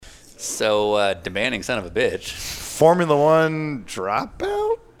So demanding son of a bitch. Formula One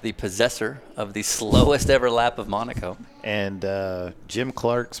dropout? The possessor of the slowest ever lap of Monaco. And Jim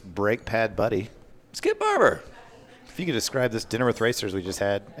Clark's brake pad buddy. Skip Barber. If you could describe this dinner with racers we just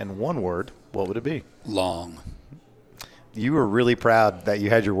had in one word, what would it be? Long. You were really proud that you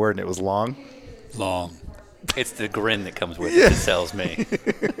had your word and it was long? Long. It's the grin that comes with it that sells me.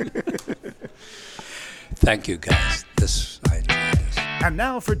 Thank you, guys. I enjoyed this. And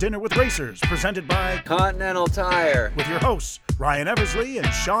now for Dinner with Racers, presented by Continental Tire. with your hosts, Ryan Eversley and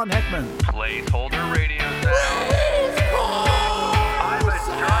Sean Heckman. Placeholder radio sound. I'm a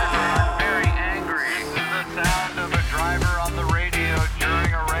driver. I'm very angry. This is the sound of a driver on the radio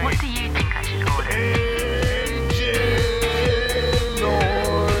during a race. What do you think I should order?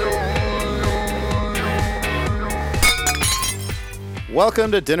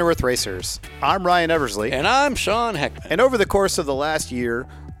 Welcome to Dinner with Racers. I'm Ryan Eversley. And I'm Sean Heckman. And over the course of the last year,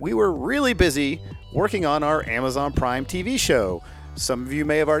 we were really busy working on our Amazon Prime TV show. Some of you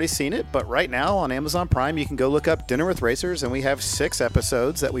may have already seen it, but right now on Amazon Prime, you can go look up Dinner with Racers, and we have 6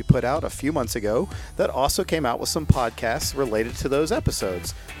 episodes that we put out a few months ago that also came out with some podcasts related to those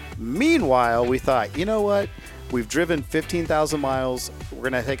episodes. Meanwhile, we thought, you know what? We've driven 15,000 miles. We're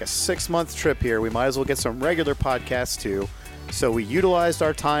going to take a 6-month trip here. We might as well get some regular podcasts too. So we utilized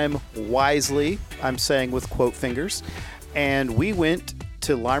our time wisely, I'm saying with quote fingers, and we went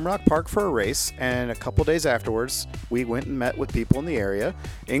to Lime Rock Park for a race, and a couple days afterwards, we went and met with people in the area,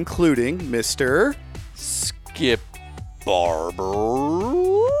 including Mr. Skip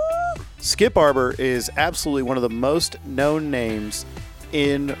Barber. Skip Barber is absolutely one of the most known names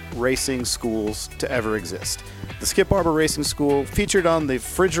in racing schools to ever exist. The Skip Barber Racing School featured on the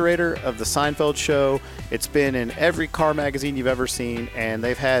refrigerator of the Seinfeld show. It's been in every car magazine you've ever seen, and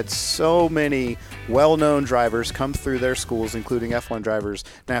they've had so many well-known drivers come through their schools, including F1 drivers,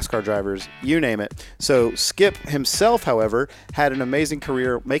 NASCAR drivers, you name it. So Skip himself, however, had an amazing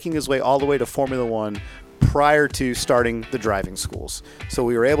career, making his way all the way to Formula One prior to starting the driving schools. So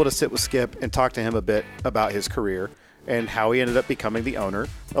we were able to sit with Skip and talk to him a bit about his career and how he ended up becoming the owner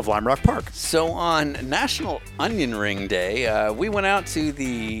of Lime Rock Park. So on National Onion Ring Day, we went out to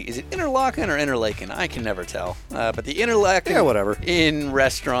is it Interlaken or Interlaken? I can never tell. But the Interlaken Inn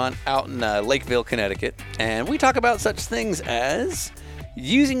restaurant out in Lakeville, Connecticut. And we talk about such things as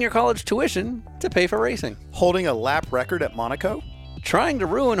using your college tuition to pay for racing. Holding a lap record at Monaco. Trying to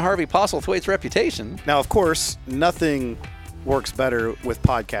ruin Harvey Postlethwaite's reputation. Now, of course, nothing works better with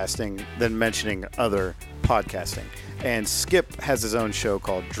podcasting than mentioning other podcasting. And Skip has his own show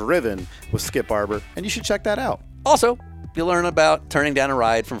called Driven with Skip Barber, and you should check that out. Also, you'll learn about turning down a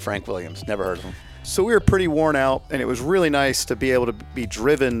ride from Frank Williams. Never heard of him. So we were pretty worn out, and it was really nice to be able to be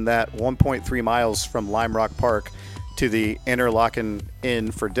driven that 1.3 miles from Lime Rock Park to the Interlaken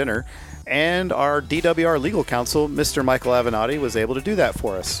Inn for dinner. And our DWR legal counsel, Mr. Michael Avenatti, was able to do that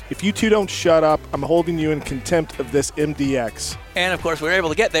for us. If you two don't shut up, I'm holding you in contempt of this MDX. And, of course, we were able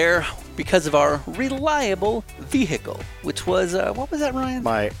to get there because of our reliable vehicle, which was, what was that, Ryan?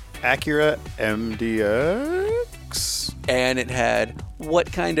 My Acura MDX. And it had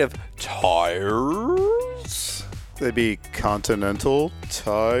what kind of tires? They'd be Continental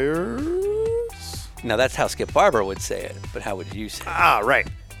Tires. Now, that's how Skip Barber would say it, but how would you say it? Ah, right.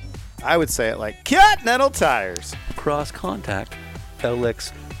 I would say it like Continental Tires. Cross Contact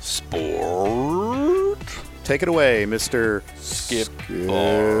LX Sport. Take it away, Mr. Skip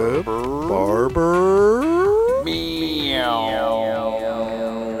Barber. Meow.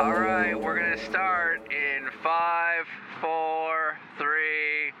 All right, we're going to start in 5, 4, 3,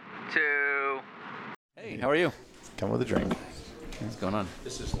 2. Hey, how are you? Come with a drink. What's going on?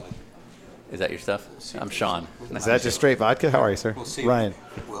 This is like... Is that your stuff? I'm Sean. Is that just straight vodka? How are you, sir? Well, see, Ryan.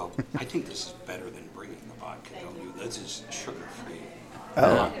 Well, I think this is better than bringing the vodka, don't you? This is sugar-free.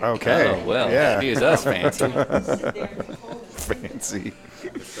 Oh, okay. Oh, well, yeah. that is us fancy. Fancy.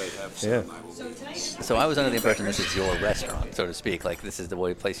 If they have some, Yeah. I will be. So I was under the impression this is your restaurant, so to speak. Like, this is the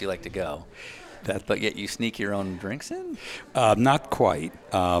place you like to go. But yet you sneak your own drinks in? Not quite.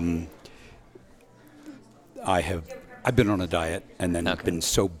 I've been on a diet and then been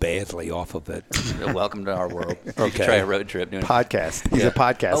so badly off of it. Welcome to our world. You Okay. can try a road trip. Doing Podcast. He's a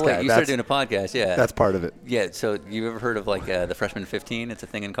podcast Oh, wait, guy. you started doing a podcast, yeah. That's part of it. Yeah, so you ever heard of, like, the Freshman 15? It's a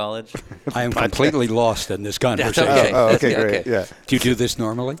thing in college. I am completely lost in this conversation. okay. Oh, That's okay, good, great. okay. Yeah. Do you do this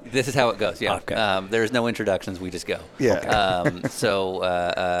normally? This is how it goes, yeah. Okay. There's no introductions. We just go. Yeah.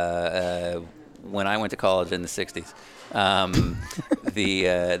 When I went to college in the 60s,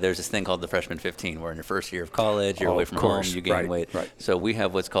 there's this thing called the Freshman 15, where in your first year of college, you're away from home, you gain weight. Right. So we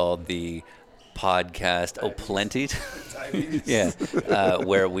have what's called the podcast, plenty. Yeah,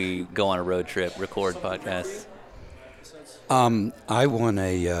 where we go on a road trip, record podcasts. I want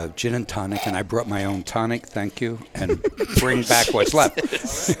a gin and tonic, and I brought my own tonic, thank you, and bring back what's left.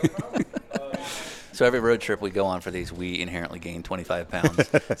 So every road trip we go on for these, we inherently gain 25 pounds.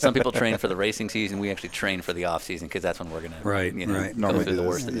 Some people train for the racing season. We actually train for the off season because that's when we're going to go through the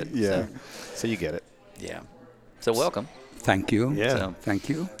worst of it. Yeah. So you get it. Yeah. So welcome. Thank you. Yeah. So, Thank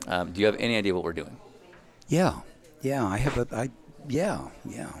you. do you have any idea what we're doing? Yeah. I have I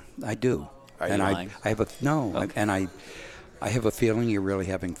do. Are you lying? I have no, Okay. and I have a feeling you're really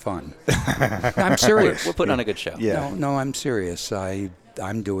having fun. I'm serious. We're putting on a good show. Yeah. No, I'm serious. I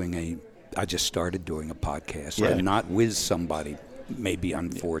just started doing a podcast, and not with somebody, maybe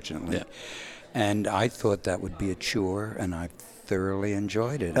unfortunately. Yeah. And I thought that would be a chore, and I thoroughly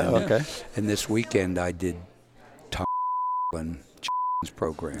enjoyed it. Oh, okay. And this weekend I did Tom and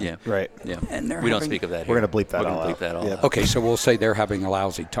program. Yeah. Right. Yeah. And we don't speak of that here. We're going to bleep that We're all gonna out. bleep that all Yeah. out. Okay, so we'll say they're having a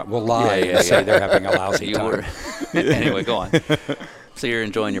lousy time. We'll lie Yeah, and say they're having a lousy You time. were. Anyway, go on. So you're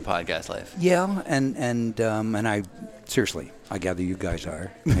enjoying your podcast life? Yeah, and I seriously, I gather you guys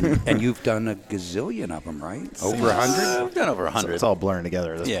are, and you've done a gazillion of them, right? Over 100. We've done over 100. It's all blurring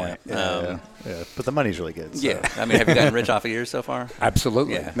together at this Yeah. point. Yeah. But the money's really good. So. Yeah. I mean, have you gotten rich off of yours so far?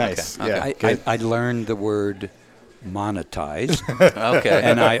 Absolutely. Yeah. Nice. Okay. Yeah. I learned the word monetize, Okay.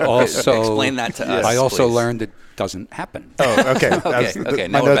 and I also explain that to us. I also please. learned it doesn't happen. Oh, okay. Okay,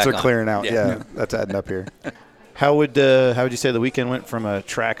 My now we're notes back are on. clearing out. Yeah. Yeah. That's adding up here. How would you say the weekend went from a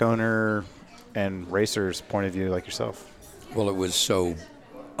track owner and racer's point of view like yourself? Well, it was so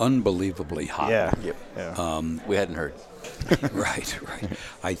unbelievably hot. Yeah. Yep. Yeah. We hadn't heard. Right.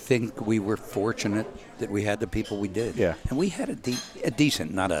 I think we were fortunate that we had the people we did. Yeah. And we had a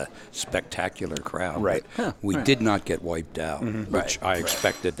decent, not a spectacular crowd. Right. But we did not get wiped out, which I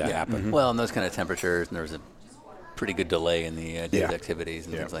expected to happen. Well, in those kind of temperatures, and there was a pretty good delay in the day's Yeah. activities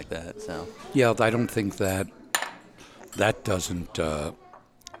and things like that. So. Yeah, I don't think that doesn't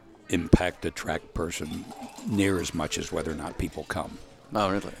impact a track person near as much as whether or not people come. Oh,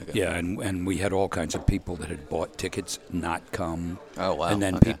 really? Okay. Yeah, and we had all kinds of people that had bought tickets, not come. Oh, wow. And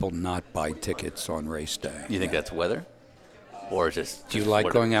then Okay. people not buy tickets on race day. You think that's weather, or just? Do you like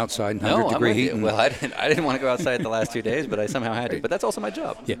going outside in 100 No, degree I'm heat? with you. Well, I didn't want to go outside the last 2 days, but I somehow had to. But that's also my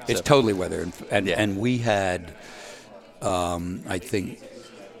job. Yeah, it's So- totally weather. And Yeah. and we had,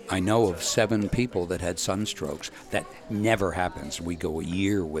 I know of 7 people that had sunstrokes. That never happens. We go a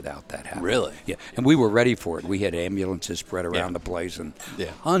year without that happening. Really? Yeah, and we were ready for it. We had ambulances spread around Yeah. the place, and Yeah.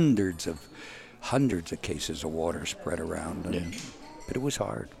 hundreds of cases of water spread around. And, But it was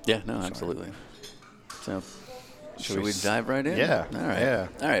hard. Yeah, no, absolutely. So, should we dive right in? Yeah, All right. yeah.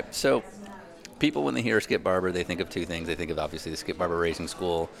 All right. So, people, when they hear Skip Barber, they think of 2 things. They think of, obviously, the Skip Barber Racing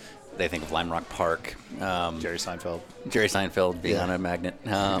School. They think of Lime Rock Park. Jerry Seinfeld. Jerry Seinfeld being on a magnet.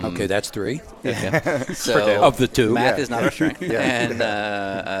 Okay, that's 3. Yeah. So Of the 2. math is not our strength. And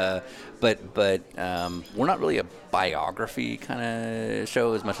but we're not really a biography kind of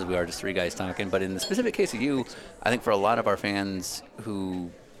show as much as we are just 3 guys talking. But in the specific case of you, I think for a lot of our fans who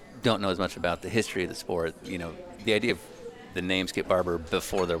don't know as much about the history of the sport, the idea of the name Skip Barber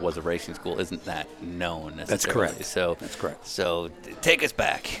before there was a racing school isn't that known necessarily. That's correct. So That's correct. So take us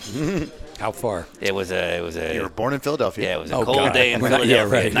back. How far? It was a You were born in Philadelphia. yeah, it was a Oh, cold God. day in We're not-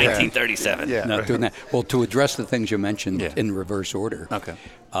 Philadelphia, yeah, right. in 1937. Yeah. Not doing that. Well, to address the things you mentioned Yeah. in reverse order. Okay.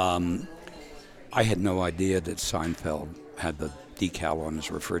 I had no idea that Seinfeld had the decal on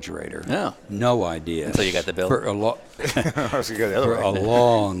his refrigerator. No. No idea. Until you got the bill? For I was going to go the other for a way.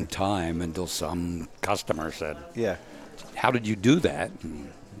 long time, until some customer said, Yeah. "How did you do that?"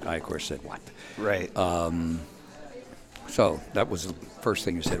 And I, of course, said, "What?" Right. So that was the first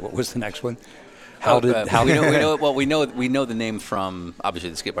thing you said. What was the next one? How did we know the name from obviously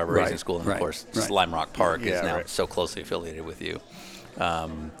the Skip Barber Racing Right, School, and right, of course right. Lime Rock Park Yeah, is now right. so closely affiliated with you.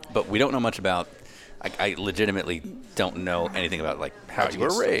 But we don't know much about. I legitimately don't know anything about like how How'd you you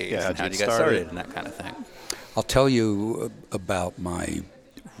were get- raised, yeah, and how'd how you you get got started? started, and that kind of thing. I'll tell you about my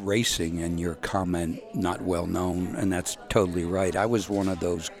racing and your comment, not well known, and that's totally right. I was one of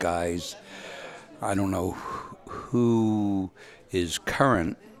those guys, I don't know who is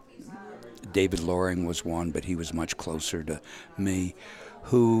current. David Loring was one, but he was much closer to me,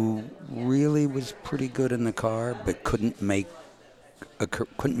 who really was pretty good in the car, but couldn't make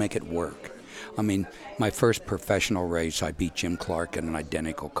it work. I mean, my first professional race, I beat Jim Clark in an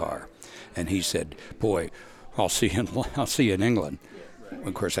identical car, and he said, "Boy, I'll see you in England."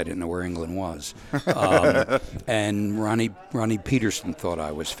 Of course, I didn't know where England was. And Ronnie Peterson thought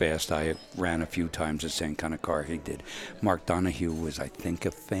I was fast. I ran a few times the same kind of car he did. Mark Donahue was, I think,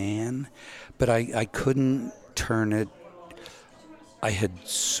 a fan, but I couldn't turn it. I had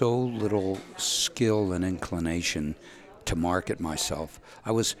so little skill and inclination to market myself.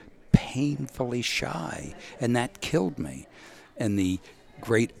 I was painfully shy, and that killed me. And the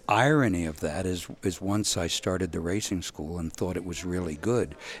great irony of that is once I started the racing school and thought it was really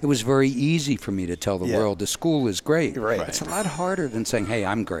good, it was very easy for me to tell the world the school is great. Right. It's a lot harder than saying, hey,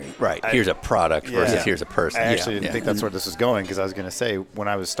 I'm great. Right. Here's a product versus here's a person. I actually didn't think that's where this was going, because I was going to say, when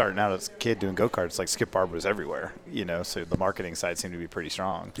I was starting out as a kid doing go-karts, like Skip Barber was everywhere, so the marketing side seemed to be pretty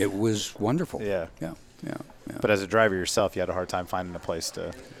strong. It was wonderful. Yeah. Yeah. But as a driver yourself, you had a hard time finding a place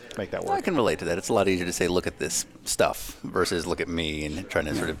to make that work. Well, I can relate to that. It's a lot easier to say, look at this stuff versus look at me and trying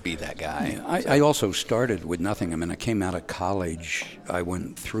to sort of be that guy. Yeah, I also started with nothing. I mean, I came out of college. I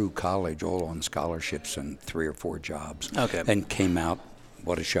went through college all on scholarships and 3 or 4 jobs. Okay. And came out,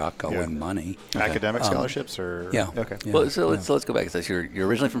 what a shock, owing money. Academic scholarships or? Yeah. Okay. Yeah. Well, so let's go back. So you're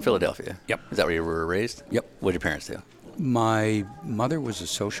originally from Philadelphia. Yep. Is that where you were raised? Yep. What did your parents do? My mother was a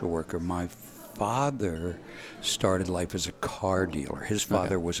social worker. My father started life as a car dealer. His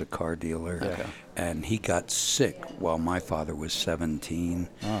father was a car dealer, and he got sick while my father was 17,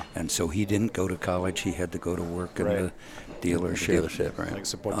 and so he didn't go to college. He had to go to work in the dealership. Right. Like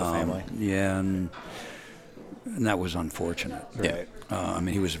support the family. Yeah, and that was unfortunate. Right. I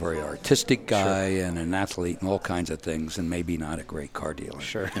mean, he was a very artistic guy and an athlete and all kinds of things, and maybe not a great car dealer.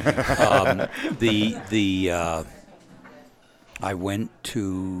 Sure. I went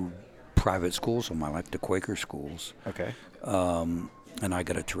to private schools all my life, to Quaker schools. Okay. And I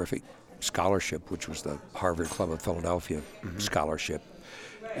got a terrific scholarship, which was the Harvard Club of Philadelphia scholarship,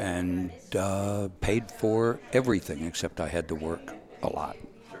 and paid for everything except I had to work a lot.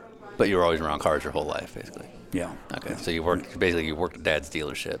 But you were always around cars your whole life, basically. Yeah. Okay. So you worked at Dad's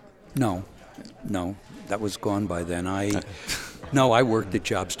dealership. No, that was gone by then. I worked at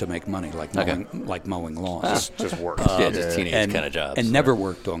jobs to make money, like mowing lawns. Just work. Just teenage kind of jobs. And never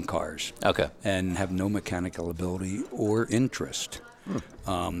worked on cars. Okay. And have no mechanical ability or interest.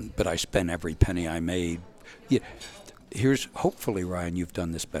 But I spent every penny I made. Yeah. Hopefully, Ryan, you've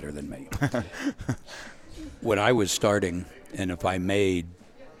done this better than me. When I was starting, and if I made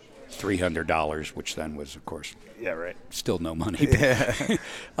 $300, which then was, of course, still no money.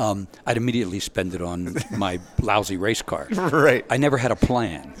 I'd immediately spend it on my lousy race car. Right. I never had a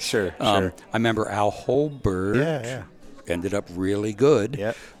plan. Sure. I remember Al Holberg ended up really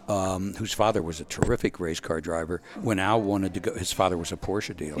good, whose father was a terrific race car driver. When Al wanted to go, his father was a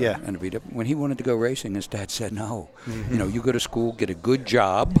Porsche dealer. And when he wanted to go racing, his dad said, no. You go to school, get a good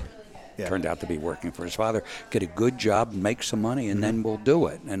job. Turned out to be working for his father. Get a good job, make some money, and then we'll do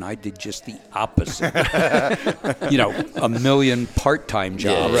it. And I did just the opposite. A million part-time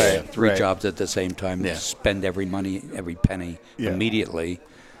jobs, 3 jobs at the same time, spend every penny immediately.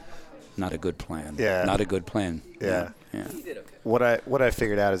 Not a good plan. Not a good plan. Yeah. What I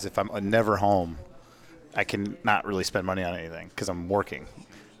figured out is if I'm never home, I can not really spend money on anything because I'm working.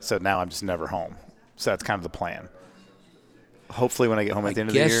 So now I'm just never home. So that's kind of the plan. Hopefully when I get home at the end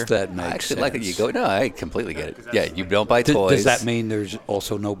of the year. I guess that makes sense. Like you go. No, I completely get it. Yeah, you don't buy toys. Does that mean there's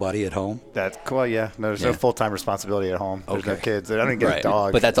also nobody at home? That's cool. Yeah, no, there's no full-time responsibility at home. There's no kids. I don't even get a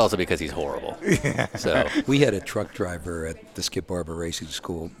dog. But that's also because he's horrible. So we had a truck driver at the Skip Barber Racing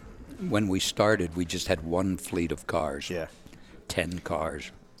School. When we started, we just had one fleet of cars. 10 cars.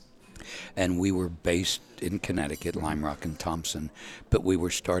 And we were based in Connecticut, Lime Rock and Thompson, but we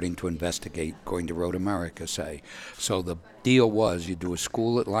were starting to investigate going to Road America, say. So the deal was you do a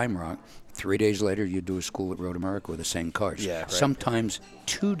school at Lime Rock, 3 days later you do a school at Road America with the same cars. Sometimes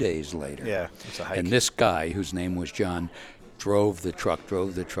 2 days later. It's a hike. And this guy, whose name was John, drove the truck.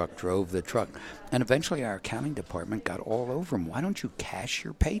 And eventually our accounting department got all over him. Why don't you cash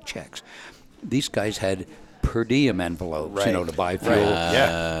your paychecks? These guys had per diem envelopes, to buy fuel.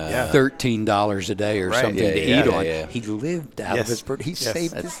 $13 a day or something to eat on. He lived out of his he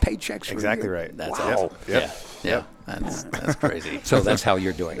saved his paychecks for exactly you. right. That's wow. That's crazy. So that's how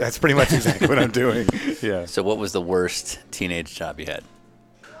you're doing. That's pretty much exactly what I'm doing. Yeah. So what was the worst teenage job you had?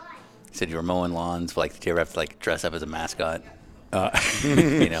 You said you were mowing lawns. Did you ever have to dress up as a mascot?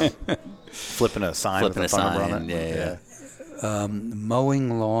 Flipping a sign with a phone number on it.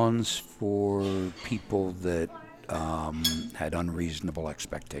 Mowing lawns for people that had unreasonable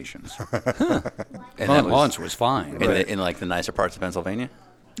expectations. And mowing lawns was fine. In the nicer parts of Pennsylvania?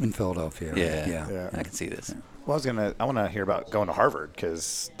 In Philadelphia. Yeah. I can see this. Yeah. Well, I want to hear about going to Harvard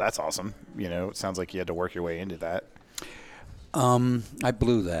because that's awesome. It sounds like you had to work your way into that. I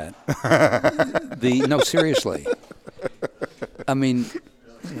blew that. No, seriously. I mean,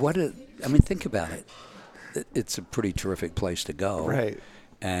 think about it. It's a pretty terrific place to go. Right.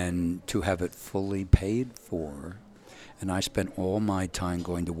 And to have it fully paid for. And I spent all my time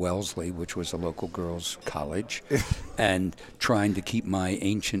going to Wellesley, which was a local girls' college, and trying to keep my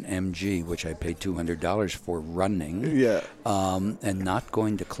ancient MG, which I paid $200 for, running. Yeah. And not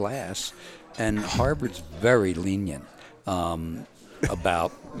going to class. And Harvard's very lenient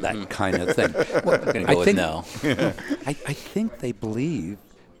about that kind of thing. Well, I'm going to go with no. I think they believe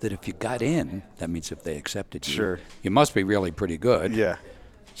that if you got in, that means if they accepted you, Sure. you must be really pretty good. Yeah.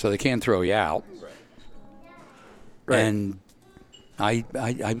 So they can't throw you out. Right. And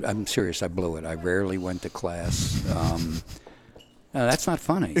I'm serious. I blew it. I rarely went to class. No, that's not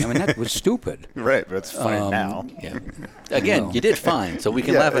funny. I mean, that was stupid. Right, but it's funny now. Yeah. Again, you did fine, so we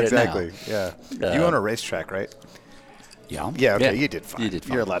can laugh at exactly. it now. Yeah. You own a racetrack, right? Yeah. Yeah, okay, Yeah. you did fine. You did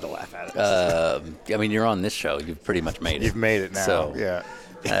fine. You're allowed to laugh at it. I mean, you're on this show. You've pretty much made it. You've made it now. So, yeah.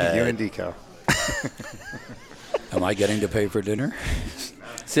 You and Deco. Am I getting to pay for dinner?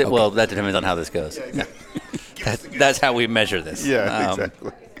 Well, that depends on how this goes. That's how we measure this. Yeah,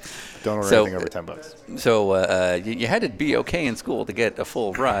 exactly. Don't order anything over $10. So you had to be okay in school to get a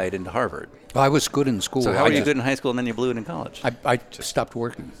full ride into Harvard. I was good in school. So how were you good in high school and then you blew it in college? I stopped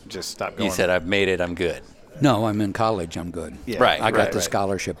working. Just stop going. You said, I've made it, I'm good. No, I'm in college. I'm good. Yeah. Right. I got right, the right.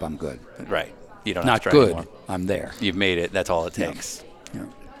 scholarship. I'm good. Right. You don't Not have to try good. anymore. I'm there. You've made it. That's all it takes. Yeah.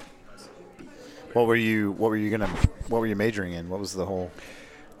 What were you majoring in? What was the whole?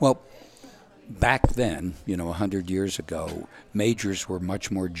 Well, back then, 100 years ago, majors were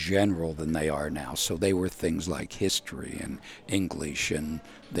much more general than they are now. So they were things like history and English, and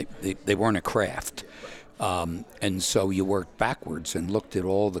they weren't a craft. And so you worked backwards and looked at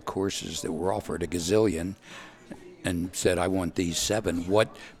all the courses that were offered, a gazillion, and said, I want these 7.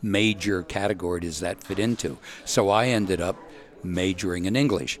 What major category does that fit into? So I ended up majoring in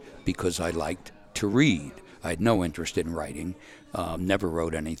English because I liked to read. I had no interest in writing, never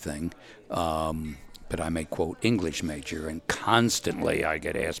wrote anything, but I'm a, quote, English major, and constantly I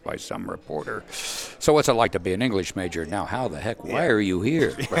get asked by some reporter, so what's it like to be an English major? Now, how the heck, why are you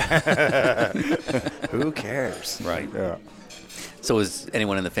here? Who cares? Right. Yeah. So is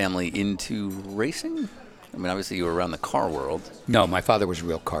anyone in the family into racing? I mean, obviously you were around the car world. No, my father was a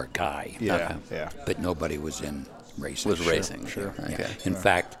real car guy. Yeah. Okay. Yeah. But nobody was in racing. Was racing. Sure. Yeah. Okay. In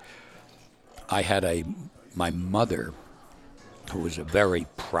fact, I had my mother, who was a very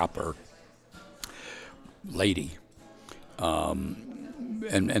proper lady,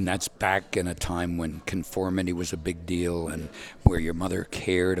 and that's back in a time when conformity was a big deal and where your mother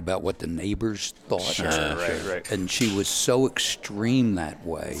cared about what the neighbors thought. Right. And she was so extreme that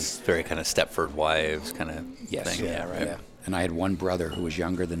way. It's very kind of Stepford Wives kind of Yes. thing. Yeah, right. Yeah. And I had one brother who was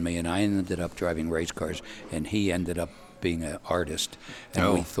younger than me, and I ended up driving race cars, and he ended up being an artist.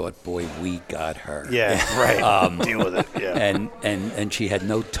 And we thought, boy, we got her. Yeah. Right. Deal with it. Yeah. And she had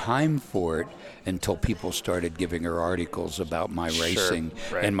no time for it until people started giving her articles about my racing.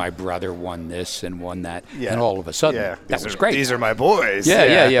 Right. And my brother won this and won that. Yeah. And all of a sudden, that was great. These are my boys.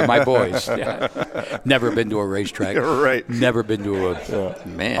 Yeah, my boys. Yeah. Never been to a racetrack. Right. Never been to a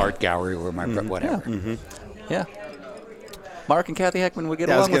Man. art gallery where my whatever. Yeah. Mark and Kathy Heckman would get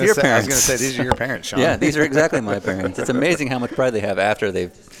I was along with gonna your say, parents. I was going to say, these are your parents, Sean. Yeah, these are exactly my parents. It's amazing how much pride they have after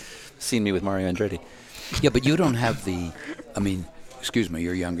they've seen me with Mario Andretti. Yeah, but you don't have excuse me,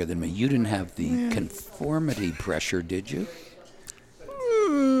 you're younger than me. You didn't have the conformity pressure, did you?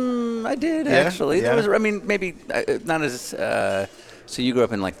 I did, Yeah, actually. yeah. There was, maybe not as... so you grew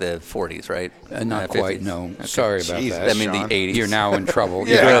up in like the 40s, right? Not 50s? quite, no. Okay. Sorry about Jesus. that. I mean, Sean. the 80s. You're now in trouble.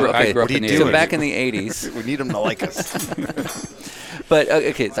 Yeah. I grew up What are in you the doing? So 80s. back in the 80s. We need them to like us. But,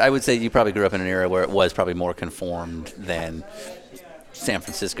 okay, so I would say you probably grew up in an era where it was probably more conformed than San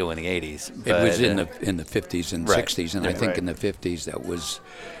Francisco in the 80s. It was in the 50s and Right. 60s, and I think in the 50s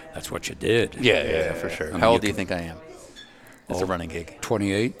that's what you did. Yeah, for sure. I mean, How old you do you think I am? It's a running gig.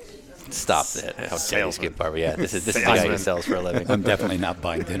 28? Stop that. How dare you, Skip Barber? Yeah, this is the guy Salesman. who sells for a living. I'm definitely not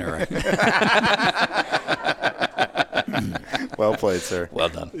buying dinner. Well played, sir. Well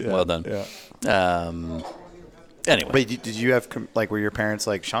done. Well done. Yeah. Anyway. Wait, did you have were your parents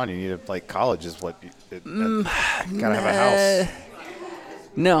like, Sean? You need college is what you gotta have a house.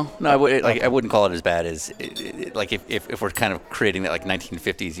 No, I wouldn't call it as bad as if we're kind of creating that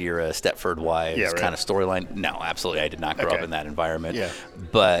 1950s era Stepford Wives kind of storyline. No, absolutely, I did not grow up in that environment. Yeah.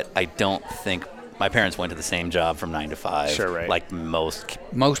 But I don't think my parents went to the same job from 9 to 5. Sure, right. Like most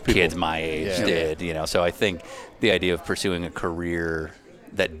Most people. kids my age did. So I think the idea of pursuing a career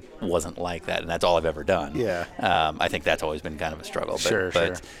that wasn't like that, and that's all I've ever done. Yeah. I think that's always been kind of a struggle. Sure.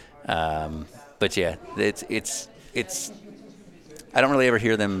 But yeah, it's. I don't really ever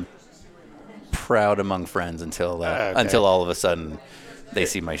hear them proud among friends until all of a sudden they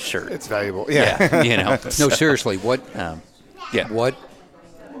see my shirt. It's valuable. Yeah, you know. No, seriously, what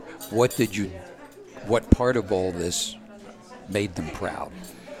part of all this made them proud?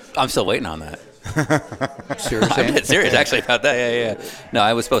 I'm still waiting on that. Seriously? I'm dead serious actually about that. Yeah. No,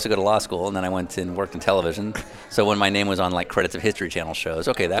 I was supposed to go to law school, and then I went and worked in television. So when my name was on like credits of History Channel shows,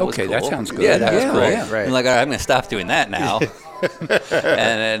 that was cool. That sounds good. Yeah, that was cool. Yeah. Right. I'm like, all right, I'm going to stop doing that now.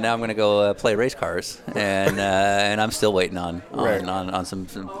 and now I'm going to go play race cars, and I'm still waiting on some.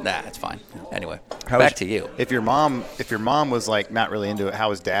 Nah, it's fine. Anyway, back to you. If your mom was like not really into it, how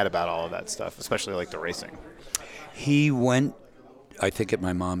was Dad about all of that stuff, especially like the racing? He went, I think, at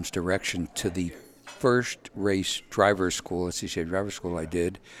my mom's direction to the first race driver's school, SCCA driver's school I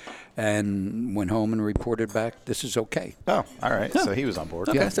did, and went home and reported back, this is okay. Oh, all right. So he was on board.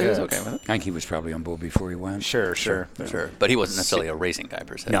 Okay, so he was okay with it. I think he was probably on board before he went. Sure. But he wasn't necessarily a racing guy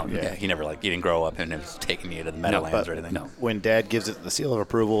per se. No. Yeah. He never he didn't grow up and it was taking you to the Meadowlands or anything. No. When Dad gives it the seal of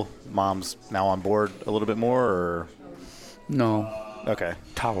approval, Mom's now on board a little bit more, or? No. Okay.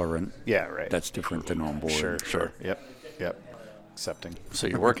 Tolerant. Yeah, right. That's different than on board. Sure. Yep. Accepting. So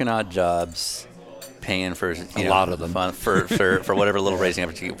you're working odd jobs, paying for A lot of them. fun, for whatever little racing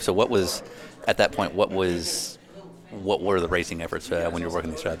efforts you. So what was at that point? What were the racing efforts when you were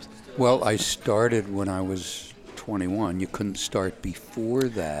working these jobs? Well, I started when I was 21. You couldn't start before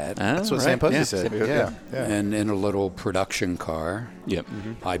that. That's what Sam Posey said. Yeah. And in a little production car. Yep.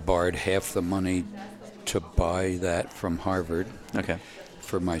 I borrowed half the money to buy that from Harvard. Okay.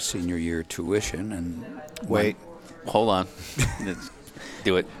 For my senior year tuition. And Wait. Hold on.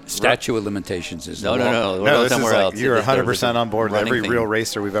 Do it. Statute of limitations is No. No, We're this is somewhere else. You're This- 100% on board. running Every thing. real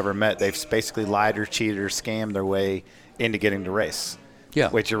racer we've ever met, they've basically lied or cheated or scammed their way into getting to race.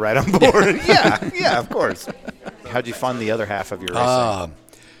 Yeah. Which you're right on board. yeah, of course. How'd you fund the other half of your racing?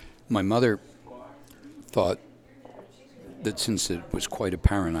 My mother thought that since it was quite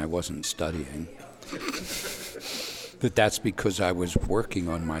apparent I wasn't studying, that's because I was working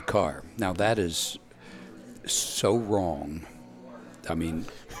on my car. Now, that is so wrong. I mean,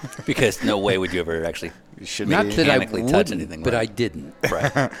 Because no way would you ever actually not that I mechanically wouldn't, touch anything. but right? I didn't.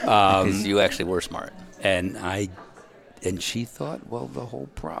 Right. Because you actually were smart. And she thought, well, the whole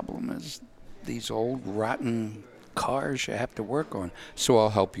problem is these old rotten cars you have to work on. So I'll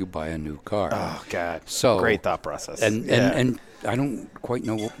help you buy a new car. Oh, God. So great thought process. And I don't quite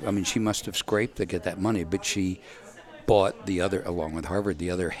know. I mean, she must have scraped to get that money, but she bought the other, along with Harvard,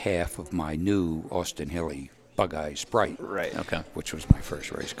 the other half of my new Austin Hilly Bug-Eye Sprite. Right. Okay. Which was my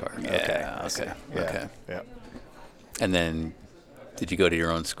first race car. Okay. Yeah. And then, did you go to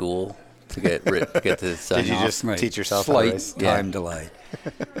your own school to get to sign Did you off? just teach yourself how to Slight race? time delay.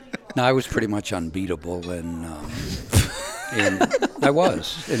 No, I was pretty much unbeatable, and I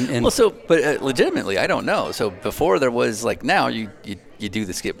was. And Well, but legitimately, I don't know. So before there was now you do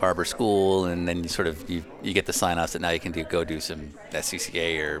the Skip Barber School, and then you get the sign-offs that now you can go do some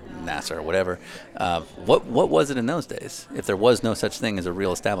SCCA or NASA or whatever. What was it in those days? If there was no such thing as a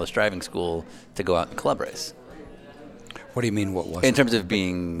real established driving school to go out and club race, what do you mean? What was in it? terms of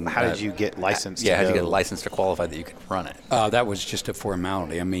being How did you get licensed? how did you to get go? licensed to qualify that you could run it? That was just a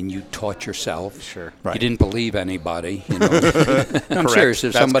formality. I mean, you taught yourself. Sure. You didn't believe anybody. You know? I'm serious.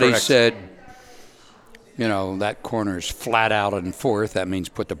 If That's somebody correct. said, that corner's flat out in fourth, that means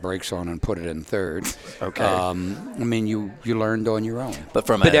put the brakes on and put it in third. Okay. I mean, you learned on your own. But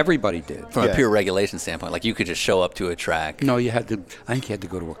everybody did. From a pure regulation standpoint, you could just show up to a track. No, you had to. I think you had to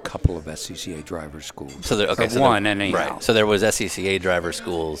go to a couple of SCCA driver schools. So one anyhow. Right. So there was SCCA driver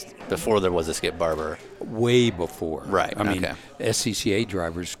schools before there was a Skip Barber. Way before. Right, I mean, okay. SCCA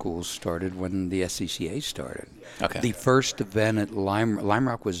driver schools started when the SCCA started. Okay. The first event at Lime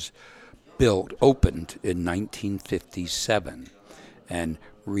Rock was opened in 1957. And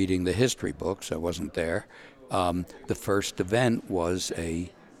reading the history books, I wasn't there, the first event was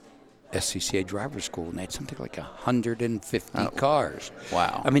a SCCA driver school, and they had something like 150 cars.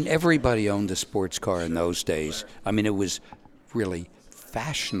 Wow. I mean, everybody owned a sports car in those days. I mean, it was really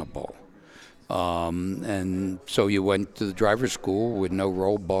fashionable. And so you went to the driver's school with no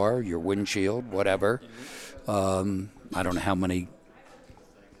roll bar, your windshield, whatever. I don't know how many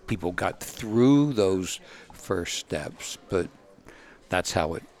people got through those first steps, but that's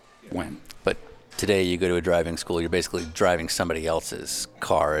how it went. But today you go to a driving school, you're basically driving somebody else's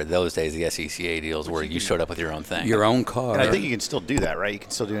car. Those days, the SCCA deals where you showed up with your own thing. Your own car. And I think you can still do that, right? You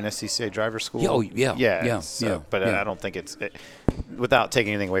can still do an SCCA driver school. Oh, yeah. But I don't think without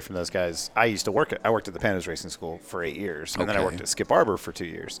taking anything away from those guys, I worked at the Pandas Racing School for 8 years. And then I worked at Skip Barber for 2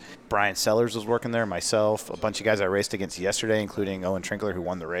 years. Brian Sellers was working there, myself, a bunch of guys I raced against yesterday, including Owen Trinkler, who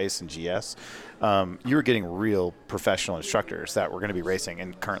won the race in GS. You were getting real professional instructors that were going to be racing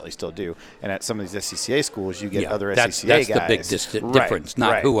and currently still do. And at some of these SCCA schools, you get other SCCA guys. That's the big difference,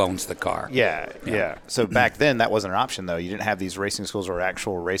 not who owns the car. Yeah. So back then, that wasn't an option, though. You didn't have these racing schools where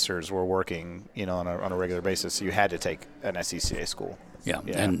actual racers were working, on a regular basis. So you had to take an SCCA school. Yeah.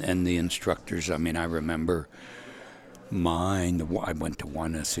 And the instructors, I mean, I remember I went to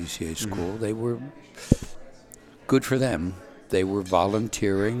one SCCA school. They were good for them. They were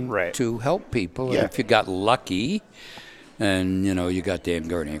volunteering to help people. And if you got lucky and, you got Dan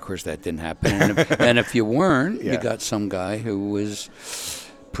Gurney, of course that didn't happen. And if you weren't, you got some guy who was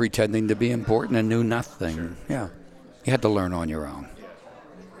pretending to be important and knew nothing. Sure. Yeah. You had to learn on your own.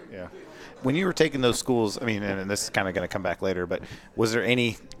 Yeah. When you were taking those schools, I mean, and this is kind of going to come back later, but was there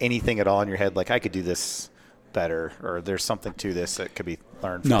anything at all in your head like I could do this better, or there's something to this that could be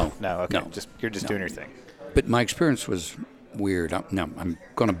learned? No. Okay. No. You're just doing your thing. But my experience was weird. I'm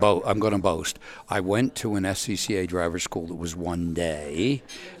going to boast. I went to an SCCA driver school that was one day,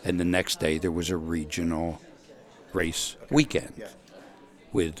 and the next day there was a regional race weekend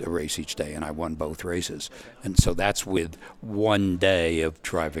with a race each day, and I won both races. And so that's with one day of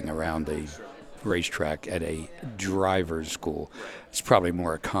driving around a racetrack at a driver's school. It's probably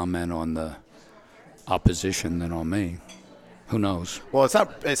more a comment on the opposition than on me. Who knows? Well,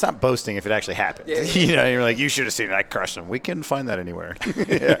 it's not boasting if it actually happened. Yeah. You're like, you should have seen it. I crushed them. We couldn't find that anywhere. No,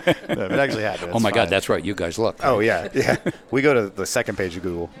 it actually happened. Oh my God, that's right. You guys look. Oh yeah. We go to the second page of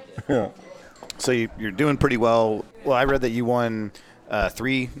Google. Yeah. So you're doing pretty well. Well, I read that you won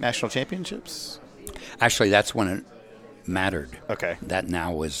 3 national championships. Actually, that's when it mattered. Okay. That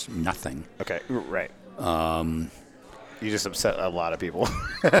now was nothing. Okay. Right. You just upset a lot of people.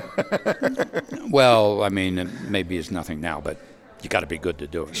 Well, I mean, maybe it's nothing now, but you got to be good to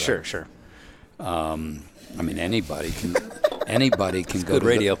do it. Right? Sure. I mean, anybody can go good to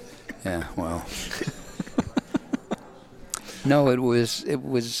radio. Yeah, well. No, it was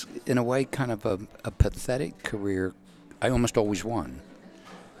in a way kind of a pathetic career. I almost always won.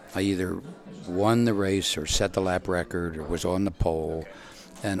 I either won the race or set the lap record or was on the pole,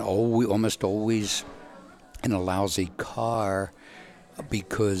 and almost always in a lousy car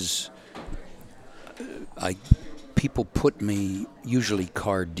because people put me, usually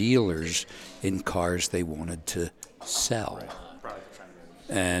car dealers, in cars they wanted to sell.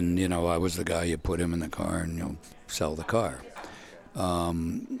 And, I was the guy, you put him in the car and you'll sell the car.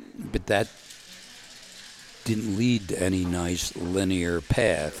 But that didn't lead to any nice linear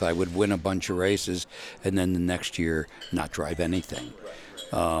path. I would win a bunch of races and then the next year not drive anything.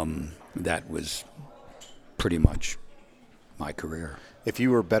 That was pretty much my career. If you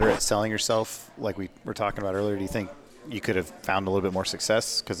were better at selling yourself, like we were talking about earlier, do you think you could have found a little bit more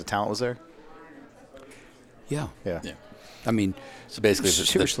success because the talent was there? Yeah. I mean, so basically,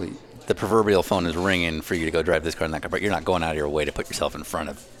 seriously, the proverbial phone is ringing for you to go drive this car and that car, but you're not going out of your way to put yourself in front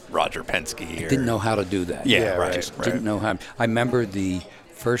of Roger Penske. I didn't know how to do that. Yeah, right. Just didn't know how. I remember the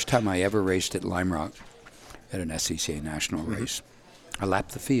first time I ever raced at Lime Rock at an SCCA national race. I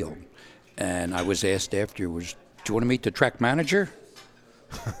lapped the field. And I was asked afterwards, do you want to meet the track manager?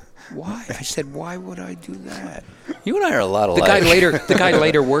 Why? I said, why would I do that? You and I are a lot alike. The guy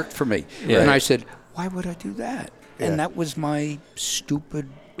later worked for me. Yeah. And I said, why would I do that? Yeah. And that was my stupid,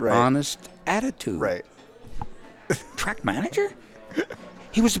 honest attitude. Right. Track manager?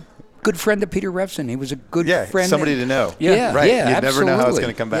 He was a good friend of Peter Revson. He was a good friend. Somebody to know. Yeah, right. Yeah, you absolutely. never know how it's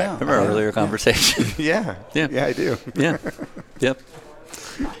going to come back. Yeah. Remember our earlier conversation? Yeah, I do. Yeah. Yep.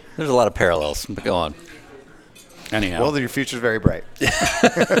 There's a lot of parallels, but go on. Anyhow. Well, your future's very bright.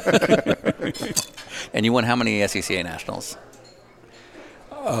 And you won how many SCCA nationals?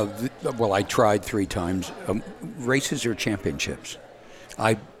 Well, I tried 3 times. Races or championships?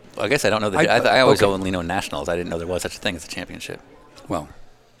 I guess I don't know. I always only know nationals. I didn't know there was such a thing as a championship. Well,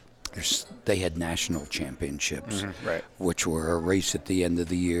 they had national championships, right, which were a race at the end of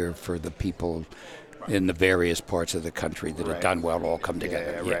the year for the people in the various parts of the country that had done well all come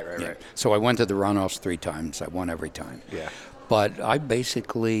together. Right. So I went to the runoffs 3 times. I won every time. Yeah. But I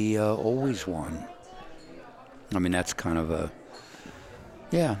basically always won. I mean, that's kind of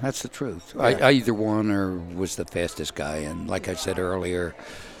that's the truth. Yeah. I either won or was the fastest guy. And like I said earlier,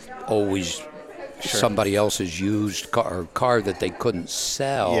 always somebody else's used car that they couldn't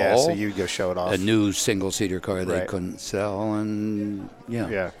sell. Yeah, so you'd go show it off. A new single-seater car they couldn't sell, and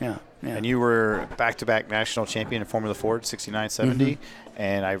yeah. And you were back-to-back national champion in Formula Ford, 69, 70,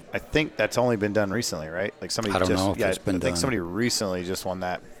 and I think that's only been done recently, right? Like somebody I don't know if it's been done. I think somebody recently just won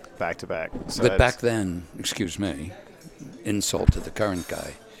that back-to-back. So but back then, excuse me, insult to the current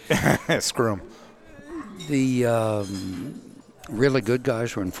guy. Screw him. The really good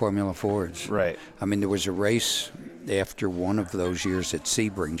guys were in Formula Fords. Right. I mean, there was a race after one of those years at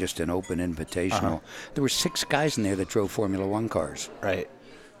Sebring, just an open invitational. There were 6 guys in there that drove Formula One cars. Right.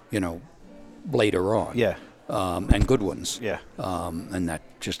 Later on. Yeah. And good ones. Yeah. And that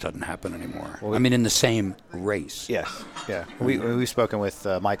just doesn't happen anymore. Well, I mean, in the same race. Yeah. Yeah. We've spoken with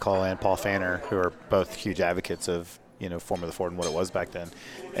Mike Hall and Paul Fanner, who are both huge advocates of, Formula Ford and what it was back then.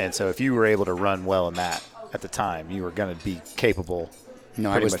 And so if you were able to run well in that at the time, you were going to be capable.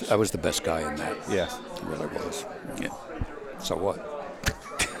 No, I was the best guy in that. Yeah. I really was. Yeah. So what?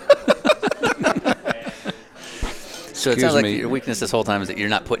 So it sounds like your weakness this whole time is that you're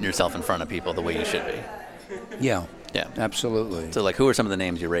not putting yourself in front of people the way you should be. Yeah. Yeah. Absolutely. So, who are some of the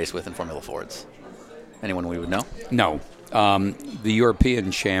names you race with in Formula Fords? Anyone we would know? No. The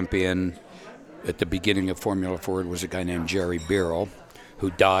European champion at the beginning of Formula Ford was a guy named Jerry Birrell,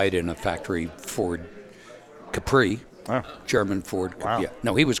 who died in a factory Ford Capri, German Ford. Wow. Yeah.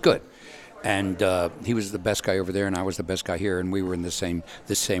 No, he was good. And he was the best guy over there, and I was the best guy here, and we were in the same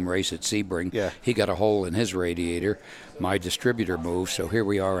race at Sebring. Yeah. He got a hole in his radiator. My distributor moved, so here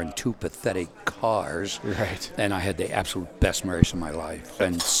we are in 2 pathetic cars. Right. And I had the absolute best race of my life,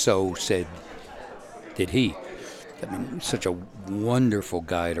 and so did he. I mean, such a wonderful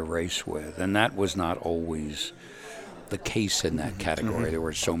guy to race with, and that was not always the case in that category. There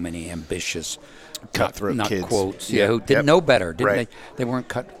were so many ambitious cutthroat not kids. Quotes, who didn't know better, didn't right. they? They weren't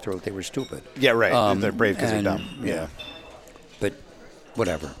cutthroat; they were stupid. Yeah, right. They're brave because they're dumb. Yeah, but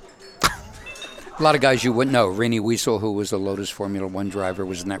whatever. A lot of guys you wouldn't know. Rennie Wiesel, who was a Lotus Formula One driver,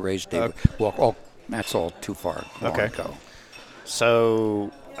 was in that race. David Walk. That's all too far long ago.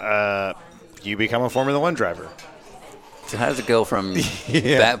 So you become a Formula One driver. So how does it go from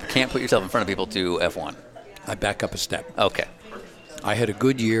that can't put yourself in front of people to F1? I back up a step. Okay. I had a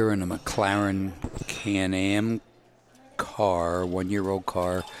good year in a McLaren Can-Am car, 1-year-old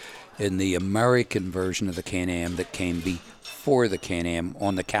car, in the American version of the Can-Am that came before the Can-Am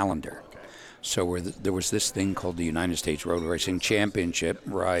on the calendar. So there was this thing called the United States Road Racing Championship,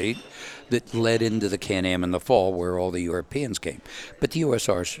 right, that led into the Can-Am in the fall where all the Europeans came. But the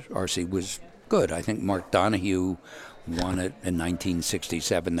USRC was good. I think Mark Donohue won it in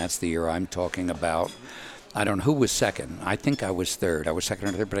 1967. That's the year I'm talking about. I don't know who was second. I think I was third. I was second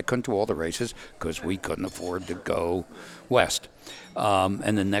or third, but I couldn't do all the races because we couldn't afford to go west.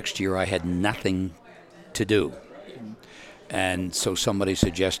 And the next year I had nothing to do. And so somebody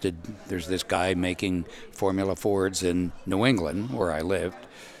suggested there's this guy making Formula Fords in New England, where I lived,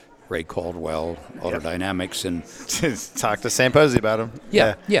 Ray Caldwell, Autodynamics. And talk to Sam Posey about him.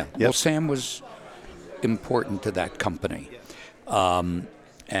 Yeah. Well, Sam was important to that company.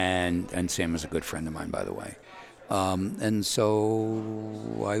 And Sam is a good friend of mine, by the way. And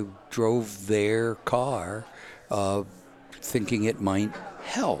so I drove their car thinking it might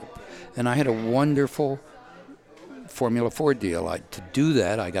help. And I had a wonderful Formula Ford deal. To do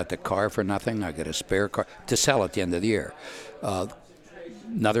that, I got the car for nothing. I got a spare car to sell at the end of the year.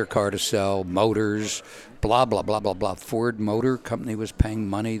 Another car to sell, motors, blah, blah, blah, blah, blah. Ford Motor Company was paying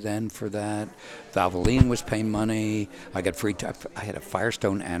money then for that. Valvoline was paying money. I got free time. I had a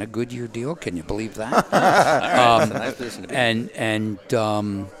Firestone and a Goodyear deal. Can you believe that?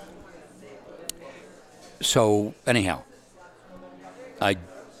 So anyhow, I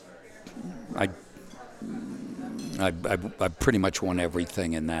pretty much won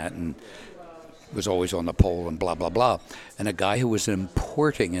everything in that, and was always on the pole and blah, blah, blah. And a guy who was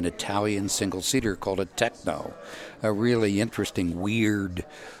importing an Italian single-seater called a Techno, a really interesting, weird,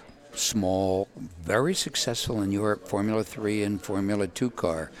 small, very successful in Europe Formula 3 and Formula 2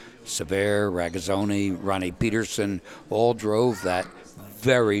 car. Sever, Ragazzoni, Ronnie Peterson all drove that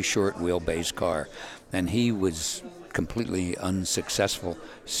very short wheelbase car. And he was completely unsuccessful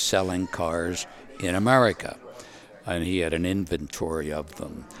selling cars in America. And he had an inventory of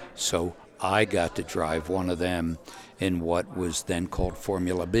them. So I got to drive one of them in what was then called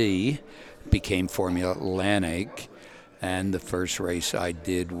Formula B, became Formula Atlantic, and the first race I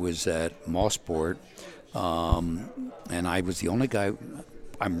did was at Mosport, and I was the only guy.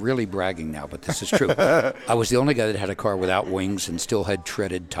 I'm really bragging now, but this is true. I was the only guy that had a car without wings and still had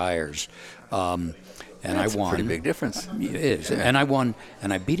treaded tires. And That's I won. a pretty big difference. It is. And I won,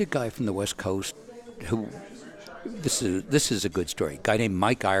 and I beat a guy from the West Coast who. This is a good story. A guy named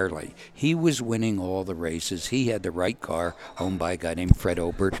Mike Irely. He was winning all the races. He had the right car, owned by a guy named Fred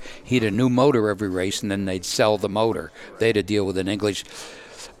Obert. He had a new motor every race, and then they'd sell the motor. They had to deal with an English.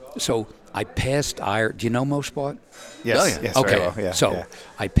 So I passed Do you know Mo Spot? Yes. Oh, yeah. Yes, Okay. very well. Yeah, So yeah.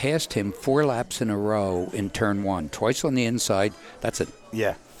 I passed him 4 laps in a row in turn 1. Twice on the inside. That's an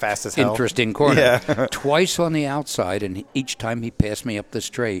Yeah, fast as hell. interesting corner. Yeah. Twice on the outside, and each time he passed me up the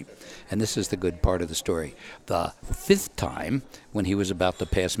straight. And this is the good part of the story. The 5th time, when he was about to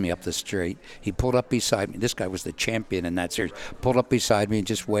pass me up the straight, he pulled up beside me. This guy was the champion in that series. Pulled up beside me and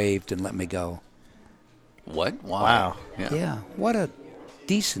just waved and let me go. What? Wow. Yeah, what a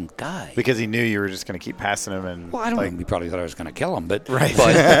decent guy. Because he knew you were just going to keep passing him. And Well, I don't know. He probably thought I was going to kill him, but Right.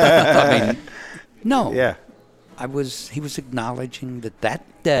 But I mean, no. Yeah. He was acknowledging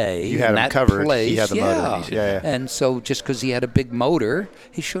that day You had in him that covered. place, He had the motor. Yeah. And so just because he had a big motor,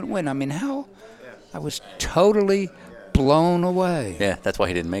 he shouldn't win. I mean, how? I was totally blown away. Yeah, that's why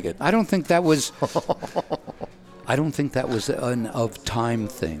he didn't make it. I don't think that was. I don't think that was an of time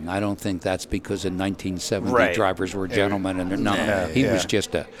thing. I don't think that's because in 1970 Right. drivers were gentlemen and no, Yeah, he yeah. was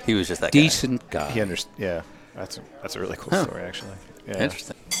just a He was just that guy. decent guy. He understood. Yeah. That's a really cool story, actually. Yeah.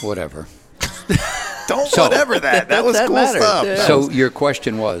 Interesting. Whatever. Don't So- whatever that. That was That cool matters, stuff. yeah. So your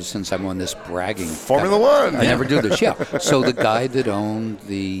question was, since I'm on this bragging Formula One. I never do this. Yeah. So the guy that owned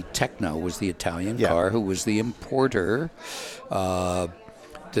the Techno was the Italian Yeah. car, who was the importer.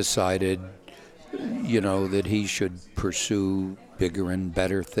 Decided, that he should pursue bigger and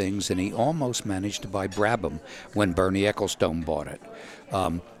better things, and he almost managed to buy Brabham when Bernie Ecclestone bought it.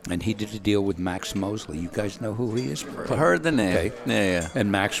 And he did a deal with Max Mosley. You guys know who he is? Heard the name. Okay. Yeah.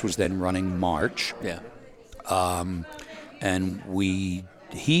 And Max was then running March. Yeah. And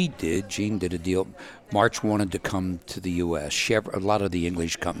Gene did a deal. March wanted to come to the U.S. A lot of the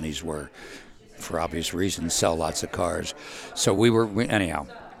English companies were, for obvious reasons, sell lots of cars. So we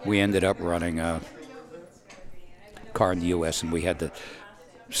ended up running a car in the U.S. and we had to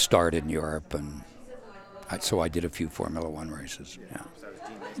start in Europe. And so I did a few Formula One races. Yeah.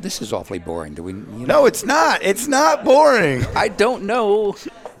 This is awfully boring. Do we? No, it's not. It's not boring. I don't know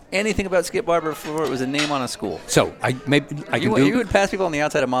anything about Skip Barber before it was a name on a school. So You would pass people on the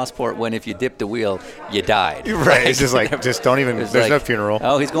outside of Mossport when if you dipped the wheel, you died. Right. It's just like, just don't even, It's there's no like, funeral.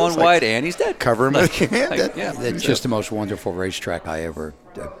 Oh, he's going It's like, wide and he's dead. Cover him with hand. Yeah. It's just the most wonderful racetrack I ever.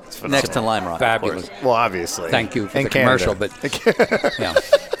 Next to Lime Rock. Fabulous. Of course. Well, obviously. Thank you for In the Canada. commercial, but yeah,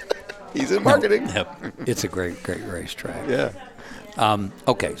 He's in marketing. it's a great racetrack. Yeah.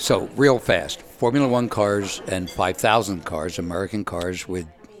 Okay, so real fast, Formula One cars and 5,000 cars, American cars with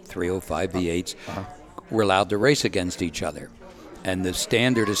 305 V8s, were allowed to race against each other. And the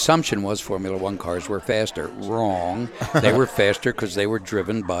standard assumption was Formula One cars were faster. Wrong. They were faster because they were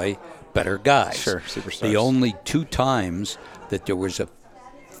driven by better guys. Sure, superstars. The only 2 times that there was a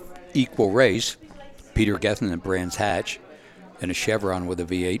equal race, Peter Gethin and Brands Hatch and a Chevron with a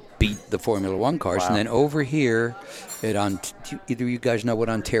V8 beat the Formula One cars. Wow. And then over here, either of you guys know what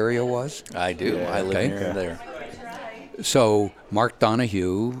Ontario was? I do. Yeah. I live Okay. near there. So Mark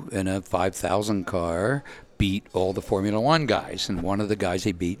Donohue in a 5,000 car beat all the Formula One guys, and one of the guys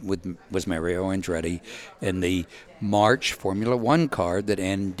he beat was Mario Andretti in the March Formula One car that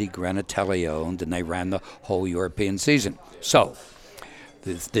Andy Granatelli owned, and they ran the whole European season. So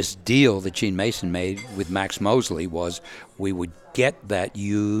this deal that Gene Mason made with Max Mosley was we would get that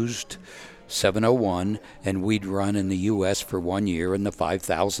used 701, and we'd run in the U.S. for 1 year in the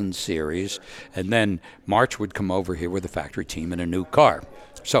 5,000 series, and then March would come over here with a factory team and a new car.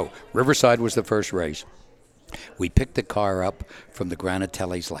 So Riverside was the first race. We picked the car up from the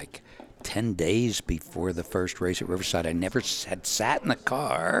Granatellis like 10 days before the first race at Riverside. I never had sat in the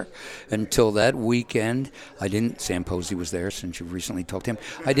car until that weekend. Sam Posey was there, since you recently talked to him.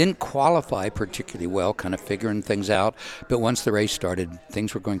 I didn't qualify particularly well, kind of figuring things out. But once the race started,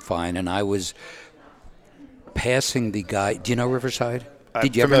 things were going fine, and I was passing the guy. Do you know Riverside? I'm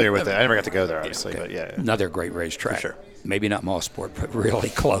Did you familiar with it. I never got to go there, obviously, but yeah. Another great racetrack. For sure. Maybe not Mossport, but really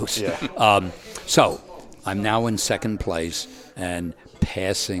close. Yeah. So I'm now in second place and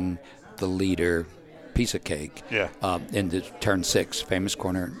passing the leader, piece of cake, into turn 6, famous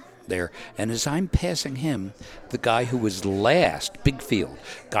corner there. And as I'm passing him, the guy who was last, big field,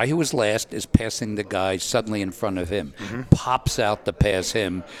 guy who was last is passing the guy suddenly in front of him, pops out to pass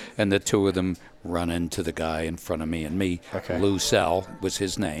him, and the two of them run into the guy in front of me and me. Okay. Lou Sell was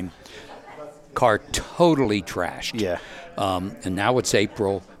his name. Car totally trashed. Yeah. And now it's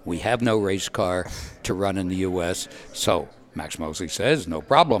April. We have no race car to run in the U.S., so Max Mosley says, no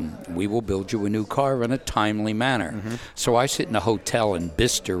problem. We will build you a new car in a timely manner. So I sit in a hotel in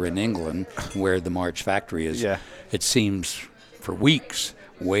Bicester in England, where the March factory is. Yeah. It seems for weeks,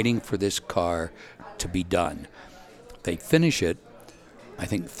 waiting for this car to be done. They finish it, I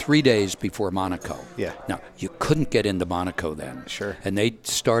think, 3 days before Monaco. Yeah. Now, you couldn't get into Monaco then. Sure. And they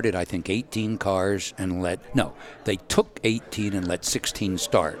started, I think, 18 cars and they took 18 and let 16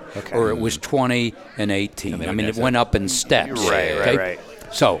 start. Okay. Or it was 20 and 18. I mean, it went up in steps. Right.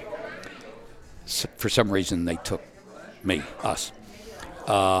 So, for some reason, they took us.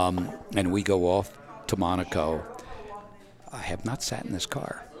 And we go off to Monaco. I have not sat in this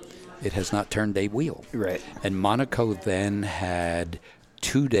car. It has not turned a wheel. Right. And Monaco then had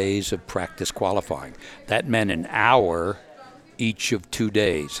 2 days of practice qualifying. That meant an hour each of 2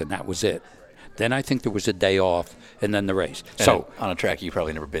 days, and that was it. Then I think there was a day off, and then the race. And so on a track you've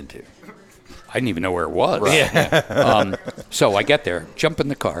probably never been to. I didn't even know where it was. Right. Yeah. So I get there, jump in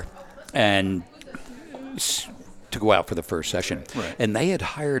the car, and to go out for the first session. Right. And they had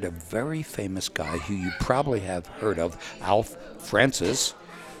hired a very famous guy who you probably have heard of, Alf Francis.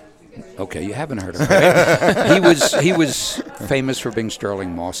 Okay, you haven't heard of him. He was famous for being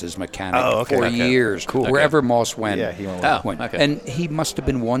Sterling Moss's mechanic for years. Cool. Wherever Moss went. Yeah, he went. Okay. And he must have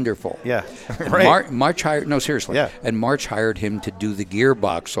been wonderful. Yeah. And Right. March hired, no, seriously. Yeah. And March hired him to do the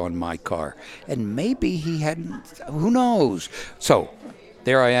gearbox on my car. And maybe he hadn't, who knows? So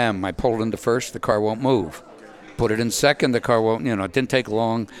there I am. I pulled into first, the car won't move. Put it in second, the car won't, it didn't take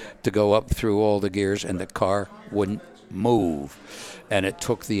long to go up through all the gears, and the car wouldn't move. And it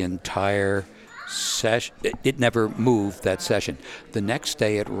took the entire session. It never moved that session. The next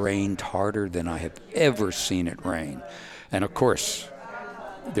day it rained harder than I have ever seen it rain. And of course,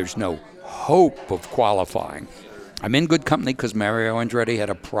 there's no hope of qualifying. I'm in good company because Mario Andretti had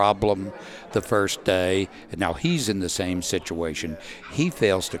a problem the first day, and now he's in the same situation. He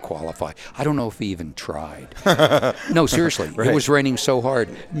fails to qualify. I don't know if he even tried. No, seriously. Right. It was raining so hard,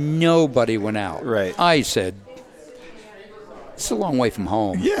 nobody went out. Right. I said, it's a long way from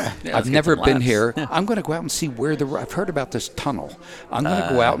home. Yeah. I've never been here. I'm going to go out and see where I've heard about this tunnel. I'm going to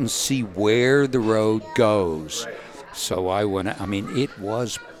go out and see where the road goes. So I went,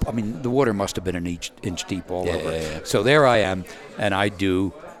 the water must have been an inch deep all over. Yeah. So there I am, and I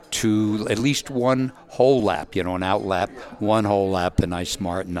do at least one whole lap, an out lap, one whole lap, and I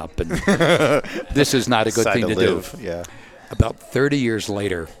smarten up. And this is not a good thing to do. Yeah. About 30 years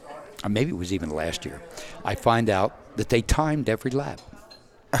later, or maybe it was even last year, I find out that they timed every lap.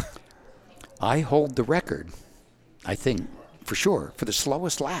 I hold the record, I think, for sure, for the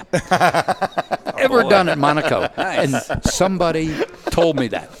slowest lap ever done at Monaco. And somebody told me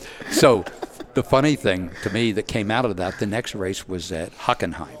that. So the funny thing to me that came out of that, the next race was at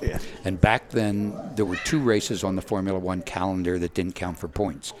Hockenheim. Yeah. And back then, there were 2 races on the Formula One calendar that didn't count for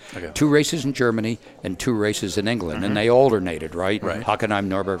points. Okay. 2 races in Germany and 2 races in England. And they alternated, right? Right. Hockenheim,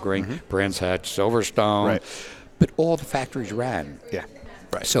 Nürburgring, Brands Hatch, Silverstone. Right. But all the factories ran. Yeah.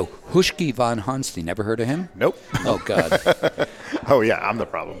 Right. So Huschke von Hunstein, never heard of him? Nope. Oh, God. Oh, yeah, I'm the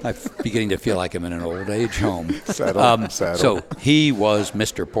problem. I'm beginning to feel like I'm in an old age home. Settle. So he was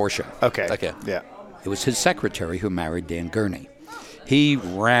Mr. Porsche. Okay. Yeah. It was his secretary who married Dan Gurney. He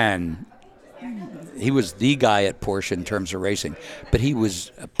was the guy at Porsche in terms of racing, but he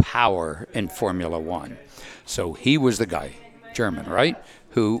was a power in Formula One. So he was the guy, German, right,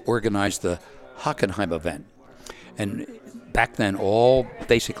 who organized the Hockenheim event. And back then,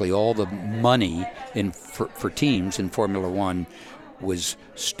 basically all the money for teams in Formula One was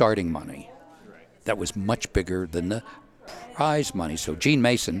starting money. That was much bigger than the prize money. So Gene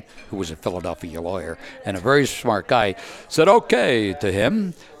Mason, who was a Philadelphia lawyer and a very smart guy, said okay to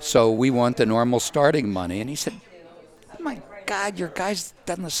him. So we want the normal starting money. And he said, oh my God, your guy's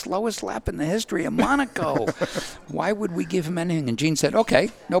done the slowest lap in the history of Monaco. Why would we give him anything? And Gene said, okay,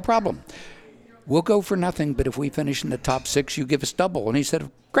 no problem. We'll go for nothing, but if we finish in the top 6, you give us double. And he said,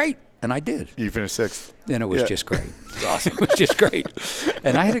 great. And I did. You finished 6th. And it was just great. It was awesome. It was just great.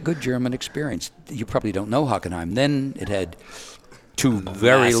 And I had a good German experience. You probably don't know Hockenheim. Then it had 2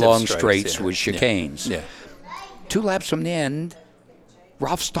 very Massive long straights, straights with chicanes. Yeah. 2 laps from the end,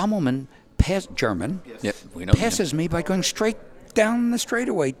 Ralf Stammelmann, German, Yep. We know passes me by going straight down the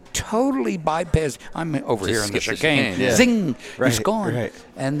straightaway, totally bypassed. I'm over here in the skipped the chicane. chicane, yeah. Zing! Right, He's gone. right.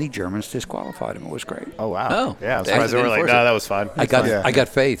 And the Germans disqualified him. It was great. Oh, wow. Oh, yeah. I'm they surprised they were didn't like, enforce no, it. that was fun. I got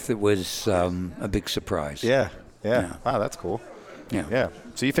faith. It was a big surprise. Yeah. Wow, that's cool. Yeah. Yeah.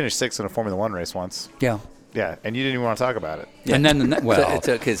 So you finished 6th in a Formula One race once. Yeah. Yeah, and you didn't even want to talk about it. Yeah. And then, and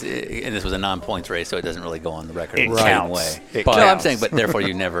this was a non-points race, so it doesn't really go on the record It the same counts. way. It No, I'm counts. saying, but therefore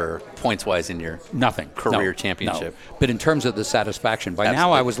you never points-wise in your career championship. No. But in terms of the satisfaction, by now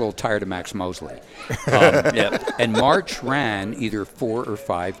Absolutely. I was a little tired of Max Mosley. Yep. And March ran either 4 or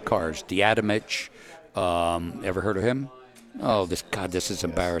 5 cars. Diadamich, ever heard of him? Oh, this is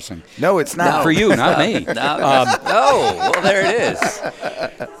embarrassing. No, it's not. For you, not me. Well, there it is.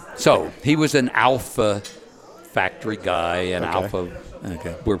 So he was an Alpha factory guy, and Alpha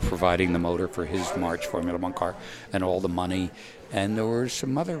were providing the motor for his March Formula One car and all the money. And there were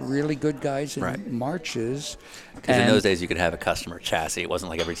some other really good guys in Marches. Because in those days you could have a customer chassis. It wasn't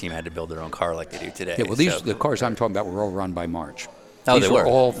like every team had to build their own car like they do today. Yeah, well, the cars I'm talking about were all run by March. Oh, These they were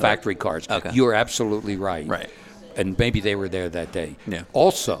all factory cars. Okay. You're absolutely right. Right. And maybe they were there that day. Yeah.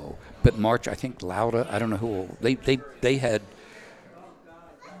 Also, but March, I think Lauda, I don't know who, they had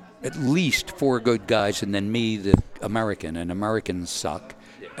at least 4 good guys, and then me, the American, and Americans suck.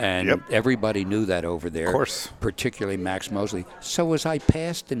 And everybody knew that over there. Of course. Particularly Max Mosley. So as I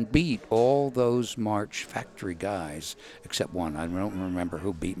passed and beat all those March factory guys, except one, I don't remember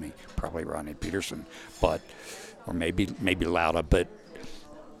who beat me, probably Ronnie Peterson, or maybe Lauda, but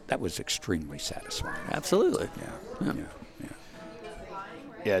that was extremely satisfying. Absolutely.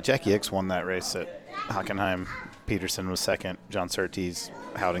 Yeah, Jackie Hicks won that race at Hockenheim. Peterson was second. John Surtees,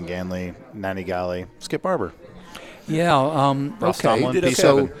 Howden Ganley, Nanny Gali, Skip Barber. Yeah. Ross Okay. Tomlin,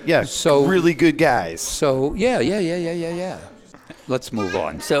 P7. So really good guys. So yeah. Let's move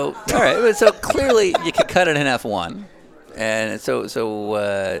on. So all right. So clearly you could cut it in F1, and so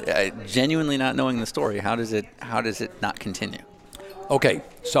genuinely not knowing the story, how does it not continue? Okay.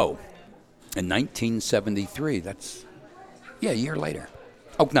 So in 1973, that's a year later.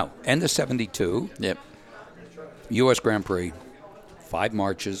 Oh no, end of '72. Yep. U.S. Grand Prix, 5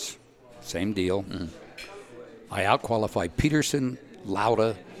 marches, same deal. Mm-hmm. I outqualified Peterson,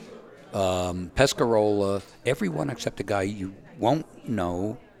 Lauda, Pescarola, everyone except a guy you won't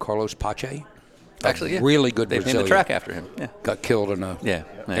know, Carlos Pache. Actually, really good They named Brazilian. the track after him. Yeah. Got killed in a Yeah.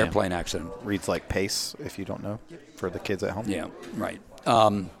 airplane accident. Reads like Pace, if you don't know, for the kids at home. Yeah, right.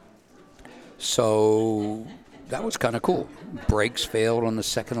 So that was kind of cool. Brakes failed on the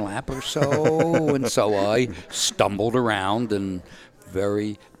second lap or so, and so I stumbled around and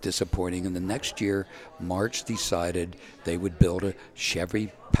very disappointing. And the next year, March decided they would build a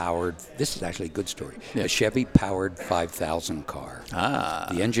Chevy-powered, this is actually a good story, a Chevy-powered 5000 car.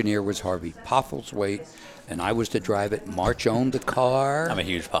 The engineer was Harvey Postlethwaite, and I was to drive it. March owned the car. I'm a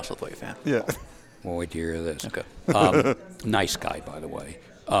huge Postlethwaite fan. Yeah. Well, wait to hear this. Okay. Nice guy, by the way.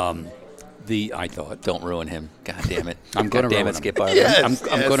 I thought. Don't ruin him. God damn it. I'm going to ruin damn him. it, Skip Barber. I'm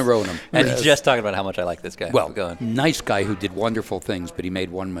going to ruin him. And just talking about how much I like this guy. Well, Go on. nice guy who did wonderful things, but he made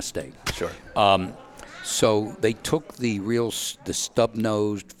one mistake. Sure. So they took the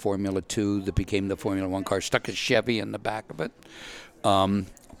stub-nosed Formula 2 that became the Formula 1 car, stuck a Chevy in the back of it,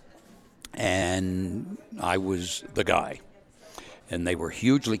 and I was the guy. And they were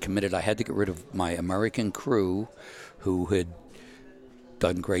hugely committed. I had to get rid of my American crew who had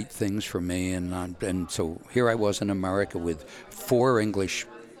done great things for me, and so here I was in America with 4 English,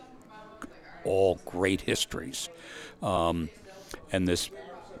 all great histories, and this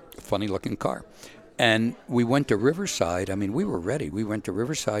funny-looking car. And we went to Riverside. I mean, we were ready. We went to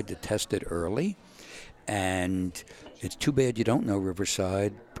Riverside to test it early, and it's too bad you don't know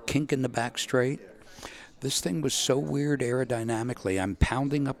Riverside. Kink in the back straight. This thing was so weird aerodynamically. I'm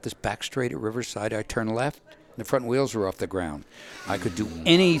pounding up this back straight at Riverside. I turn left. The front wheels were off the ground. I could do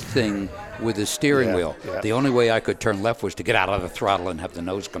anything with the steering wheel. Yeah. The only way I could turn left was to get out of the throttle and have the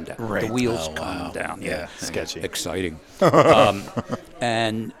nose come down. Right. The wheels come down. Yeah, sketchy. Exciting.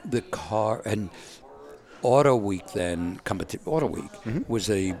 And the car, and Auto Week then, Auto Week was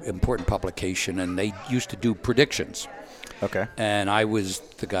a important publication, and they used to do predictions. Okay. And I was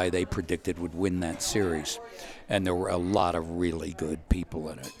the guy they predicted would win that series. And there were a lot of really good people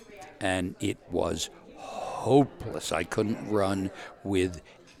in it. And it was hopeless. I couldn't run with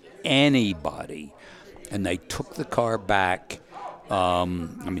anybody. And they took the car back.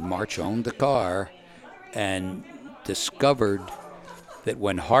 March owned the car and discovered that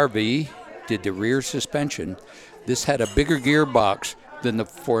when Harvey did the rear suspension, this had a bigger gearbox than the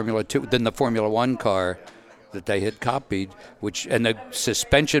Formula 1 car that they had copied, and the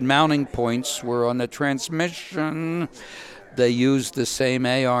suspension mounting points were on the transmission. They used the same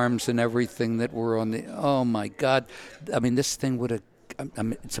A-arms and everything that were on the... Oh, my God. I mean, this thing would have...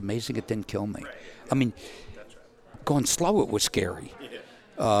 it's amazing it didn't kill me. I mean, going slow, it was scary.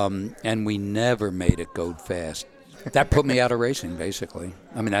 And we never made it go fast. That put me out of racing, basically.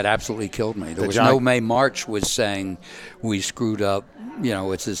 I mean, that absolutely killed me. There was John- no May March was saying we screwed up. You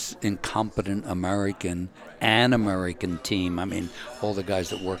know, it's this incompetent American team. I mean, all the guys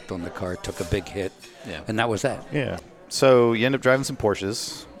that worked on the car took a big hit, and that was that. Yeah. So you end up driving some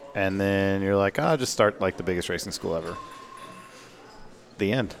Porsches, and then you're like, I'll just start like the biggest racing school ever.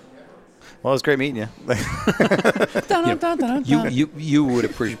 The end. Well, it was great meeting you. You would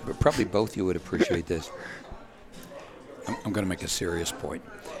appreciate, probably both you would appreciate this. I'm going to make a serious point.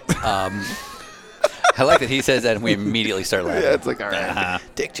 I like that he says that and we immediately start laughing. Yeah, it's like, all right,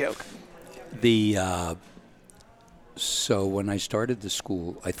 dick joke. So when I started the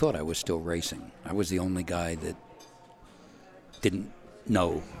school, I thought I was still racing. I was the only guy that didn't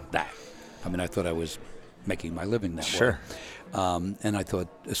know that. I mean, I thought I was making my living that way. And I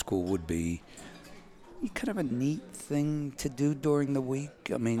thought the school would be kind of a neat thing to do during the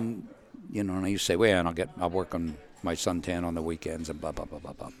week. I mean, you know, and I used to say, well, I'll work on my suntan on the weekends and blah, blah, blah,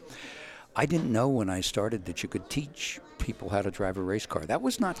 blah, blah. I didn't know when I started that you could teach people how to drive a race car. That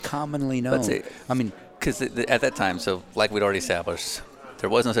was not commonly known. I mean, because at that time, so like we'd already established, there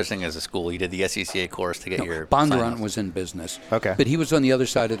was no such thing as a school. You did the SCCA course to get your Bondurant sign-off. was in business. Okay. But he was on the other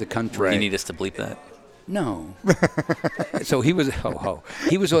side of the country. You need us to bleep that? No. So he was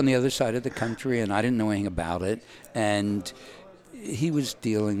he was on the other side of the country, and I didn't know anything about it. And he was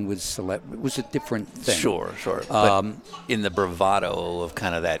dealing with it was a different thing. Sure. But in the bravado of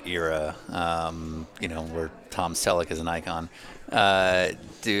kind of that era, you know, where Tom Selleck is an icon, How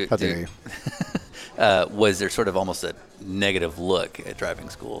dare you? was there sort of almost a negative look at driving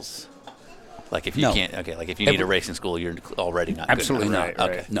schools? Like if you can't, like if you need a racing school, you're already not absolutely good not. enough.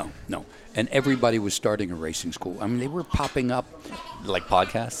 Okay. No. And everybody was starting a racing school. I mean, they were popping up Like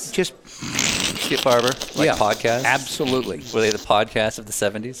podcasts? just Skip Barber? Like podcasts? Absolutely. Were they the podcasts of the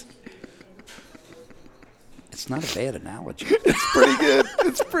 70s? It's not a bad analogy.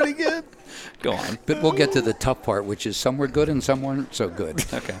 It's pretty good. Go on. But we'll get to the tough part, which is some were good and some weren't so good.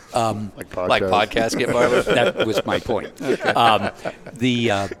 Okay. Like podcast. Like podcast, Skip Barber? That was my point.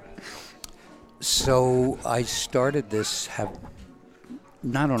 So I started this,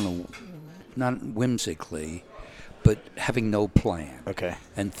 not whimsically, but having no plan. Okay.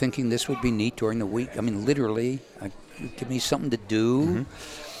 And thinking this would be neat during the week. I mean, literally, give me something to do.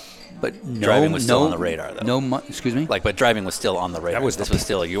 But Driving was still on the radar, though. Excuse me? But driving was still on the radar. This was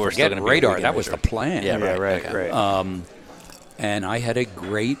still, you were Forget still going to be radar. a That was the plan. Yeah, right. Right. And I had a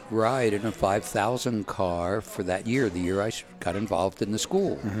great ride in a 5,000 car for that year, the year I got involved in the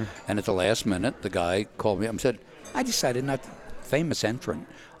school. And at the last minute, the guy called me up and said, I decided famous entrant,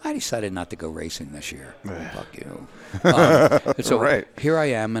 I decided not to go racing this year. Fuck you. And so here I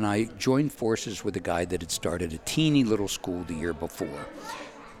am, and I joined forces with a guy that had started a teeny little school the year before.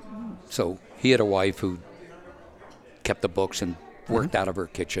 So he had a wife who kept the books and worked out of her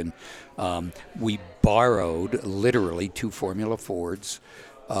kitchen. We borrowed literally 2 Formula Fords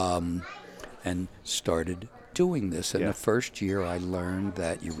and started doing this. And the first year I learned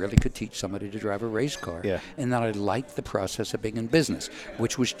that you really could teach somebody to drive a race car. And that I liked the process of being in business,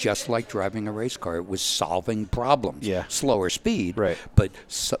 which was just like driving a race car. It was solving problems. Slower speed, but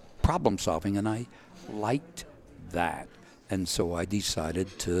problem solving. And I liked that. And so I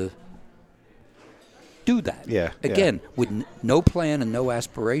decided to do that. Again, with no plan and no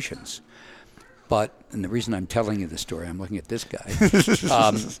aspirations. But, and the reason I'm telling you this story, I'm looking at this guy.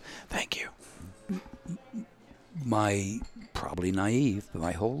 Thank you. Probably naive, but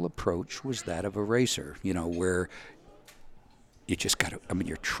my whole approach was that of a racer, you know, where you just got to,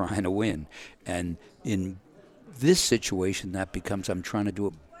 you're trying to win. And in this situation, that becomes I'm trying to do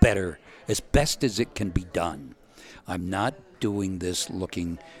it better, as best as it can be done. I'm not doing this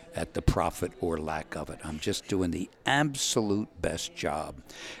looking at the profit or lack of it. I'm just doing the absolute best job.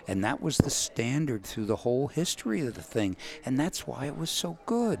 And that was the standard through the whole history of the thing. And that's why it was so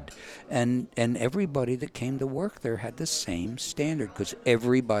good. And everybody that came to work there had the same standard because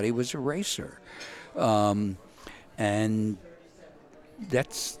everybody was a racer. And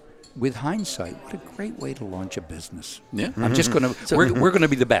that's, with hindsight, what a great way to launch a business. Yeah. I'm just going to, we're going to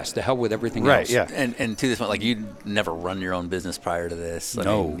be the best. To hell with everything else. And to this point, like you'd never run your own business prior to this. I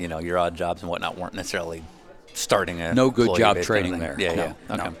mean, you know, your odd jobs and whatnot weren't necessarily starting a no good job employee-based training kind of there. thing.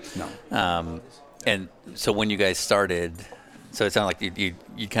 Okay. No. And so when you guys started, so it sounded like you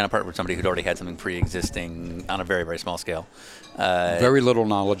kind of partnered with somebody who'd already had something pre-existing on a very, very small scale. Very little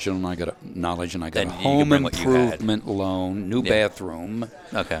knowledge, and I got a home improvement loan, new bathroom,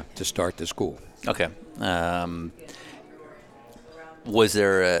 to start the school. Okay. Was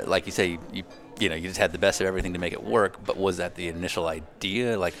there, like you say, you just had the best of everything to make it work, but was that the initial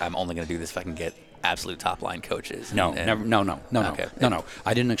idea? Like, I'm only going to do this if I can get absolute top line coaches. No, and, never, no. Okay. No.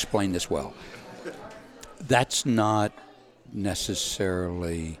 I didn't explain this well. That's not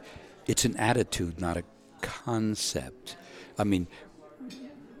necessarily. It's an attitude, not a concept. I mean,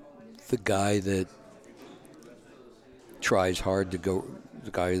 the guy that tries hard to go,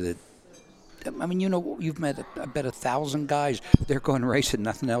 the guy that. I mean, you've met, I bet, 1,000 guys. They're going racing.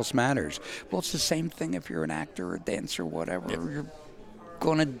 Nothing else matters. Well, it's the same thing if you're an actor or a dancer or whatever. Yep. You're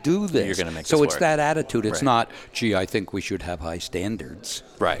going to do this. You're going to make so this it's work. that attitude. It's Right. not, gee, I think we should have high standards.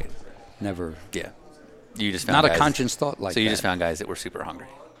 Right. Never. Yeah. You just found Not guys, a conscious thought like that. So you just found guys that were super hungry.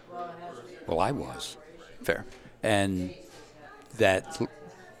 Well, I was. Fair. And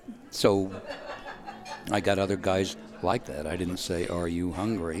so I got other guys like that. I didn't say, are you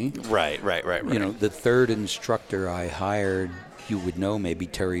hungry? Right. You know, the third instructor I hired, you would know, maybe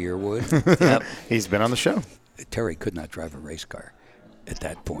Terry Earwood. Yep. He's been on the show. Terry could not drive a race car at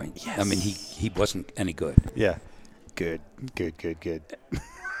that point. Yes. I mean, he wasn't any good. Yeah. Good.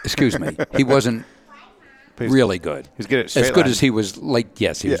 Excuse me. He wasn't really good. He's good at straight as good line. as he was. He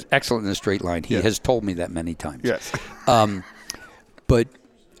was Yeah. excellent in the straight line. He has told me that many times. Yes. But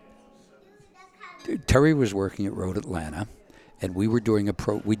Terry was working at Road Atlanta, and we were doing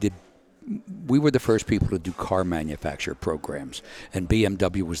we were the first people to do car manufacturer programs, and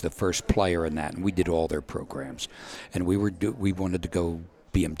BMW was the first player in that, and we did all their programs. And we wanted to go.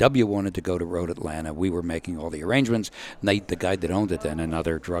 BMW wanted to go to Road Atlanta. We were making all the arrangements. The guy that owned it then,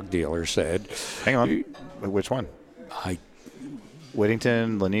 another drug dealer, said, Hang on. Which one?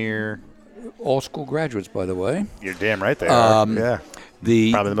 Whittington, Lanier. All school graduates, by the way. You're damn right they are. Yeah.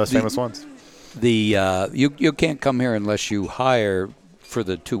 Probably the most famous ones. You can't come here unless you hire for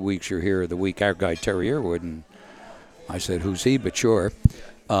the 2 weeks you're here, the week our guy Terry Earwood. And I said, who's he? But sure.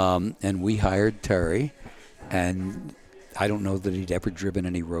 And we hired Terry, and I don't know that he'd ever driven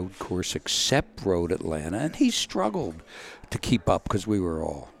any road course except Road Atlanta, and he struggled to keep up because we were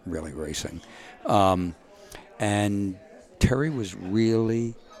all really racing. And Terry was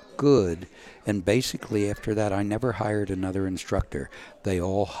really good, and basically after that I never hired another instructor. They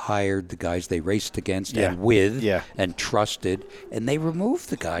all hired the guys they raced against and with and trusted, and they removed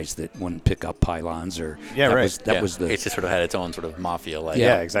the guys that wouldn't pick up pylons or that was the it just sort of had its own sort of mafia-like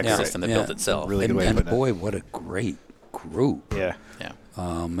exactly. system that built itself. Really good way and to put it. boy, what a great group. Yeah.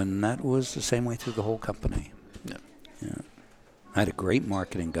 And that was the same way through the whole company. Yeah. I had a great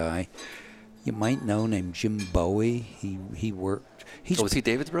marketing guy you might know named Jim Bowie. He worked. Was he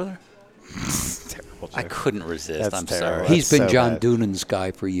David's brother? Terrible joke. I couldn't resist. That's I'm terrible. sorry. He's been so John bad. Doonan's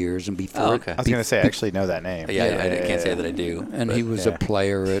guy for years, and before. Oh, okay. I was going to say, I actually know that name. Yeah, I can't say that I do. And but he was a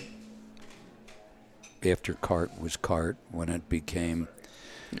player at after CART was CART when it became.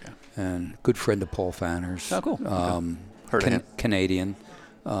 And good friend of Paul Fanner's. Oh, cool. Heard of him. Canadian.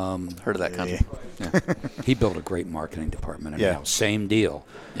 Heard of that company. He built a great marketing department. And Yeah. now same deal.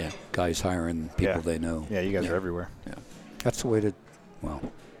 Yeah. Guys hiring people they know. Yeah, you guys are everywhere. Yeah. That's the way to. Well,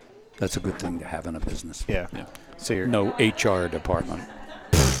 that's a good thing to have in a business. Yeah. Yeah. So you're No HR department.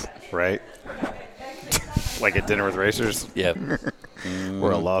 right. Like at Dinner with Racers, Yeah.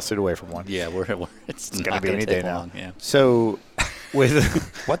 we're a lawsuit away from one. Yeah, it's gonna not be any take day long. now. Yeah. So,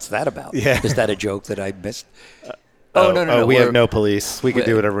 with What's that about? Yeah. Is that a joke that I missed? No. we have no police. We can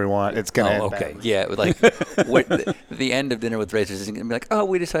do whatever we want. It's gonna. Oh, end okay. badly. Yeah, like the end of Dinner with Racers isn't going to be like, oh,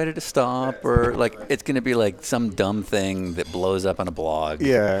 we decided to stop, or like it's going to be like some dumb thing that blows up on a blog.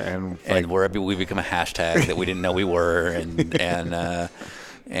 Yeah, and And where we become a hashtag that we didn't know we were, and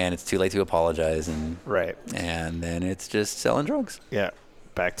it's too late to apologize, and right. and then it's just selling drugs. Yeah.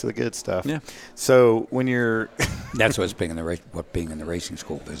 Back to the good stuff. Yeah. So when you're That's what being in the racing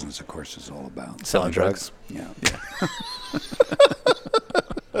school business, of course, is all about. Selling drugs. Yeah.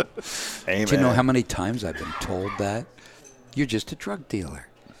 Amen. Do you know how many times I've been told that? You're just a drug dealer.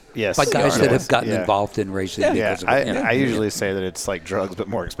 Yes. By guys that have gotten Yeah. involved in racing Yeah, because of it. I usually say that it's like drugs but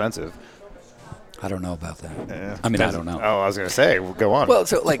more expensive. I don't know about that. Yeah. I mean, I don't know. Oh, I was going to say, go on. Well,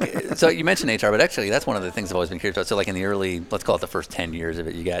 so you mentioned HR, but actually that's one of the things I've always been curious about. So like in the early, let's call it the first 10 years of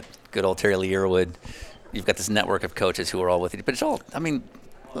it, you got good old Terry Lee Earwood. You've got this network of coaches who are all with you, but it's all. I mean,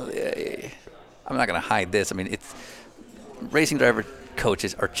 I'm not going to hide this. I mean, it's racing driver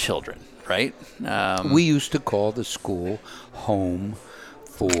coaches are children, right? We used to call the school home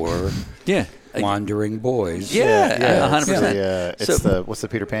for wandering boys. Yeah, 100%. It's what's the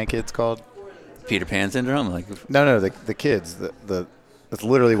Peter Pan kids called? Peter Pan syndrome, like No, the kids. That's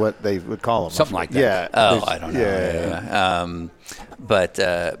literally what they would call them. Something like that. Yeah. oh, I don't know. Yeah. But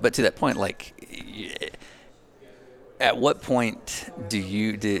to that point, like At what point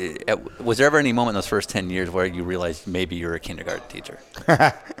was there ever any moment in those first 10 years where you realized maybe you're a kindergarten teacher?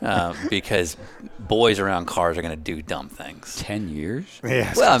 Because boys around cars are going to do dumb things. 10 years?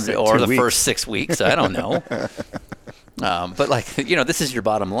 Yeah, Or the first 6 weeks. I don't know. But this is your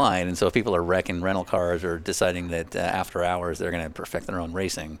bottom line. And so if people are wrecking rental cars or deciding that after hours they're going to perfect their own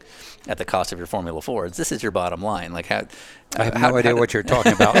racing at the cost of your Formula Fords, this is your bottom line. Like I have no idea what you're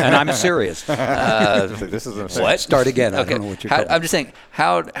talking about, and I'm serious. This is what? Start again. Okay. I don't know what you're talking about. I'm just saying,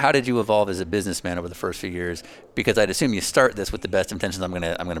 how did you evolve as a businessman over the first few years? Because I'd assume you start this with the best intentions. I'm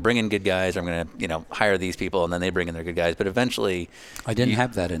gonna bring in good guys. I'm gonna hire these people, and then they bring in their good guys. But eventually, I didn't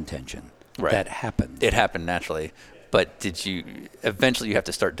have that intention. Right. That happened. It happened naturally. But eventually you have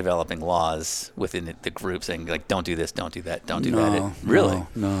to start developing laws within the group saying, like, don't do this, don't do that, don't do that. Really?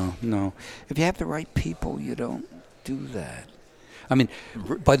 No. If you have the right people, you don't do that. I mean,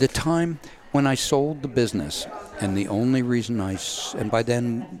 by the time when I sold the business, and the only reason and by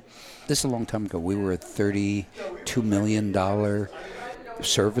then, this is a long time ago, we were a $32 million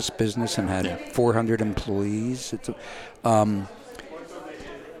service business and had 400 employees. I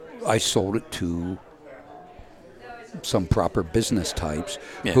sold it to some proper business types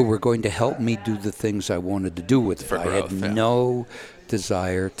who were going to help me do the things I wanted to do with it. I had no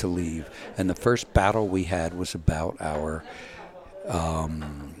desire to leave. And the first battle we had was about our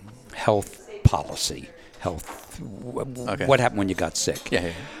health policy. What happened when you got sick?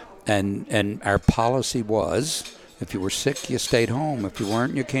 Yeah. And our policy was, if you were sick, you stayed home. If you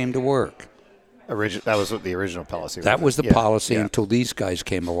weren't, you came to work. That was what the original policy was. That was the policy until these guys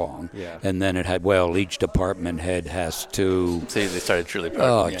came along. Yeah. And then it had, each department head has to. See, they started truly.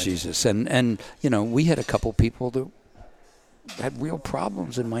 Jesus. And we had a couple people that had real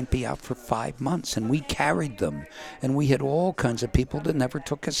problems and might be out for 5 months, and we carried them. And we had all kinds of people that never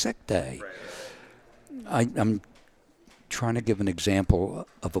took a sick day. I'm trying to give an example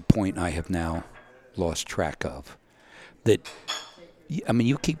of a point I have now lost track of.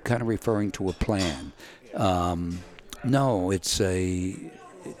 You keep kind of referring to a plan. No, it's a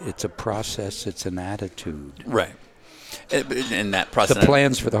process. It's an attitude. Right. And that process. The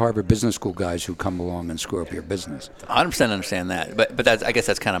plans for the Harvard Business School guys who come along and screw up your business. 100% understand that, but I guess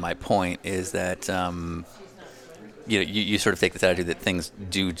that's kind of my point. Is that you sort of take this attitude that things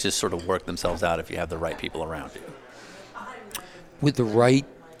do just sort of work themselves out if you have the right people around you. With the right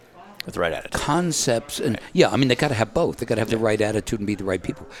attitude. Concepts. And they got to have both. They got to have the right attitude and be the right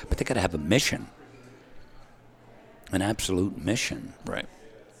people. But they got to have a mission. An absolute mission. Right.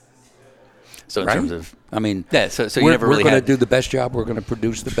 So in terms of... so you never really we're going to do the best job. We're going to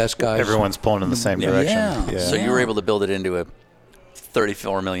produce the best guys. Everyone's pulling in the same direction. Yeah. So you were able to build it into a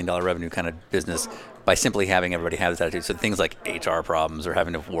 $34 million revenue kind of business by simply having everybody have this attitude. So things like HR problems or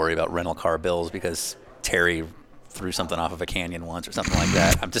having to worry about rental car bills because Terry threw something off of a canyon once or something like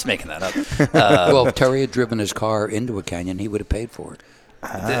that. I'm just making that up. If Terry had driven his car into a canyon, he would have paid for it.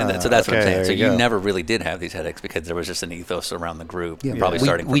 So that's what I'm saying. So you never really did have these headaches because there was just an ethos around the group. Yeah. Probably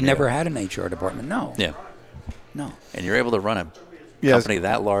starting from we never had an HR department. No. Yeah. No. And you're able to run a company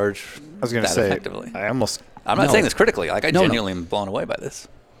that large effectively. I'm not saying this critically. Like I genuinely am blown away by this.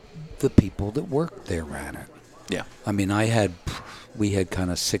 The people that worked there ran it. Yeah. I mean, we had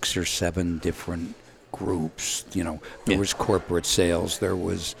kind of 6 or 7 different groups. There was corporate sales. There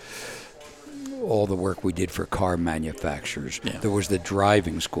was all the work we did for car manufacturers. Yeah. There was the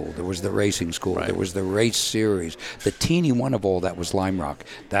driving school. There was the racing school. Right. There was the race series. The teeny one of all that was Lime Rock.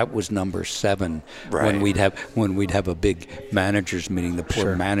 That was number 7. Right. When we'd have a big managers meeting, the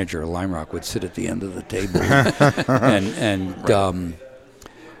poor manager of Lime Rock would sit at the end of the table,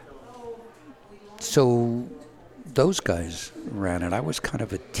 so those guys ran it. I was kind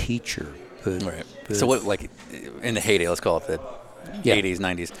of a teacher. Right. So what, like in the heyday, let's call it the 80s,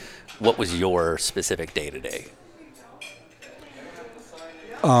 90s, what was your specific day-to-day?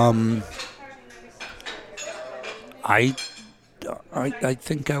 I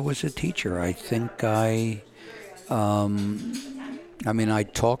think I was a teacher. I think I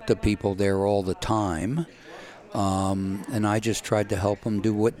talked to people there all the time, and I just tried to help them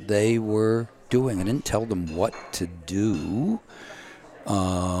do what they were doing. I didn't tell them what to do.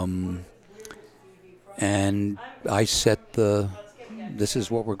 And I set this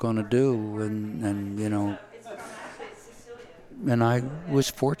is what we're going to do, and I was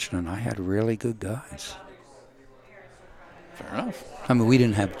fortunate. I had really good guys. Fair enough. I mean, we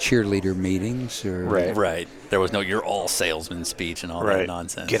didn't have cheerleader meetings or right. There was no "you're all salesman" speech and all that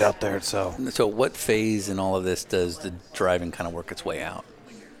nonsense. Get out there and sell. So, what phase in all of this does the driving kind of work its way out?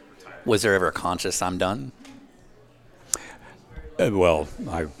 Was there ever a conscious "I'm done"?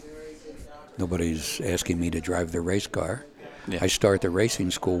 The Nobody's asking me to drive the race car. Yeah. I start the racing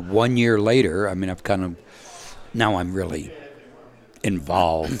school 1 year later. I mean, now I'm really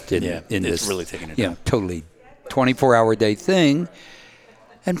involved in it's this. really taking your time. Totally 24-hour day thing.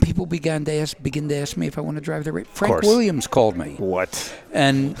 And people begin to ask me if I want to drive the race. Frank Williams called me. What?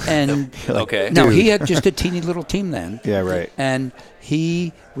 And Okay. No, he had just a teeny little team then. Yeah, right. And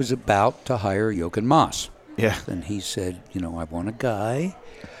he was about to hire Jochen Mass. Yeah. And he said, I want a guy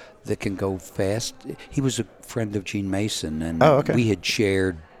that can go fast. He was a friend of Gene Mason, and we had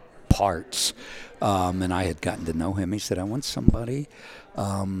shared parts, and I had gotten to know him. He said, I want somebody,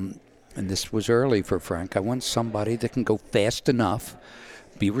 and this was early for Frank, I want somebody that can go fast enough,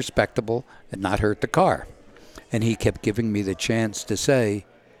 be respectable, and not hurt the car. And he kept giving me the chance to say,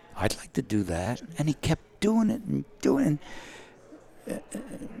 I'd like to do that. And he kept doing it and doing it.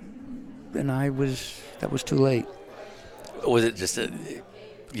 And that was too late. Was it just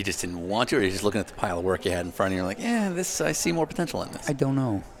you just didn't want to, or you just looking at the pile of work you had in front of you, you're like, I see more potential in this? I don't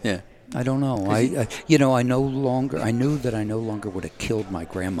know. Yeah. I don't know. I knew that I no longer would have killed my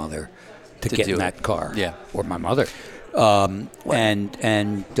grandmother to get in that car. Yeah. Or my mother. And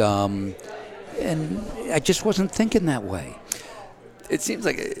I just wasn't thinking that way. It seems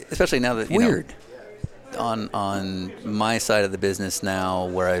like, especially now that, Weird. On my side of the business now,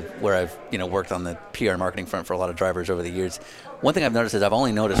 where I've worked on the PR and marketing front for a lot of drivers over the years, one thing I've noticed is I've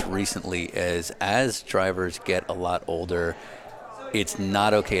only noticed recently is as drivers get a lot older, it's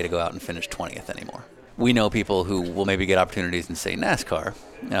not okay to go out and finish 20th anymore. We know people who will maybe get opportunities in, say, NASCAR,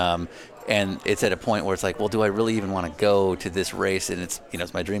 and it's at a point where it's like, well, do I really even want to go to this race? And it's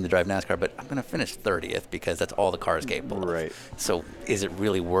it's my dream to drive NASCAR, but I'm going to finish 30th because that's all the car is capable of. Right. So is it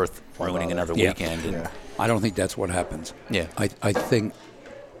really worth ruining another weekend? Yeah. I don't think that's what happens. Yeah. I think,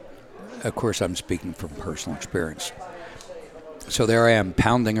 of course, I'm speaking from personal experience. So there I am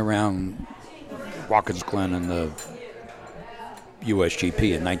pounding around Watkins Glen in the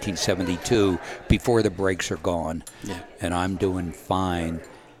USGP in 1972 before the brakes are gone. Yeah. And I'm doing fine.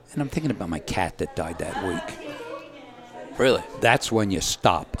 And I'm thinking about my cat that died that week. Really? That's when you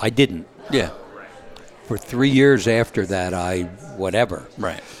stop. I didn't. Yeah. For 3 years after that, whatever.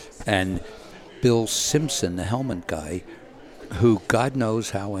 Right. And Bill Simpson, the helmet guy, who God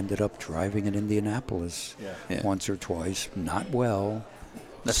knows how ended up driving in Indianapolis once or twice, not well.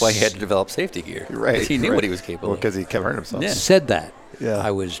 That's why he had to develop safety gear. Right. He knew what he was capable of. Because he kept hurting himself. Yeah. Said that. Yeah.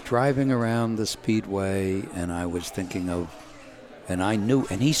 I was driving around the speedway, and I was thinking of, and I knew,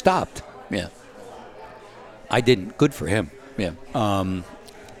 and he stopped. Yeah. I didn't. Good for him. Yeah.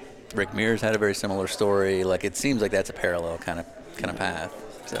 Rick Mears had a very similar story. Like, it seems like that's a parallel kind of path.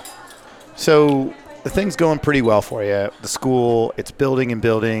 So the thing's going pretty well for you. The school, it's building and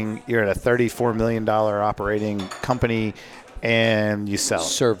building. You're at a $34 million operating company, and you sell.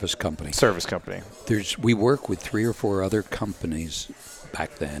 Service company. We work with 3 or 4 other companies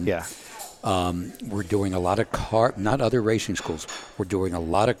back then. Yeah. We're doing a lot of not other racing schools. We're doing a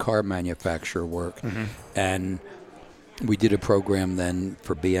lot of car manufacturer work. Mm-hmm. And we did a program then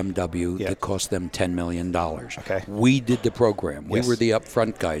for BMW that cost them $10 million. Okay. We did the program. Yes. We were the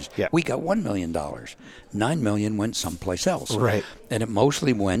upfront guys. Yeah. We got $1 million. $9 million went someplace else. Right. And it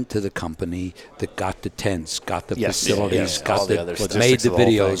mostly went to the company that got the tents, got the facilities, got all the other stuff. made the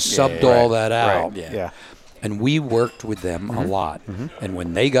videos, subbed all that out. Right. Yeah. And we worked with them a lot. Mm-hmm. And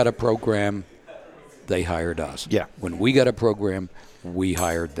when they got a program, they hired us. Yeah. When we got a program, we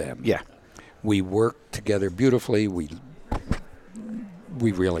hired them. Yeah. We worked together beautifully. We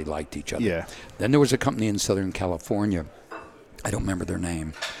really liked each other. Yeah. Then there was a company in Southern California. I don't remember their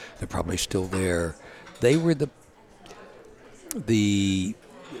name. They're probably still there. They were the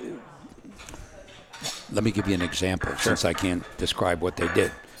let me give you an example since I can't describe what they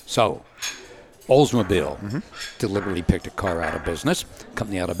did. So Oldsmobile deliberately picked a car out of business,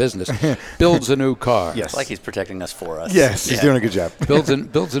 company out of business, builds a new car. Yes. It's like he's protecting us for us. Yes, he's doing a good job. builds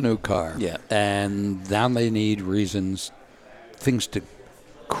a new car. Yeah. And now they need things to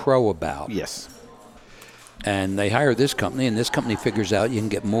crow about. Yes. And they hire this company, and this company figures out you can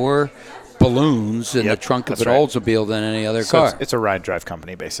get more balloons in the trunk of an Oldsmobile than any other car. It's a ride drive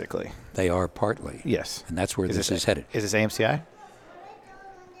company, basically. They are partly. Yes. And that's where this is headed. Is this AMCI?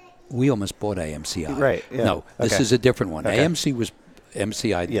 We almost bought AMCI. Right. Yeah. No, this is a different one. Okay. AMC was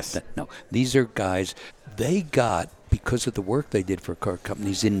MCI. Yes. No, these are guys, they got, because of the work they did for car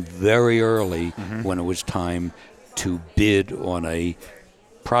companies in very early when it was time to bid on a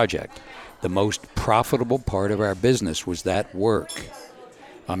project. The most profitable part of our business was that work.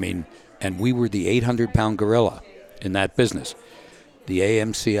 I mean, and we were the 800-pound gorilla in that business. The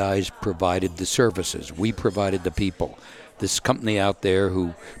AMCIs provided the services. We provided the people. this company out there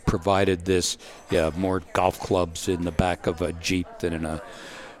who provided this, more golf clubs in the back of a Jeep than in a,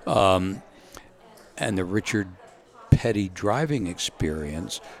 and the Richard Petty driving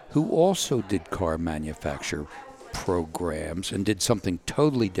experience, who also did car manufacture programs and did something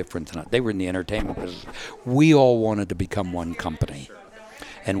totally different than us. They were in the entertainment business. We all wanted to become one company.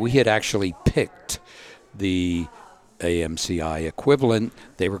 And we had actually picked the AMCI equivalent.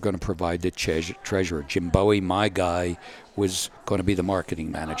 They were going to provide the treasurer. Jim Bowie, my guy, was going to be the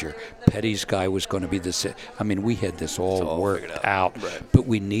marketing manager. Petty's guy was going to be the... we had this all worked out. Right. But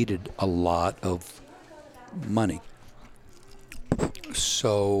we needed a lot of money.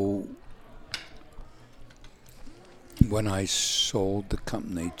 So when I sold the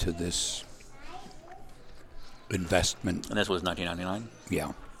company to this investment... And this was 1999?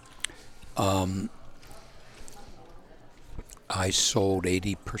 Yeah. I sold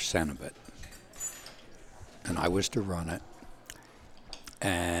 80% of it. And I was to run it.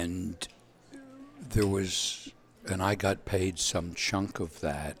 And I got paid some chunk of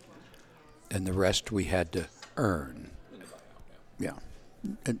that. And the rest we had to earn. Yeah.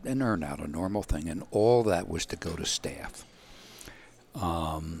 And earn out, a normal thing. And all that was to go to staff.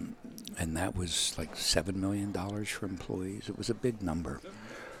 And that was like $7 million for employees. It was a big number.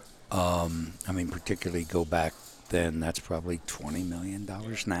 Particularly go back then, that's probably $20 million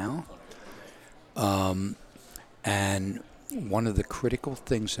now. And one of the critical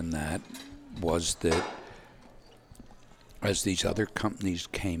things in that was that as these other companies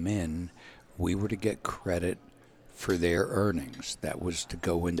came in, we were to get credit for their earnings. That was to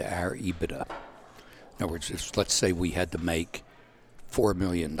go into our EBITDA. In other words, let's say we had to make $4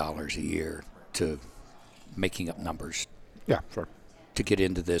 million a year, to making up numbers. Yeah, sure. To get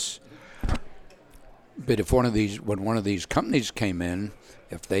into this. But when one of these companies came in,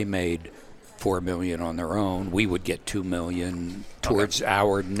 if they made $4 million on their own, we would get $2 million towards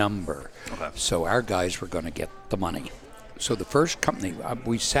our number. Okay. So our guys were going to get the money. So the first company,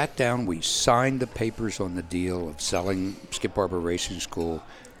 we sat down, we signed the papers on the deal of selling Skip Barber Racing School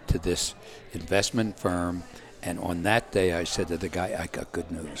to this investment firm. And on that day, I said to the guy, I got good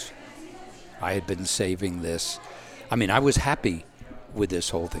news. I had been saving this. I was happy with this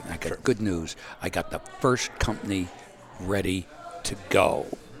whole thing. I got good news. I got the first company ready to go.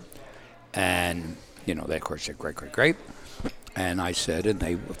 And, they, of course, said, great. And I said, and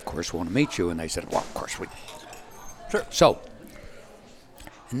they, of course, want to meet you. And they said, well, of course, we... Sure. So,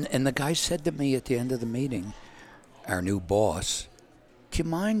 and the guy said to me at the end of the meeting, our new boss, do you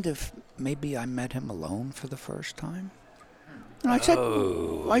mind if maybe I met him alone for the first time? And I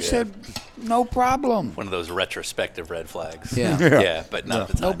said, no problem. One of those retrospective red flags. Yeah. Yeah, but not at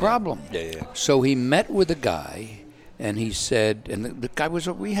the time. No problem. Yeah. So he met with a guy, and he said, and the guy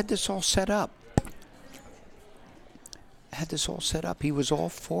we had this all set up. He was all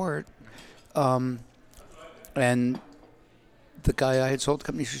for it. And the guy I had sold the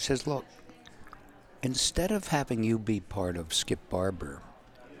company, she says, look, instead of having you be part of Skip Barber,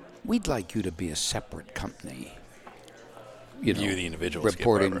 we'd like you to be a separate company. You, the individual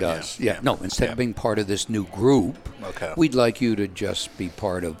reporting to us. Yeah. No, instead of being part of this new group, we'd like you to just be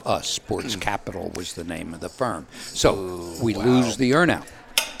part of us. Sports Capital was the name of the firm. So we lose the earnout.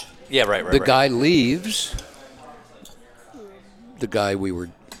 Yeah, right. The guy leaves. The guy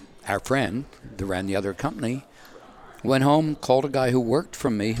our friend that ran the other company, went home, called a guy who worked for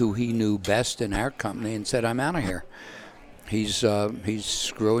me, who he knew best in our company, and said, I'm out of here. He's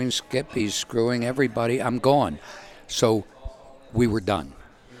screwing Skip. He's screwing everybody. I'm gone. So we were done.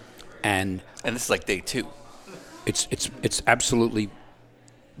 And this is like day 2. It's absolutely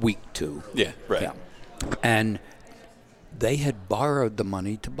week 2. Yeah, right. Yeah. And they had borrowed the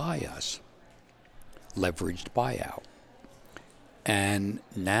money to buy us. Leveraged buyout. And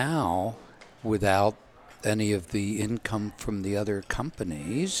now, without any of the income from the other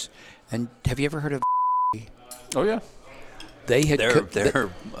companies, and have you ever heard of? Oh yeah,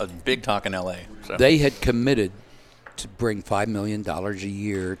 they're a big talk in L.A. So. They had committed to bring $5 million a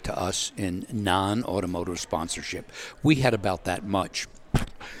year to us in non-automotive sponsorship. We had about that much.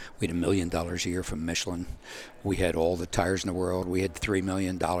 We had $1 million a year from Michelin. We had all the tires in the world. We had $3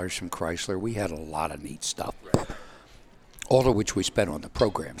 million from Chrysler. We had a lot of neat stuff. All of which we spent on the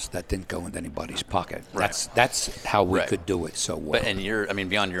programs. That didn't go into anybody's pocket. Right. That's how we could do it so well. But, and you're,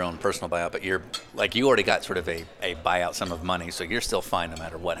 beyond your own personal buyout, but you're, you already got sort of a buyout sum of money, so you're still fine no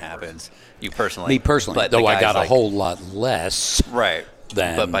matter what happens. You personally. Me personally, but though I got a whole lot less. Right.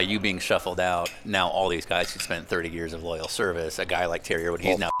 But by you being shuffled out, now all these guys who spent 30 years of loyal service, a guy like Terry Irwood,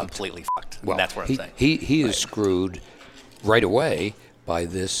 he's now completely fucked. Well, that's what I'm saying. He is screwed right away by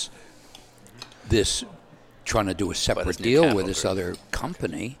this trying to do a separate deal with this other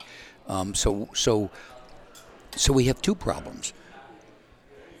company. So we have two problems.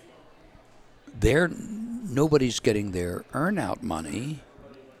 Nobody's getting their earn-out money,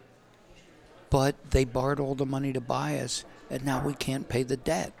 but they borrowed all the money to buy us, and now we can't pay the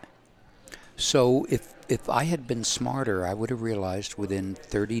debt. So if I had been smarter, I would have realized within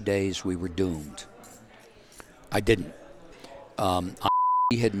 30 days we were doomed. I didn't.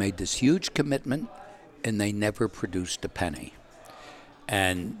 He had made this huge commitment, and they never produced a penny.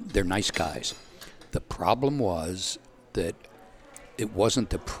 And they're nice guys. The problem was that it wasn't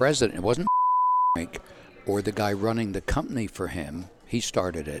the president, it wasn't or the guy running the company for him. He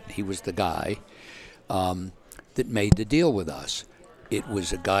started it. He was the guy that made the deal with us. It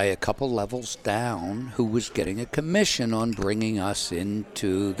was a guy a couple levels down who was getting a commission on bringing us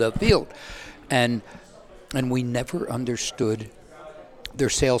into the field. And we never understood their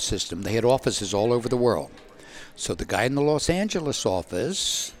sales system. They had offices all over the world. So the guy in the Los Angeles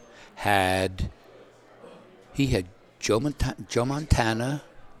office had Joe Montana.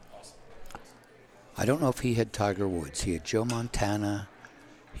 I don't know if he had Tiger Woods. He had Joe Montana.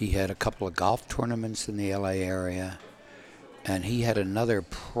 He had a couple of golf tournaments in the LA area. And he had another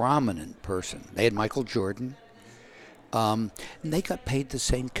prominent person. They had Michael Jordan. And they got paid the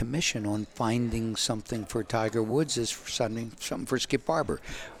same commission on finding something for Tiger Woods as for something for Skip Barber.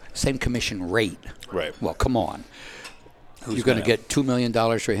 Same commission rate. Right. Well, come on. You're going to get $2 million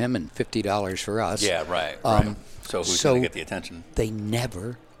for him and $50 for us. Yeah, right. So who's going to get the attention? They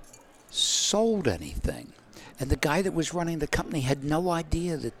never sold anything. And the guy that was running the company had no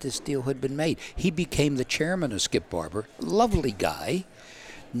idea that this deal had been made. He became the chairman of Skip Barber. Lovely guy.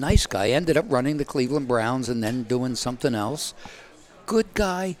 Nice guy. Ended up running the Cleveland Browns and then doing something else. Good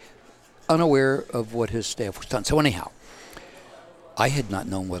guy. Unaware of what his staff was done. So anyhow, I had not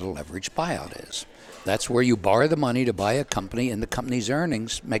known what a leveraged buyout is. That's where you borrow the money to buy a company and the company's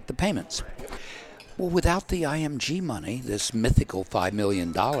earnings make the payments. Well, without the IMG money, this mythical $5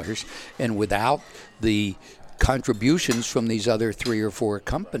 million, and without the contributions from these other 3 or 4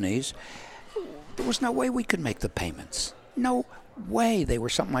 companies, there was no way we could make the payments. No way. They were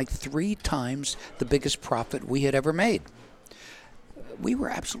something like 3 times the biggest profit we had ever made. We were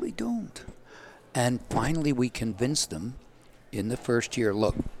absolutely doomed. And finally we convinced them in the first year,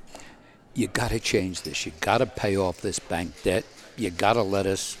 look, you got to change this. You got to pay off this bank debt. You got to let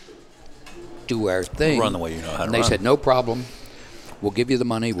us do our thing. Run the way you know how to run. And they said, no problem. We'll give you the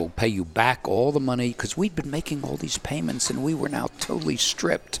money. We'll pay you back all the money because we'd been making all these payments and we were now totally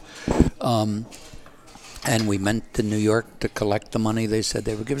stripped. And we went to New York to collect the money they said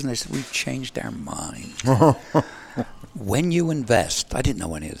they were giving. They said, we've changed our mind. When you invest, I didn't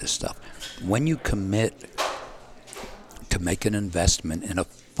know any of this stuff. When you commit to make an investment in a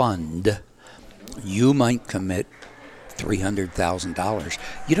fund, you might commit $300,000.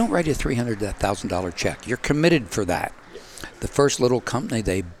 You don't write a $300,000 check. You're committed for that. The first little company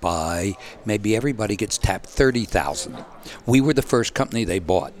they buy, maybe everybody gets tapped $30,000. We were the first company they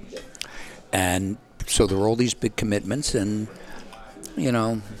bought. And so there were all these big commitments, and, you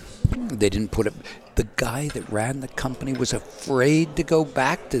know, they didn't put it. The guy that ran the company was afraid to go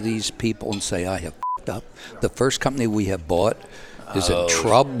back to these people and say, I have f***ed up. The first company we have bought is in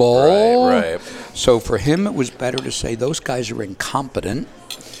trouble. Right. So for him, it was better to say, those guys are incompetent.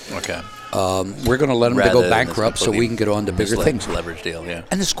 Okay. We're going to let them go bankrupt so we can get on to bigger things. Leverage deal, yeah.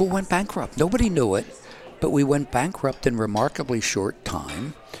 And the school went bankrupt. Nobody knew it, but we went bankrupt in remarkably short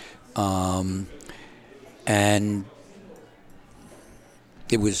time. And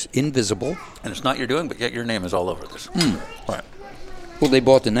it was invisible. And it's not your doing, but yet your name is all over this. Right. Well, they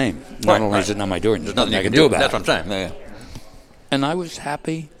bought the name. Not only is it not my doing, there's nothing I can do about it. That's what I'm saying. Yeah. And I was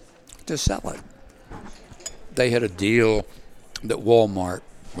happy to sell it. They had a deal that Walmart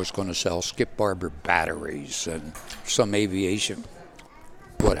was going to sell Skip Barber batteries and some aviation,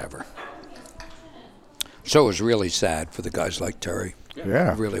 whatever. So it was really sad for the guys like Terry.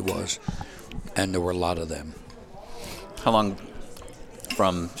 Yeah. It really was. And there were a lot of them. How long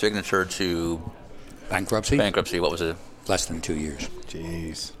from signature to Bankruptcy? What was it? Less than 2 years.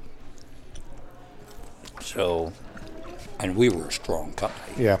 Jeez. So. And we were a strong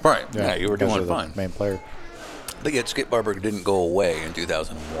company. Yeah. Right. Yeah, you were doing fine. Main player. But yet Skip Barber didn't go away in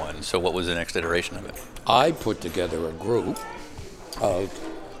 2001. So what was the next iteration of it? I put together a group of,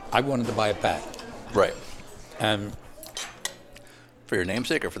 I wanted to buy it back. Right. And for your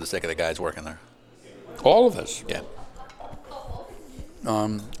namesake or for the sake of the guys working there? all of us. Yeah.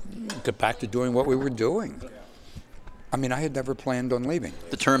 Get back to doing what we were doing. I mean, I had never planned on leaving.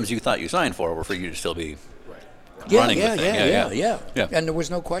 The terms you thought you signed for were for you to still be running the thing. Yeah. And there was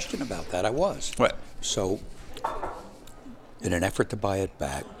no question about that. I was. Right. So, in an effort to buy it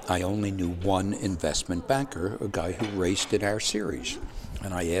back, I only knew one investment banker, a guy who raced in our series.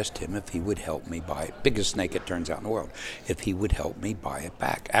 And I asked him if he would help me buy it. Biggest snake, it turns out, in the world. If he would help me buy it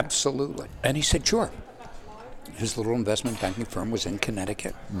back. Absolutely. And he said, sure. His little investment banking firm was in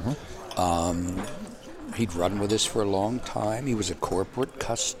Connecticut. He'd run with us for a long time. He was a corporate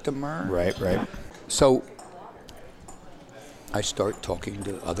customer. Right. So I start talking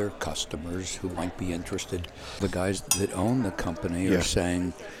to other customers who might be interested. The guys that own the company are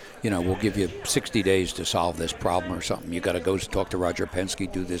saying, we'll give you 60 days to solve this problem or something. You got to go talk to Roger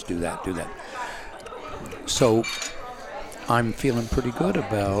Penske, do this, do that, do that. So I'm feeling pretty good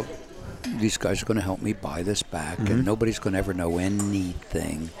about these guys are going to help me buy this back, and nobody's going to ever know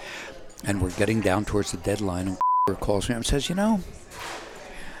anything. And we're getting down towards the deadline, and calls me and says,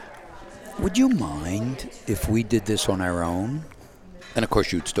 would you mind if we did this on our own? And of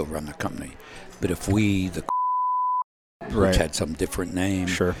course, you'd still run the company. But if we, which had some different name,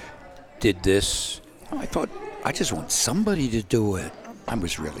 did this, I thought, I just want somebody to do it. I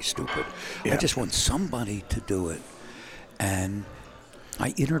was really stupid. I just want somebody to do it. And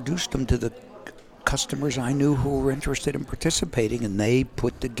I introduced them to the customers I knew who were interested in participating, and they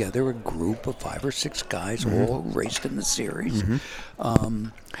put together a group of 5 or 6 guys, all raced in the series.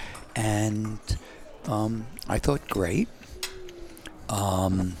 And I thought, great.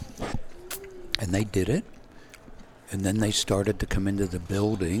 And they did it. And then they started to come into the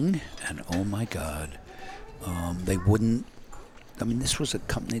building, and oh my God, they wouldn't. I mean, this was a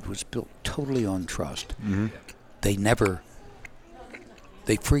company that was built totally on trust.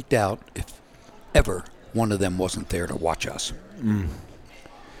 They freaked out if ever one of them wasn't there to watch us.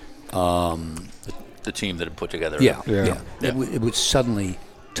 The team that had put together. Yeah. It was suddenly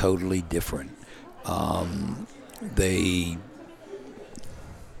totally different.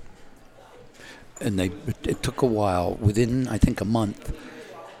 It took a while. Within, I think, a month,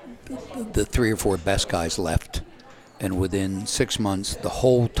 the 3 or 4 best guys left. And within 6 months, the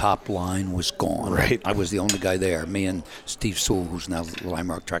whole top line was gone. Right. I was the only guy there. Me and Steve Sewell, who's now the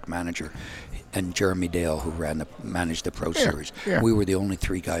Lime Rock track manager, and Jeremy Dale, who managed the Pro Series. Yeah. We were the only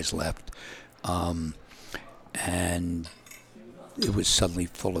 3 guys left. And it was suddenly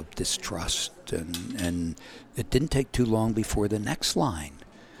full of distrust. And it didn't take too long before the next line.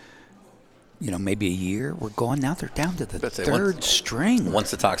 Maybe a year, we're gone. Now they're down to the third string. Once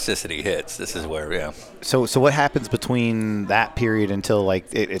the toxicity hits, this is where, So what happens between that period until,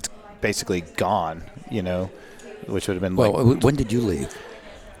 it's basically gone, which would have been when did you leave?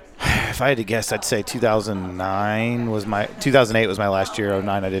 If I had to guess, I'd say 2008 was my last year.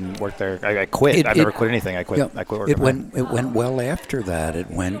 2009, I didn't work there. I quit. I've never quit anything. I quit. Yeah, I quit working. It went well after that. It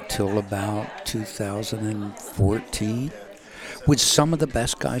went till about 2014. With some of the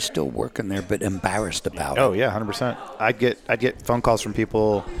best guys still working there, but embarrassed about it. Oh yeah, 100%. I'd get phone calls from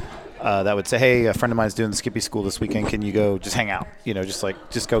people that would say, "Hey, a friend of mine's doing the Skippy School this weekend. Can you go just hang out?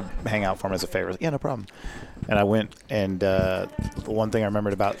 Just go hang out for him as a favor." I was like, yeah, no problem. And I went, and the one thing I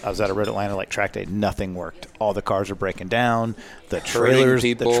remembered about, I was at a Road Atlanta track day. Nothing worked. All the cars were breaking down. The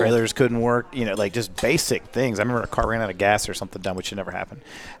trailers couldn't work. Just basic things. I remember a car ran out of gas or something dumb, which should never happen.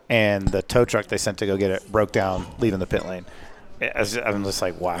 And the tow truck they sent to go get it broke down, leaving the pit lane. I'm just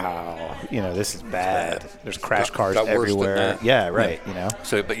like, wow, this is bad. There's crash cars everywhere. Yeah, right.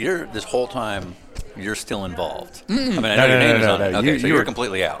 So, but this whole time, you're still involved. I mean, I No, know your name is on no. it. Okay, so you're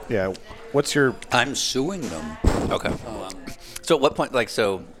completely out. Yeah. What's your? I'm suing them. Okay. So at what point,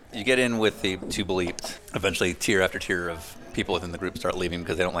 so you get in with the 2 beliefs. Eventually, tier after tier of people within the group start leaving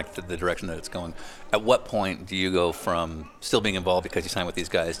because they don't like the direction that it's going. At what point do you go from still being involved because you signed with these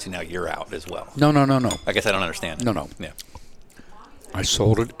guys to now you're out as well? No. I guess I don't understand. No. Yeah. I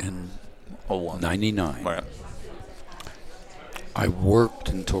sold it in 99. Right. I worked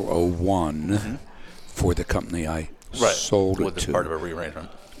until 01 for the company I sold it to. Part of a rearrangement.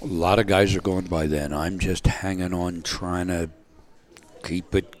 A lot of guys are going by then. I'm just hanging on, trying to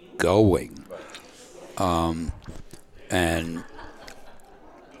keep it going. And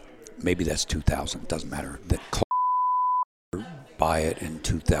maybe that's 2000. Doesn't matter. The buy it in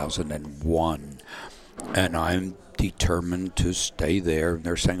 2001, and I'm determined to stay there. And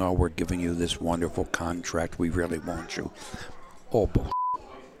they're saying, "Oh, we're giving you this wonderful contract. We really want you." Oh, bull.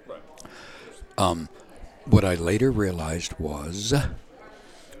 What I later realized was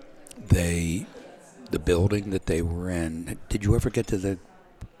the building that they were in. Did you ever get to the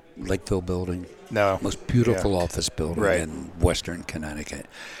Lakeville building? No. Most beautiful office building in Western Connecticut.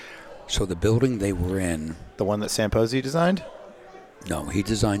 So the building they were in. The one that Samposi designed? No, he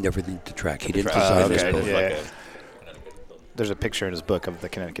designed everything to track. He didn't design this building. Yeah. There's a picture in his book of the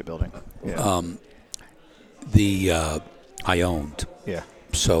Connecticut building. Yeah. I owned. Yeah.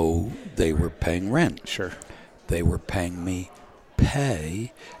 So they were paying rent. Sure. They were paying me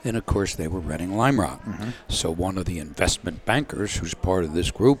pay, and of course they were renting Lime Rock. So one of the investment bankers who's part of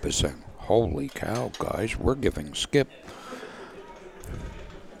this group is saying, holy cow, guys, we're giving Skip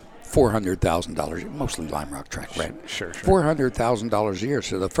 $400,000, mostly Lime Rock track rent. Sure. $400,000 a year.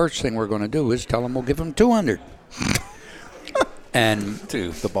 So the first thing we're going to do is tell them we'll give them $200. And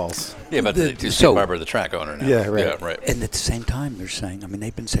To The balls. yeah, but to so- Skip Barber, the track owner now. Yeah, right. Yeah, right. And at the same time, they're saying,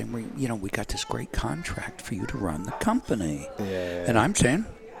 they've been saying, we got this great contract for you to run the company. Yeah. And I'm saying,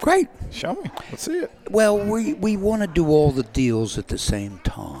 great. Show me. Let's see it. Well, we want to do all the deals at the same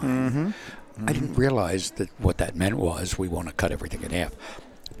time. I didn't realize that what that meant was we want to cut everything in half.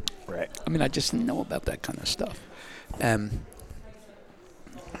 Right. I mean, I just didn't know about that kind of stuff.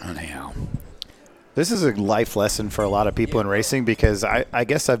 Anyhow. This is a life lesson for a lot of people in racing because I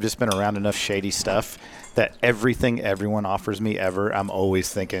guess I've just been around enough shady stuff that everything everyone offers me ever, I'm always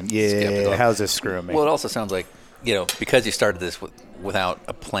thinking, Skeptical. how's this screwing me? Well, it also sounds like, because you started this without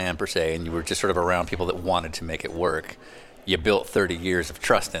a plan per se, and you were just sort of around people that wanted to make it work, you built 30 years of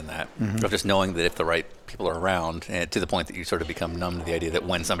trust in that, of just knowing that if the right people are around, and to the point that you sort of become numb to the idea that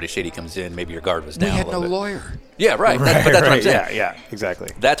when somebody shady comes in, maybe your guard was down We had a no little bit. lawyer. Yeah, right. But that's what I'm saying. Yeah, exactly.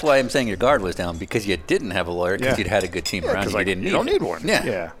 That's why I'm saying your guard was down, because you didn't have a lawyer, because Yeah. you'd had a good team around 'cause, you. like, You didn't you need don't it. need one. Yeah.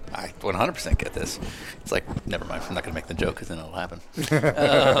 Yeah. I 100% get this. It's like, never mind. I'm not going to make the joke because then it'll happen.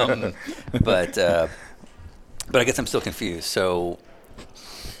 But I guess I'm still confused. So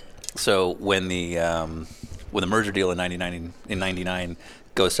when the merger deal in '99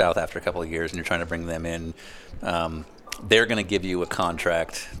 goes south after a couple of years, and you're trying to bring them in, they're going to give you a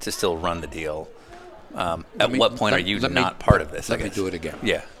contract to still run the deal. At what point are you not part of this? Let I me guess? do it again.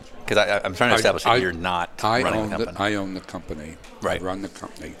 Yeah, because I'm trying to establish that you're not running the company. I own the company. Right. I run the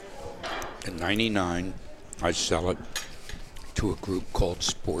company. In '99, I sell it to a group called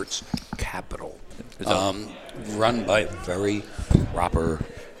Sports Capital, run by a very proper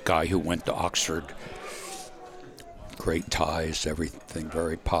guy who went to Oxford. Great ties, everything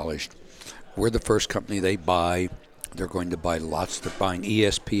very polished. We're the first company they buy. They're going to buy lots. They're buying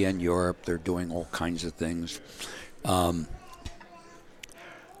ESPN Europe. They're doing all kinds of things.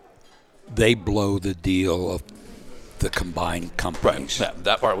 They blow the deal of the combined companies. Right.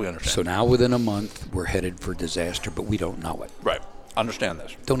 That part we understand. So now within a month, we're headed for disaster, but we don't know it. Right. Understand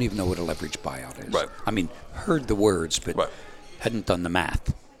this. Don't even know what a leverage buyout is. Right. I mean, heard the words, but Right. hadn't done the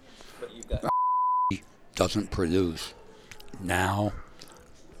math. Doesn't produce. Now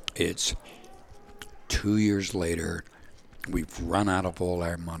it's 2 years later. We've run out of all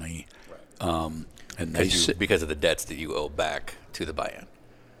our money. And Because of the debts that you owe back to the buy-in.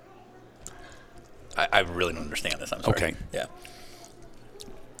 I really don't understand this. I'm sorry. Okay. Yeah.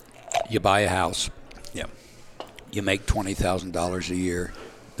 you buy a house. Yeah. You make $20,000 a year.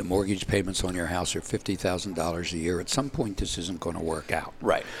 The mortgage payments on your house are $50,000 a year. At some point, this isn't going to work out.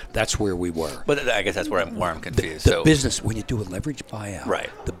 Right. That's where we were. But I guess that's where I'm confused. The business, when you do a leverage buyout, Right.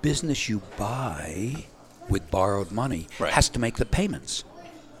 the business you buy with borrowed money Right. has to make the payments.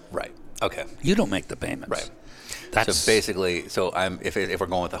 Right. Okay. You don't make the payments. Right. That's So basically, if we're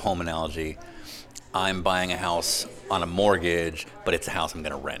going with the home analogy, I'm buying a house on a mortgage, but it's a house I'm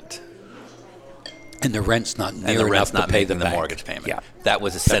going to rent. and the rent's not And near the enough rent's to not pay making the the bank. mortgage payment. Yeah. That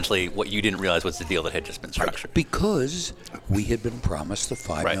was essentially what you didn't realize was the deal that had just been structured. Because we had been promised the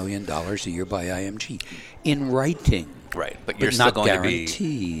 $5 Right. million a year by IMG in writing. Right, but But you're still not going to guaranteed.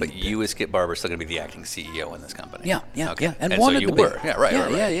 be. But you, as Skip Barber, are still going to be the acting CEO in this company. Yeah, Okay. and so wanted you to be. were. Yeah, right, Yeah,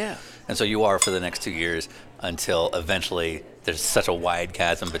 right. yeah. And so you are for the next 2 years until eventually there's such a wide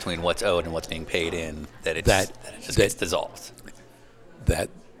chasm between what's owed and what's being paid in that it just gets dissolved. That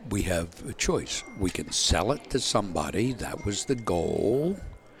we have a choice. We can sell it to somebody. That was the goal.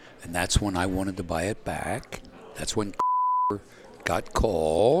 And that's when I wanted to buy it back. That's when got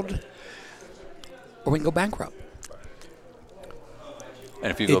called. Or we can go bankrupt.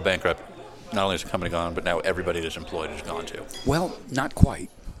 And if you go bankrupt, not only is the company gone, but now everybody that's employed is gone too. Well, not quite.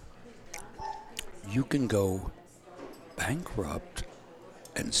 You can go bankrupt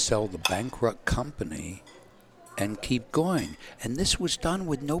and sell the bankrupt company and keep going. And this was done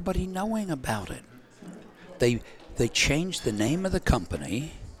with nobody knowing about it. They changed the name of the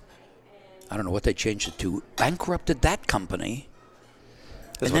company. I don't know what they changed it to. Bankrupted that company.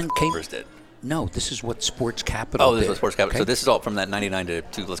 That's and what then Cobras did. No, this is what Sports Capital Oh, this did. is what Sports Capital. Okay? So this is all from that 99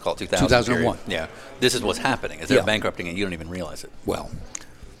 to let's call it 2000. 2001. period. Yeah. This is what's happening. Is they're Yeah. bankrupting and you don't even realize it. Well,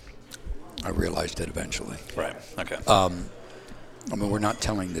 I realized it eventually. Right. Okay. I mean, we're not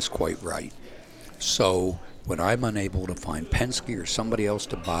telling this quite right. So when I'm unable to find Penske or somebody else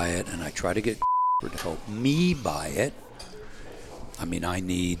to buy it, and I try to get to help me buy it. I mean, I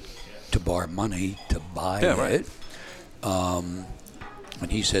need to borrow money to buy it. And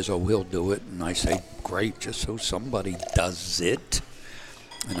he says, oh, we'll do it. And I say, great, just so somebody does it.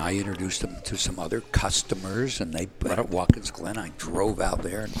 And I introduced them to some other customers, and they met at Watkins Glen. I drove out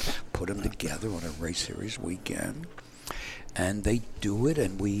there and put them together on a race series weekend. And they do it,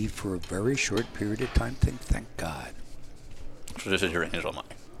 and we, for a very short period of time, think, thank God. So this is your initial money.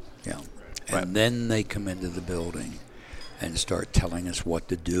 Yeah. And then they come into the building and start telling us what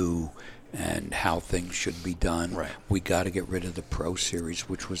to do and how things should be done. Right. We got to get rid of the Pro Series,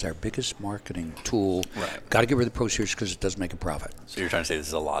 which was our biggest marketing tool. Right. Got to get rid of the Pro Series because it doesn't make a profit. So you're trying to say this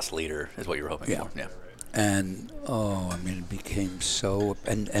is a lost leader, is what you're hoping for? Yeah. And, it became so...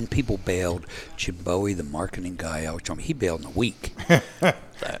 And people bailed. Jim Bowie, the marketing guy, he bailed in a week.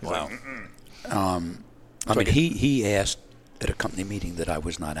 Wow. He asked at a company meeting that I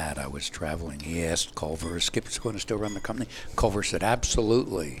was not at. I was traveling. He asked Culver, is Skip going to still run the company? Culver said,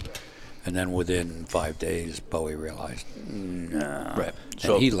 absolutely. And then within 5 days, Bowie realized, no. Right.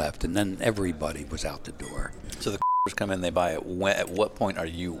 And he left, and then everybody was out the door. So the come in, they buy it. At what point are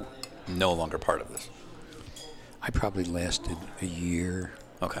you no longer part of this? I probably lasted a year,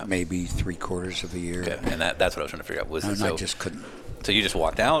 maybe 3/4 of a year. Okay. And that's what I was trying to figure out. I just couldn't. So you just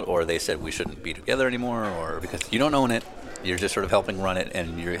walked out, or they said we shouldn't be together anymore, or because you don't own it, you're just sort of helping run it,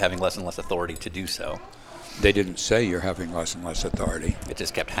 and you're having less and less authority to do so. They didn't say you're having less and less authority. It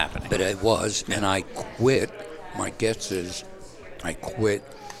just kept happening. But it was, and I quit. My guess is I quit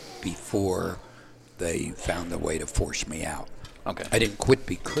before they found a way to force me out. Okay. I didn't quit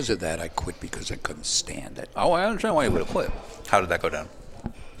because of that. I quit because I couldn't stand it. Oh, I understand why you would have quit. How did that go down?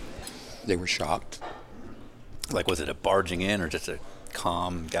 They were shocked. Like, was it a barging in or just a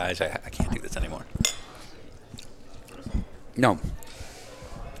calm, guys, I can't do this anymore? No.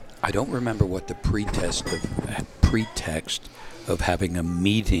 I don't remember what the pretext of having a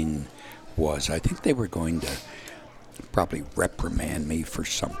meeting was. I think they were going to probably reprimand me for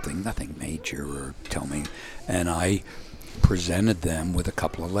something, nothing major, or tell me. And I presented them with a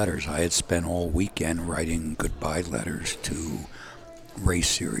couple of letters. I had spent all weekend writing goodbye letters to race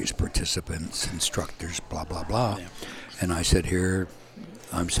series participants, instructors, blah, blah, blah. Yeah. And I said,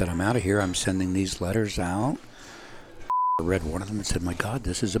 I'm out of here. I'm sending these letters out. I read one of them and said, my God,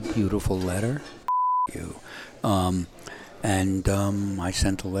 this is a beautiful letter. You. I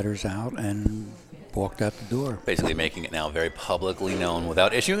sent the letters out and walked out the door. Basically making it now very publicly known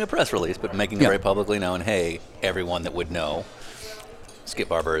without issuing a press release, but making it very publicly known, hey, everyone that would know, Skip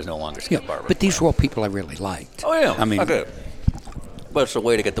Barber is no longer Skip Barber. But these were all people I really liked. Oh, yeah. I mean, okay. But it's a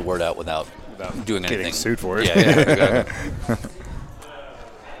way to get the word out without doing anything. Getting sued for it. Yeah, exactly.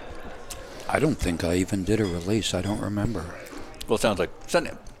 I don't think I even did a release. I don't remember. Well, it sounds like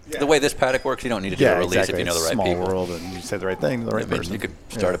the way this paddock works, you don't need to do a release if you know the right small people. Small world, and you say the right thing, the right person. You could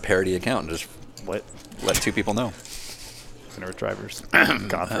start a parody account and just let two people know. Nerve drivers,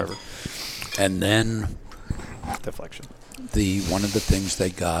 gone forever. And then deflection. One of the things they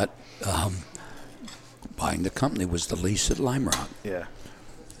got buying the company was the lease at Lime Rock. Yeah.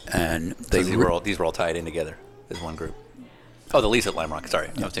 And these were all tied in together as one group. Oh, the lease at Lime Rock. Sorry,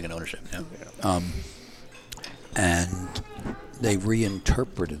 I was thinking ownership. Yeah. And they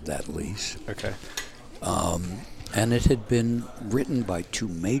reinterpreted that lease. Okay. And it had been written by two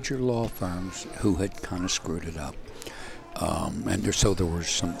major law firms who had kind of screwed it up. So there was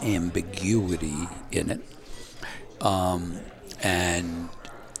some ambiguity in it. And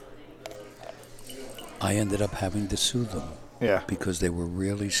I ended up having to sue them. Yeah. Because they were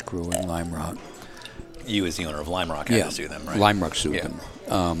really screwing Lime Rock. You, as the owner of Lime Rock, had to sue them, right? Lime Rock sued them.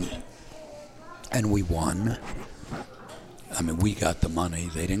 And we won. I mean, we got the money.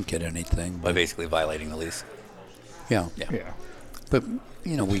 They didn't get anything. By basically violating the lease. Yeah. Yeah. But,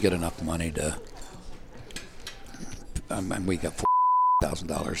 we get enough money to... we got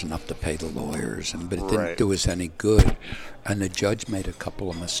 $4,000 enough to pay the lawyers, but it didn't do us any good. And the judge made a couple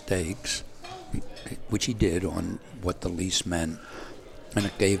of mistakes, which he did on what the lease meant, and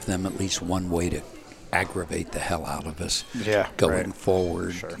it gave them at least one way to aggravate the hell out of us going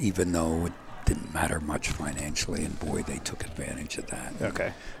forward, even though it didn't matter much financially, and boy, they took advantage of that.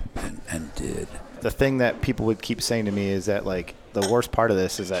 Okay. And did. The thing that people would keep saying to me is that, like, the worst part of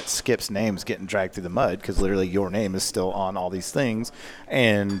this is that Skip's name's getting dragged through the mud because literally your name is still on all these things.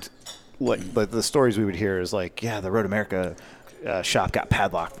 And the stories we would hear is like, the Road America shop got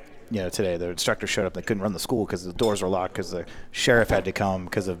padlocked. Today the instructor showed up. They couldn't run the school because the doors were locked because the sheriff had to come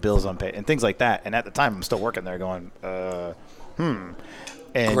because of bills unpaid and things like that. And at the time, I'm still working there going,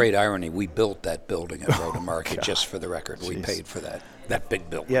 And great irony. We built that building at Rhoda Market, just for the record. We paid for that big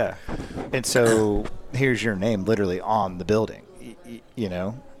building. Yeah. And so here's your name literally on the building, you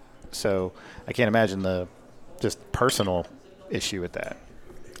know? So I can't imagine the just personal issue with that.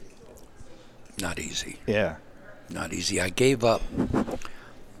 Not easy. Yeah. Not easy. I gave up.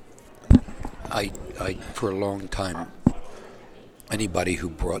 I for a long time, anybody who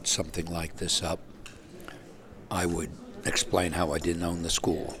brought something like this up, I would explain how I didn't own the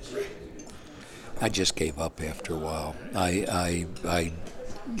school. I just gave up after a while.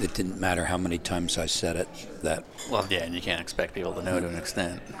 It didn't matter how many times I said it. Well, yeah, and you can't expect people to know to an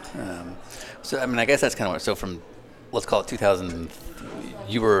extent. So, I mean, I guess that's kind of what. So from, let's call it 2000.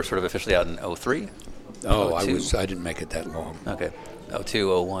 You were sort of officially out in 03. Oh, I didn't make it that long. Okay,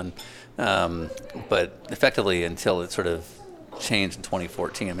 02, 01. But effectively until it sort of changed in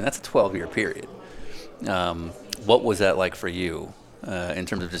 2014. I mean, that's a 12-year period. What was that like for you in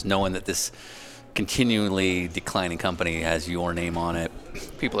terms of just knowing that this continually declining company has your name on it?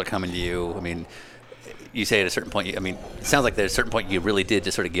 People are coming to you. I mean, you say at a certain point, it sounds like there's a certain point you really did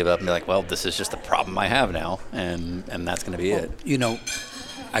just sort of give up and be like, well, this is just the problem I have now, and that's going to be it. You know,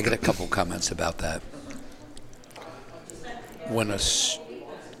 I got a couple comments about that. When a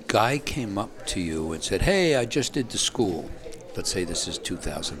guy came up to you and said, hey, I just did the school, let's say this is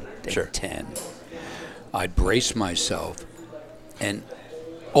 2010, Sure. I'd brace myself, and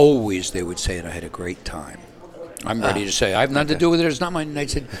always they would say that I had a great time. I'm ready to say, I have nothing to do with it, it's not mine. They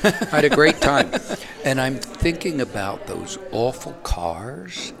said, I had a great time. And I'm thinking about those awful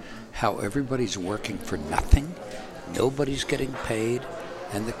cars, how everybody's working for nothing, nobody's getting paid,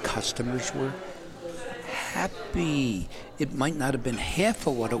 and the customers were happy. It might not have been half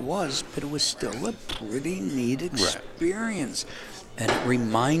of what it was, but it was still a pretty neat experience. And it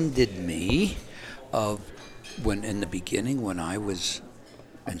reminded me of when, in the beginning, when I was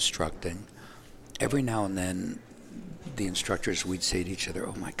instructing, every now and then the instructors, we'd say to each other,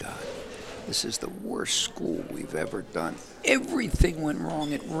 oh my God, this is the worst school we've ever done. Everything went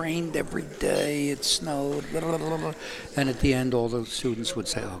wrong. It rained every day. It snowed. Blah, blah, blah, blah. And at the end, all the students would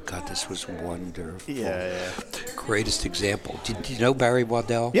say, oh God, this was wonderful. Yeah. Greatest example. Did you know Barry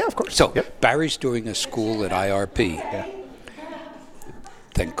Waddell? Yeah, of course. So Yep. Barry's doing a school at IRP. Yeah.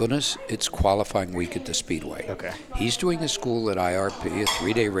 Thank goodness it's qualifying week at the Speedway. Okay. He's doing a school at IRP, a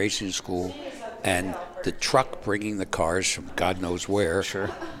 3-day racing school, and the truck bringing the cars from God knows where. Sure.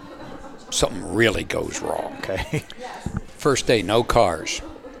 Something really goes wrong. Okay. First day, no cars.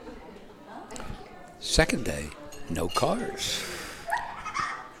 Second day, no cars.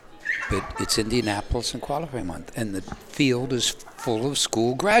 But it's Indianapolis and qualifying month, and the field is full of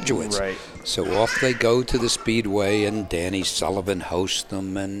school graduates. Right. So off they go to the Speedway, and Danny Sullivan hosts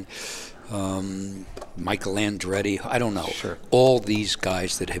them, and Michael Andretti, I don't know. Sure. All these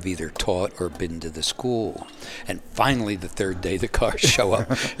guys that have either taught or been to the school. And finally, the third day, the cars show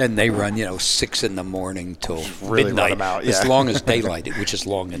up, and they run, 6 in the morning till Really run midnight, them out, as yeah. long as daylight, which is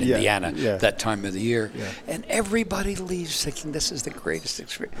long in Yeah, Indiana yeah. that time of the year. Yeah. And everybody leaves thinking this is the greatest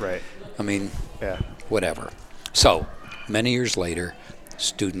experience. Right. I mean, Yeah. whatever. So, many years later,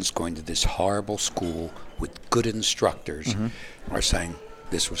 students going to this horrible school with good instructors are saying,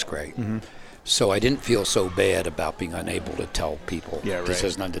 this was great. So I didn't feel so bad about being unable to tell people, Yeah, this right.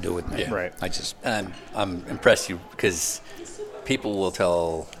 has nothing to do with me. Yeah. Right. I just, And I'm impressed you because people will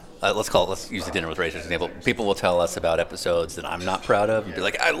tell. Let's use the Dinner with Racers example. People will tell us about episodes that I'm not proud of and be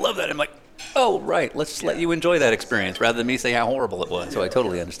like, I love that. I'm like, oh right, let's just let you enjoy that experience rather than me say how horrible it was. So I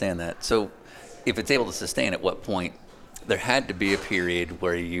totally understand that. So if it's able to sustain, at what point there had to be a period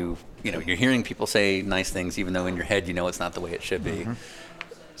where you're hearing people say nice things even though in your head it's not the way it should be.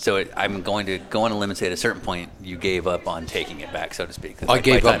 So I'm going to go on a limb and say at a certain point you gave up on taking it back, so to speak. I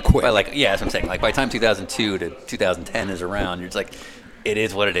gave up quick. That's what I'm saying. Like by the time 2002 to 2010 is around, you're just like, it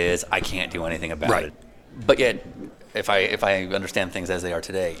is what it is. I can't do anything about it. But yet, if I understand things as they are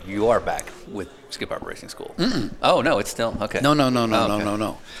today, you are back with Skip Barber Racing School. Mm-mm. Oh no, it's still okay. No.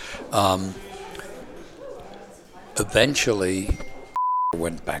 Okay. Eventually,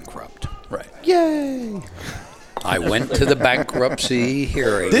 went bankrupt. Right. Yay! I went to the bankruptcy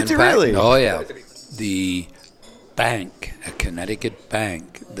hearing. Did you really? Oh, yeah. The bank, a Connecticut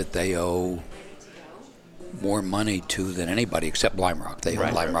bank, that they owe more money to than anybody except Lime Rock. They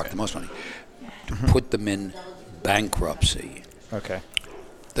owe Lime Rock the most money. To put them in bankruptcy. Okay.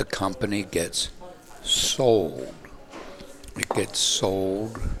 The company gets sold. It gets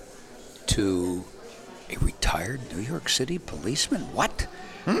sold to a retired New York City policeman. What?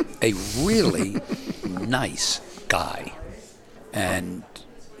 A really nice guy. And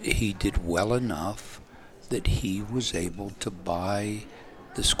he did well enough that he was able to buy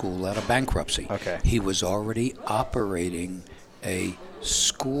the school out of bankruptcy. Okay. He was already operating a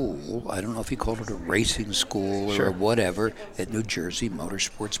school, I don't know if he called it a racing school or whatever, at New Jersey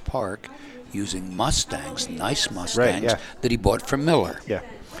Motorsports Park, using Mustangs, nice Mustangs, that he bought from Miller. Yeah.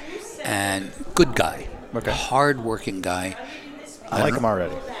 And good guy. Okay. Hard-working guy. I like him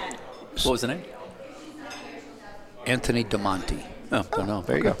already. What was the name? Anthony DeMonte. Oh, don't know.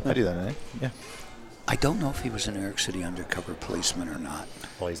 There you go. I do that name. Yeah. I don't know if he was a New York City undercover policeman or not.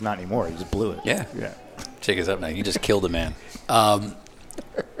 Well, he's not anymore. He just blew it. Yeah. Yeah. Check us up now. You just killed a man.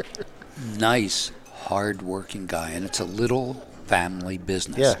 Nice, hard-working guy, and it's a little family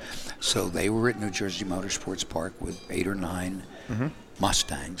business. Yeah. So they were at New Jersey Motorsports Park with 8 or 9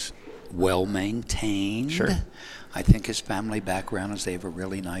 Mustangs, well-maintained. Sure. I think his family background is they have a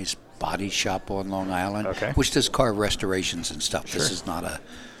really nice body shop on Long Island, which does car restorations and stuff. This is not a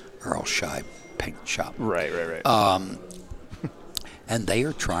Earl Scheib paint shop. Right. And they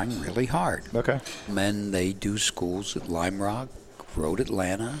are trying really hard. Okay. And they do schools at Lime Rock, Road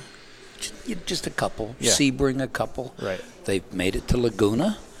Atlanta, just a couple. Yeah. Sebring, a couple. Right. They've made it to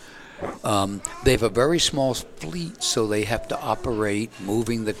Laguna. They have a very small fleet, so they have to operate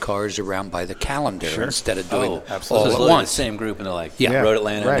moving the cars around by the calendar instead of doing all absolutely. at So once. the same group, and they're like, Yeah. Road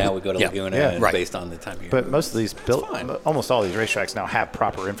Atlanta, Right. now we go to Laguna, and based on the time of year. But most of these fine. almost all these racetracks now have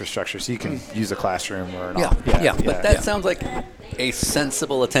proper infrastructure, so you can use a classroom or an Yeah. office. Yeah. But that sounds like a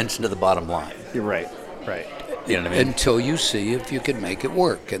sensible attention to the bottom line. You're right. Right. You know what I mean? Until you see if you can make it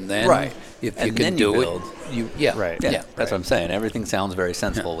work, and then if you And can then do you it, build. Right. Yeah, that's what I'm saying. Everything sounds very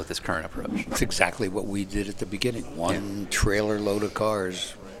sensible with this current approach. It's exactly what we did at the beginning. One trailer load of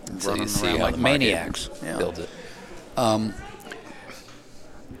cars So you running see around how like the market maniacs. Yeah. builds it.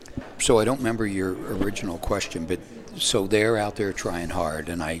 So I don't remember your original question, but so they're out there trying hard,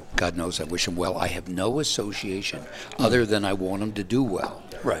 and God knows I wish them well. I have no association other than I want them to do well.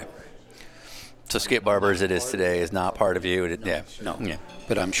 Right. So Skip Barber, as it is today, is not part of you. No. Yeah.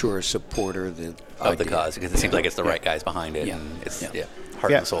 But I'm sure a supporter Of the idea. cause, because it seems like it's the right guys behind it, Yeah. and it's Yeah.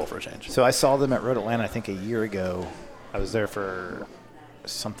 heart and soul for a change. So I saw them at Road Atlanta, I think, a year ago. I was there for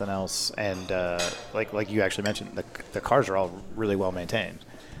something else, and like you actually mentioned, the cars are all really well maintained.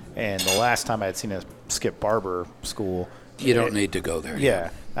 And the last time I had seen a Skip Barber school, You don't need to go there.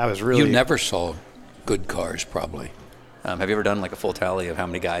 yeah, I was really. You never saw good cars, probably. Have you ever done like a full tally of how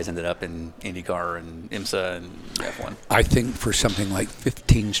many guys ended up in IndyCar and IMSA and F1? I think for something like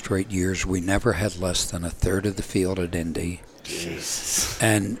 15 straight years, we never had less than a third of the field at Indy. Jesus.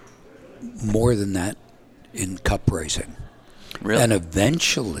 And more than that in Cup racing. Really? And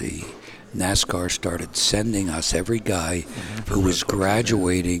eventually, NASCAR started sending us every guy who was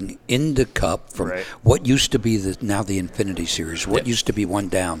graduating into Cup from what used to be now the Infinity Series, what used to be one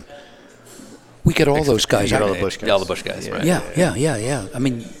down. We get all those guys out. all the Busch guys. All the Busch guys, right? Yeah. I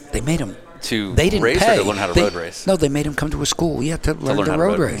mean, they made them. To They didn't race pay. or to learn how to They- road race? No, they made them come to a school. To learn learn the how to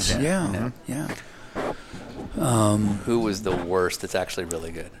road road race. race, Yeah. Who was the worst that's actually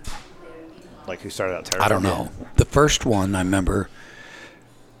really good? Like who started out terrible? I don't know. The first one I remember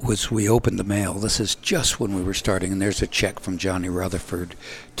was we opened the mail. This is just when we were starting, and there's a check from Johnny Rutherford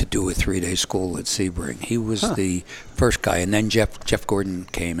to do a 3-day school at Sebring. He was the first guy, and then Jeff Gordon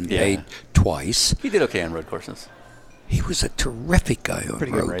came and paid twice. He did okay on road courses. He was a terrific guy on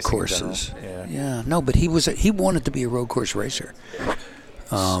Pretty good road racing in courses. general. No, but he wanted to be a road course racer.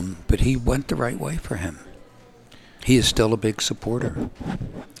 But he went the right way for him. He is still a big supporter.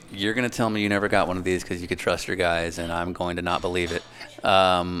 You're going to tell me you never got one of these because you could trust your guys, and I'm going to not believe it.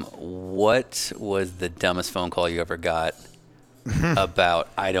 What was the dumbest phone call you ever got about,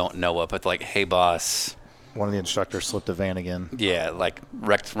 I don't know what, but like, hey, boss. One of the instructors slipped a van again. Yeah, like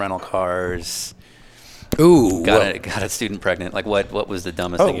wrecked rental cars. Ooh. Got a student pregnant. Like, what was the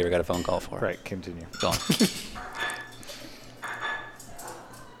dumbest thing you ever got a phone call for? Right, continue. Go on.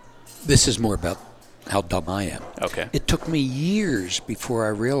 This is more about how dumb I am. Okay. It took me years before I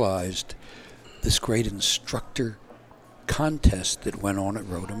realized this great instructor contest that went on at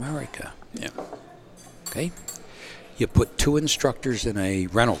Road America. Yeah. Okay? You put 2 instructors in a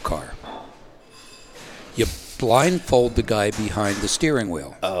rental car. You blindfold the guy behind the steering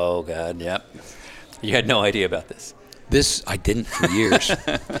wheel. Oh, God, yep. You had no idea about this. This I didn't for years.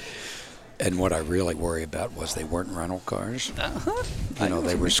 And what I really worry about was they weren't rental cars.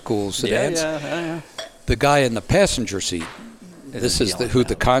 They were school sedans. Yeah. The guy in the passenger seat, this is who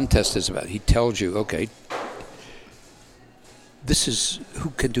the contest is about. He tells you, okay, this is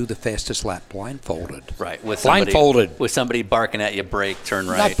who can do the fastest lap blindfolded. Right. With Blindfolded. With somebody barking at you, brake, turn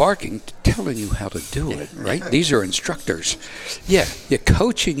right. Not barking, telling you how to do it, right? These are instructors. Yeah, you're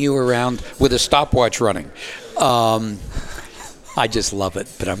coaching you around with a stopwatch running. I I just love it,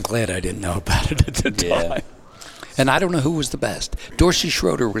 but I'm glad I didn't know about it at the time. And I don't know who was the best. Dorsey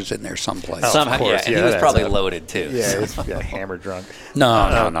Schroeder was in there someplace. Somehow, course, and yeah, he was that's probably it. loaded too. Yeah, he was hammered drunk.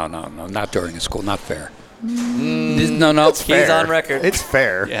 No, not during a school. Not fair. No, He's on record. It's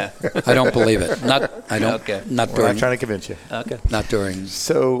fair. Yeah. I don't believe it. Not Okay. Not We're during. not trying to convince you. Okay. Not during.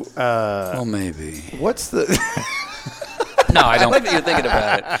 So, Well, maybe. what's the? No, I I don't. like that you're thinking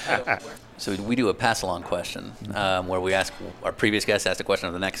about it. So we do a pass-along question where we ask our previous guest asked a question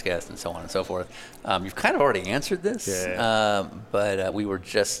of the next guest and so on and so forth. You've kind of already answered this, but we were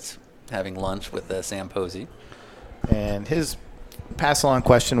just having lunch with Sam Posey. And his pass-along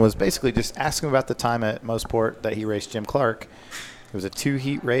question was basically just asking about the time at Mosport that he raced Jim Clark. It was a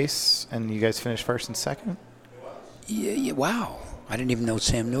 2-heat race, and you guys finished first and second? Yeah, wow. I didn't even know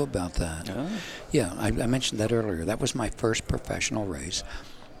Sam knew about that. Oh. Yeah, I mentioned that earlier. That was my first professional race.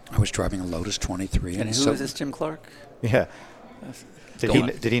 I was driving a Lotus 23. And who is this Jim Clark? Yeah.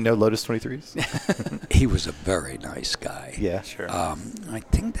 Did he know Lotus 23s? He was a very nice guy. Yeah. Sure. I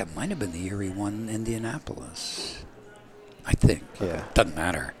think that might have been the year he won Indianapolis. I think. Yeah. Doesn't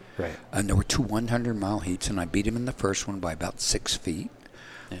matter. Right. And there were 2 100-mile heats, and I beat him in the first one by about 6 feet.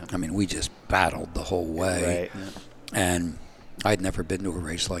 Yeah. I mean, we just battled the whole way. Right. And I'd never been to a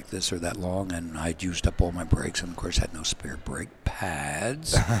race like this or that long, and I'd used up all my brakes, and of course had no spare brake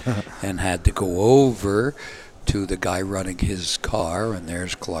pads, and had to go over to the guy running his car, and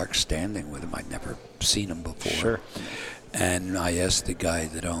there's Clark standing with him. I'd never seen him before. Sure. And I asked the guy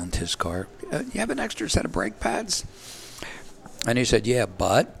that owned his car, you have an extra set of brake pads? And he said, yeah,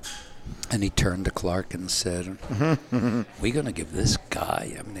 but... And he turned to Clark and said, we're going to give this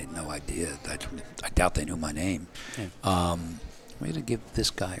guy, I mean, they had no idea. I doubt they knew my name. Yeah. We're going to give this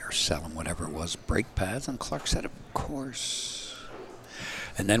guy or sell him whatever it was, brake pads. And Clark said, of course.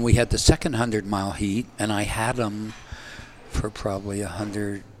 And then we had the second 100-mile heat, and I had him for probably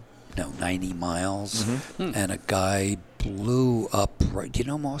 90 miles. Mm-hmm. And a guy blew up right. Do you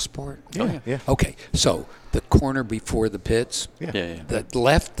know Mosport? Yeah. Okay, so the corner before the pits, the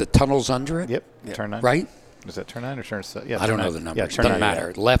left, the tunnel's under it. Yep. Turn 9. Right? Is that turn 9 or turn 7? Yeah, I don't know 9. the numbers. Yeah, Doesn't 9,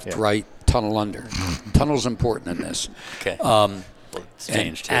 matter. yeah. Left, Yeah. right, tunnel under. Tunnel's important in this. Okay. It's And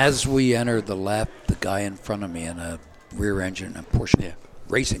changed too. as we entered the left, the guy in front of me in a rear engine, a Porsche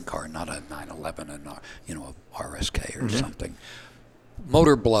racing car, not a 911, and a RSK or something.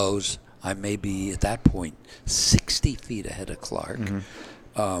 Motor blows. I may be at that point 60 feet ahead of Clark.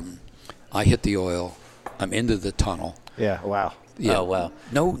 I hit the oil. I'm into the tunnel. Yeah, wow. Yeah. Oh, wow.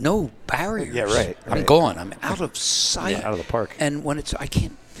 No barriers. Yeah, right. I'm gone. I'm out of sight. Out of the park. And when I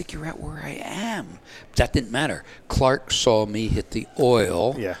can't figure out where I am. That didn't matter. Clark saw me hit the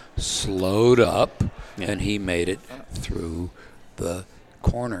oil, slowed up, and he made it through the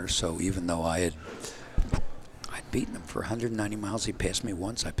corner. So even though I'd beaten him for 190 miles, he passed me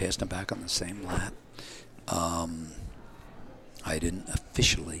once. I passed him back on the same lap. I didn't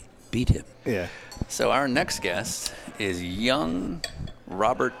officially beat him. Yeah. So our next guest is young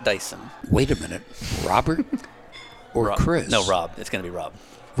Robert Dyson. Wait a minute. Robert or Rob. Chris? No, Rob. It's going to be Rob.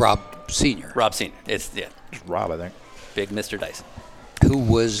 Rob Sr. Rob Sr. It's Rob, I think. Big Mr. Dyson. Who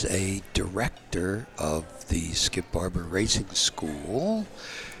was a director of the Skip Barber Racing School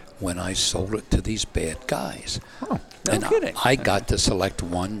when I sold it to these bad guys. Oh, no kidding. I got to select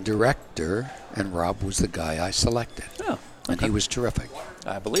one director, and Rob was the guy I selected. Oh, and he was terrific.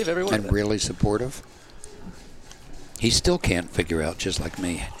 I believe everyone. And really supportive. He still can't figure out, just like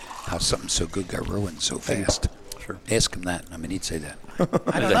me, how something so good got ruined so fast. Sure. Ask him that. I mean, he'd say that.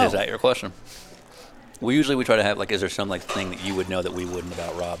 I don't know. Is that your question? We try to have, like, is there some, like, thing that you would know that we wouldn't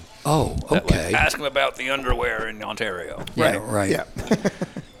about Rob? Oh, That, okay. like, ask him about the underwear in Ontario. Yeah, right. Yeah.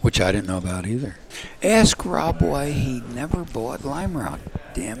 Which I didn't know about either. Ask Rob why he never bought Lime Rock.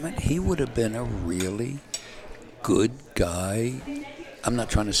 Damn it. He would have been a really good guy. I'm not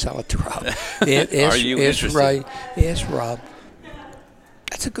trying to sell it to Rob. Are you interested? Right. Ask Rob.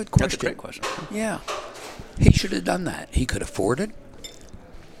 That's a good question. That's a great question. Yeah. He should have done that. He could afford it.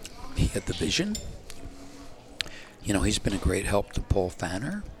 He had the vision. You know, he's been a great help to Paul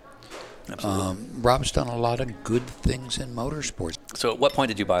Fanner. Absolutely. Rob's done a lot of good things in motorsports. So at what point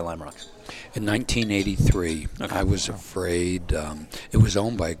did you buy Lime Rock? In 1983, Okay. I was afraid. It was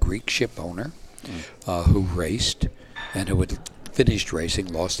owned by a Greek ship owner who raced and who had finished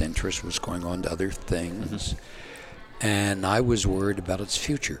racing, lost interest, was going on to other things. And I was worried about its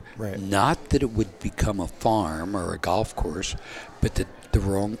future. Right. Not that it would become a farm or a golf course, but that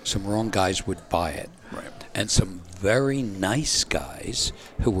some wrong guys would buy it. Right. And some very nice guys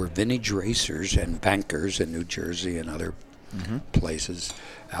who were vintage racers and bankers in New Jersey and other places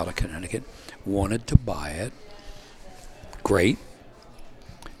out of Connecticut wanted to buy it. Great.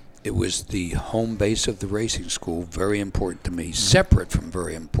 It was the home base of the racing school, very important to me, separate from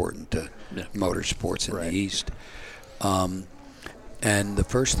very important to motorsports in the East. And the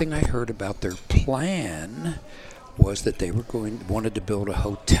first thing I heard about their plan was that they wanted to build a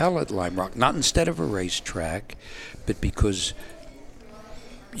hotel at Lime Rock, not instead of a racetrack, but because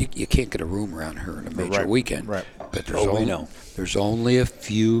you can't get a room around here on a major weekend. Right. But there's only a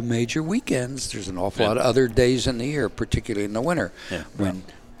few major weekends. There's an awful lot of other days in the year, particularly in the winter, when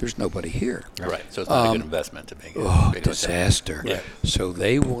there's nobody here. Right. So it's not a good investment to make it. Big disaster. Yeah. So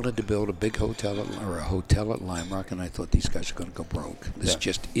they wanted to build a big hotel or a hotel at Lime Rock, and I thought these guys are going to go broke. This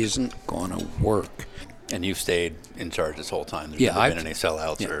just isn't going to work. And you've stayed in charge this whole time. There's never been any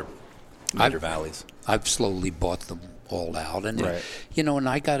sellouts or major valleys. I've slowly bought them all out, and and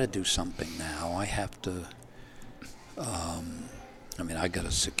I got to do something now. I have to. I got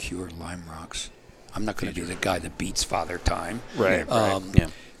to secure Lime Rock's. I'm not going to be the guy that beats Father Time. Right.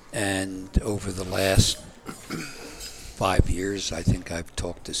 And over the last 5 years, I think I've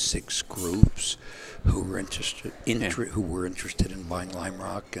talked to 6 groups who were interested in buying Lime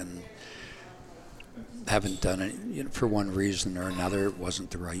Rock, and haven't done it for one reason or another. It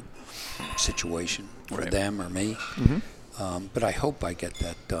wasn't the right situation for them or me. But I hope I get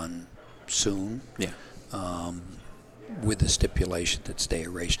that done soon. Yeah. With the stipulation that stay a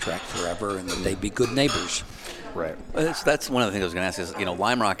racetrack forever and that they be good neighbors. Right. That's one of the things I was going to ask is,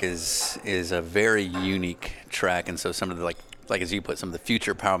 Lime Rock is a very unique track, and so some of the, like as you put, some of the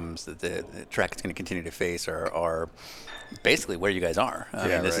future problems that the track is going to continue to face are basically where you guys are.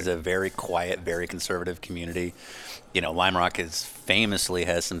 This is a very quiet, very conservative community. Lime Rock famously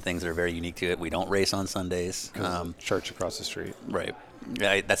has some things that are very unique to it. We don't race on Sundays. Church across the street. Right.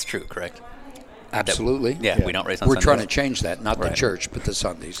 Yeah, that's true, correct? Absolutely. We don't race on Sundays. Sundays. We're trying to change that, not the church, but the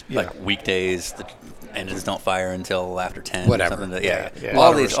Sundays. Like weekdays, the engines don't fire until after 10. Whatever.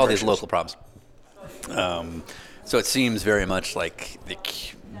 All these local problems. So it seems very much like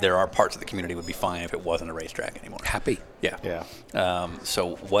there are parts of the community would be fine if it wasn't a racetrack anymore. Happy. Yeah.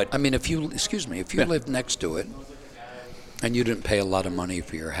 So what? If you lived next to it and you didn't pay a lot of money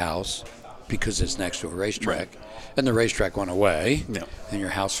for your house because it's next to a racetrack, and the racetrack went away, and your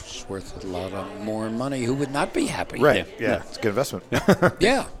house was worth a lot more money, who would not be happy? Right. Yeah. It's a good investment.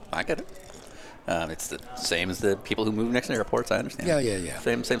 Yeah. I get it. It's the same as the people who move next to airports. I understand. Yeah.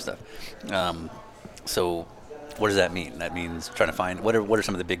 Same stuff. So what does that mean? That means trying to find what are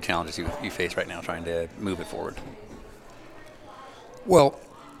some of the big challenges you face right now trying to move it forward? Well,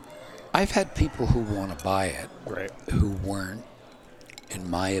 I've had people who want to buy it who weren't, in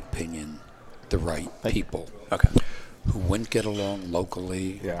my opinion, the right people. Okay. Who wouldn't get along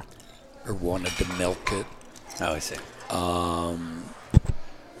locally. Yeah. Or wanted to milk it. Oh, I see.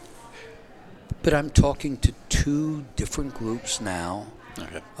 But I'm talking to 2 different groups now.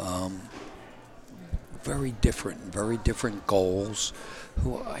 Okay. Very different goals.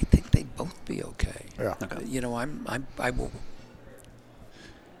 Who I think they both be okay. Yeah. Okay. I will.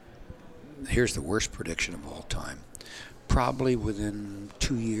 Here's the worst prediction of all time. Probably within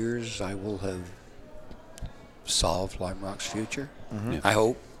 2 years, I will have solved Lime Rock's future. Mm-hmm. I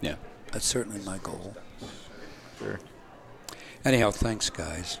hope. Yeah. That's certainly my goal. Sure. Anyhow, thanks,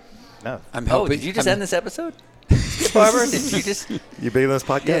 guys. No. I'm helping. Did you just end this episode? Skip Barber, did you just... You begin this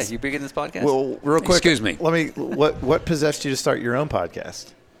podcast? Yeah, you begin this podcast? Well, real quick. Excuse me. What possessed you to start your own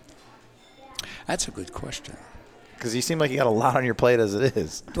podcast? That's a good question. Because you seem like you got a lot on your plate as it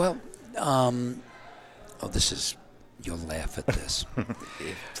is. Well, you'll laugh at this.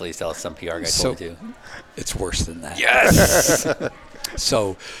 Please tell us some PR guy told you. It's worse than that. Yes!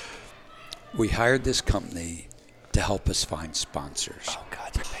 So we hired this company to help us find sponsors. Oh,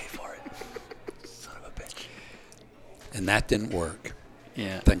 God, you paid for it. Son of a bitch. And that didn't work.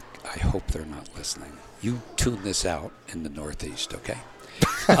 Yeah. I hope they're not listening. You tune this out in the Northeast, okay?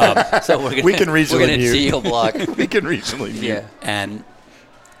 So we can regionally geo-block. We can regionally mute. Yeah. And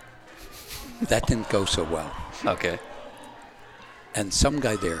that didn't go so well. Okay. And some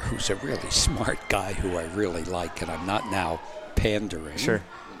guy there who's a really smart guy who I really like, and I'm not now pandering. Sure.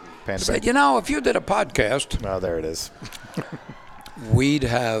 Said, if you did a podcast. Oh, there it is. We'd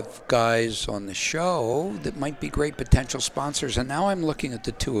have guys on the show that might be great potential sponsors. And now I'm looking at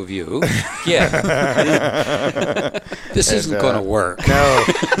the 2 of you. Yeah. This isn't going to work. No,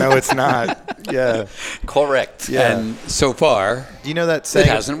 it's not. Yeah. Correct. Yeah. And so far, do you know that saying?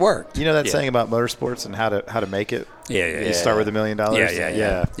 It hasn't worked. Do you know that saying about motorsports and how to make it? Yeah. You start with $1 million?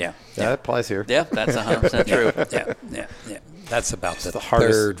 Yeah. That applies here. Yeah, that's 100% true. Yeah. That's about the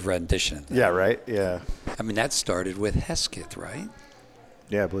third rendition. Yeah, right? Yeah. That started with Hesketh, right?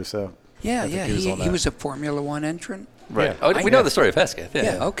 Yeah, I believe so. Yeah, I think yeah. he was on He that. was a Formula One entrant. Right. Yeah. Oh, we know the story of Hesketh. Yeah.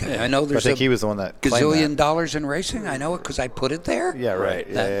 Yeah, okay. I know I there's think a he was the one that claimed gazillion that. dollars in racing. I know it because I put it there. Yeah,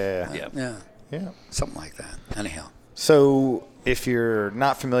 right. That- Yeah. Yeah. Yeah. Something like that. Anyhow. So, if you're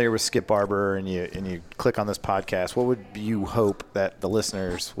not familiar with Skip Barber and you click on this podcast, what would you hope that the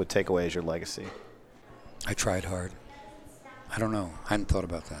listeners would take away as your legacy? I tried hard. I don't know. I hadn't thought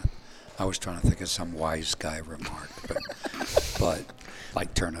about that. I was trying to think of some wise guy remark, but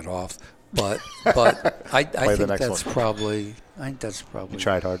like turn it off. But I think next that's one. probably. I think that's probably. You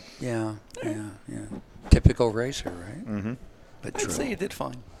tried hard. Yeah. Typical racer, right? Mm-hmm. But I'd true. say you did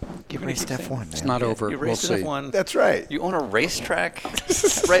fine. You raced F1, It's man. not over. You We'll raced see. F1. That's right. You own a racetrack?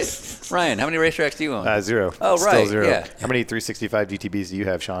 Right. Ryan, how many racetracks do you own? 0. Oh, Still right, 0. yeah. How many 365 GTBs do you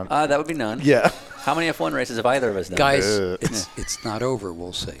have, Sean? That would be none. Yeah. How many F1 races have either of us done? Guys, Uh. it's not over.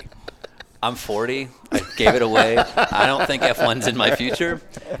 We'll see. I'm 40. I gave it away. I don't think F1's in my future.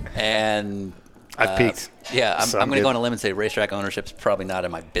 And I've peaked. yeah, So I'm I'm going to good. go on a limb and say racetrack ownership's probably not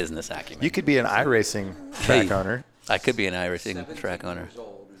in my business acumen. You could be an iRacing track Hey. owner. I could be an iRacing track owner.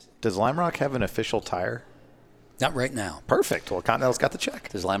 Does Lime Rock have an official tire? Not right now. Perfect. Well, Continental's got the check.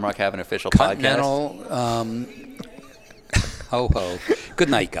 Does Lime Rock have an official podcast? Continental. Ho ho. Good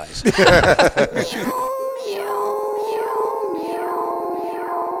night, guys.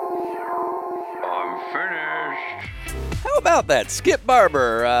 I'm finished. How about that? Skip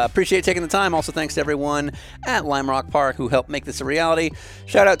Barber. Appreciate taking the time. Also, thanks to everyone at Lime Rock Park who helped make this a reality.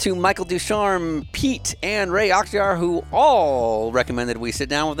 Shout out to Michael Ducharme, Pete, and Ray Oxyar, who all recommended we sit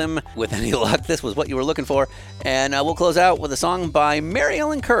down with them. With any luck, this was what you were looking for. And we'll close out with a song by Mary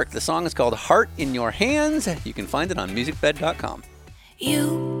Ellen Kirk. The song is called Heart in Your Hands. You can find it on musicbed.com.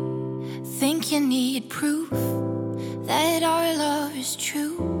 You think you need proof that our love is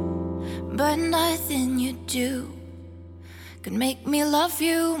true, but nothing you do could make me love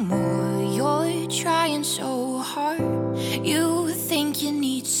you more. You're trying so hard. You think you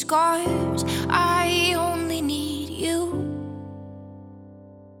need scars. I only need you.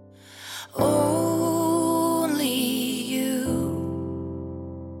 Only you.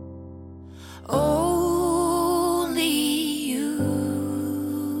 Only you.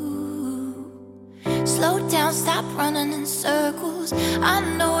 Slow down, stop running in circles. I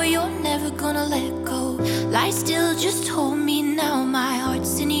know you're never gonna let go. Lie still, just hold me now. My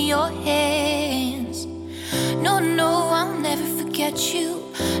heart's in your hands. No, I'll never forget you.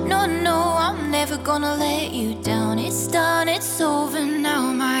 No, I'm never gonna let you down. It's done, it's over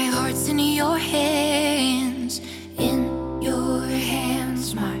now. My heart's in your hands. In your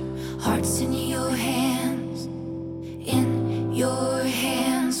hands, my heart's in your hands. In your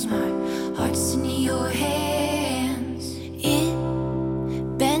hands, my heart's in your hands.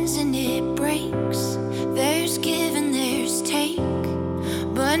 It bends and it breaks. There's give and there's take,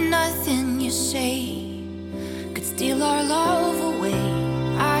 but nothing you say could steal our love away.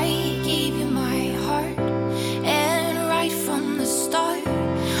 I gave you my heart, and right from the start,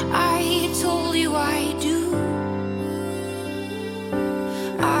 I told you I do.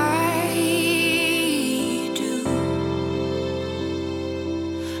 I do.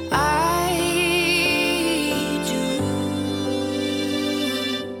 I do.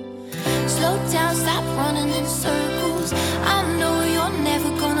 Slow down, stop running in circles. I know you're never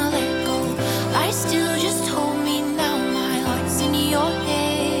gonna let go. Lie still, just hold me now. My heart's in your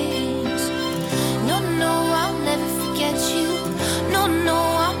hands. No, I'll never forget you. No,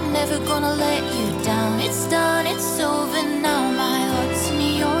 I'm never gonna let you down. It's done, it's over now. My heart's in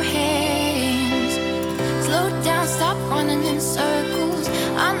your hands. Slow down, stop running in circles.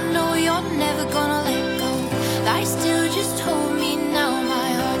 I know you're never gonna let go. Lie still, just hold me now. My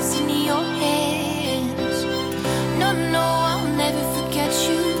heart's in your hands. No, I'll never forget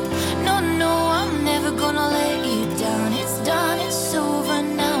you. No, I'm never gonna let you down. It's done, it's over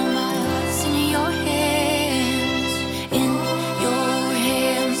now. My heart's in your hands. In your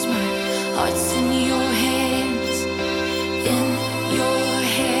hands, my heart's in your hands. In your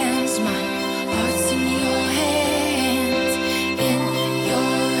hands, my heart's in your hands. In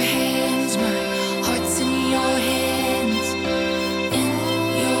your hands, my heart's in your hands. In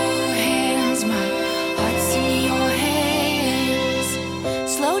your hands, my heart's in your hands.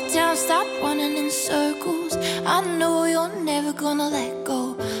 Slow down, stop running in circles. I know you're never gonna let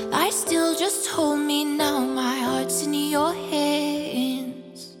go. Lie still, just hold me now. My heart's in your hands.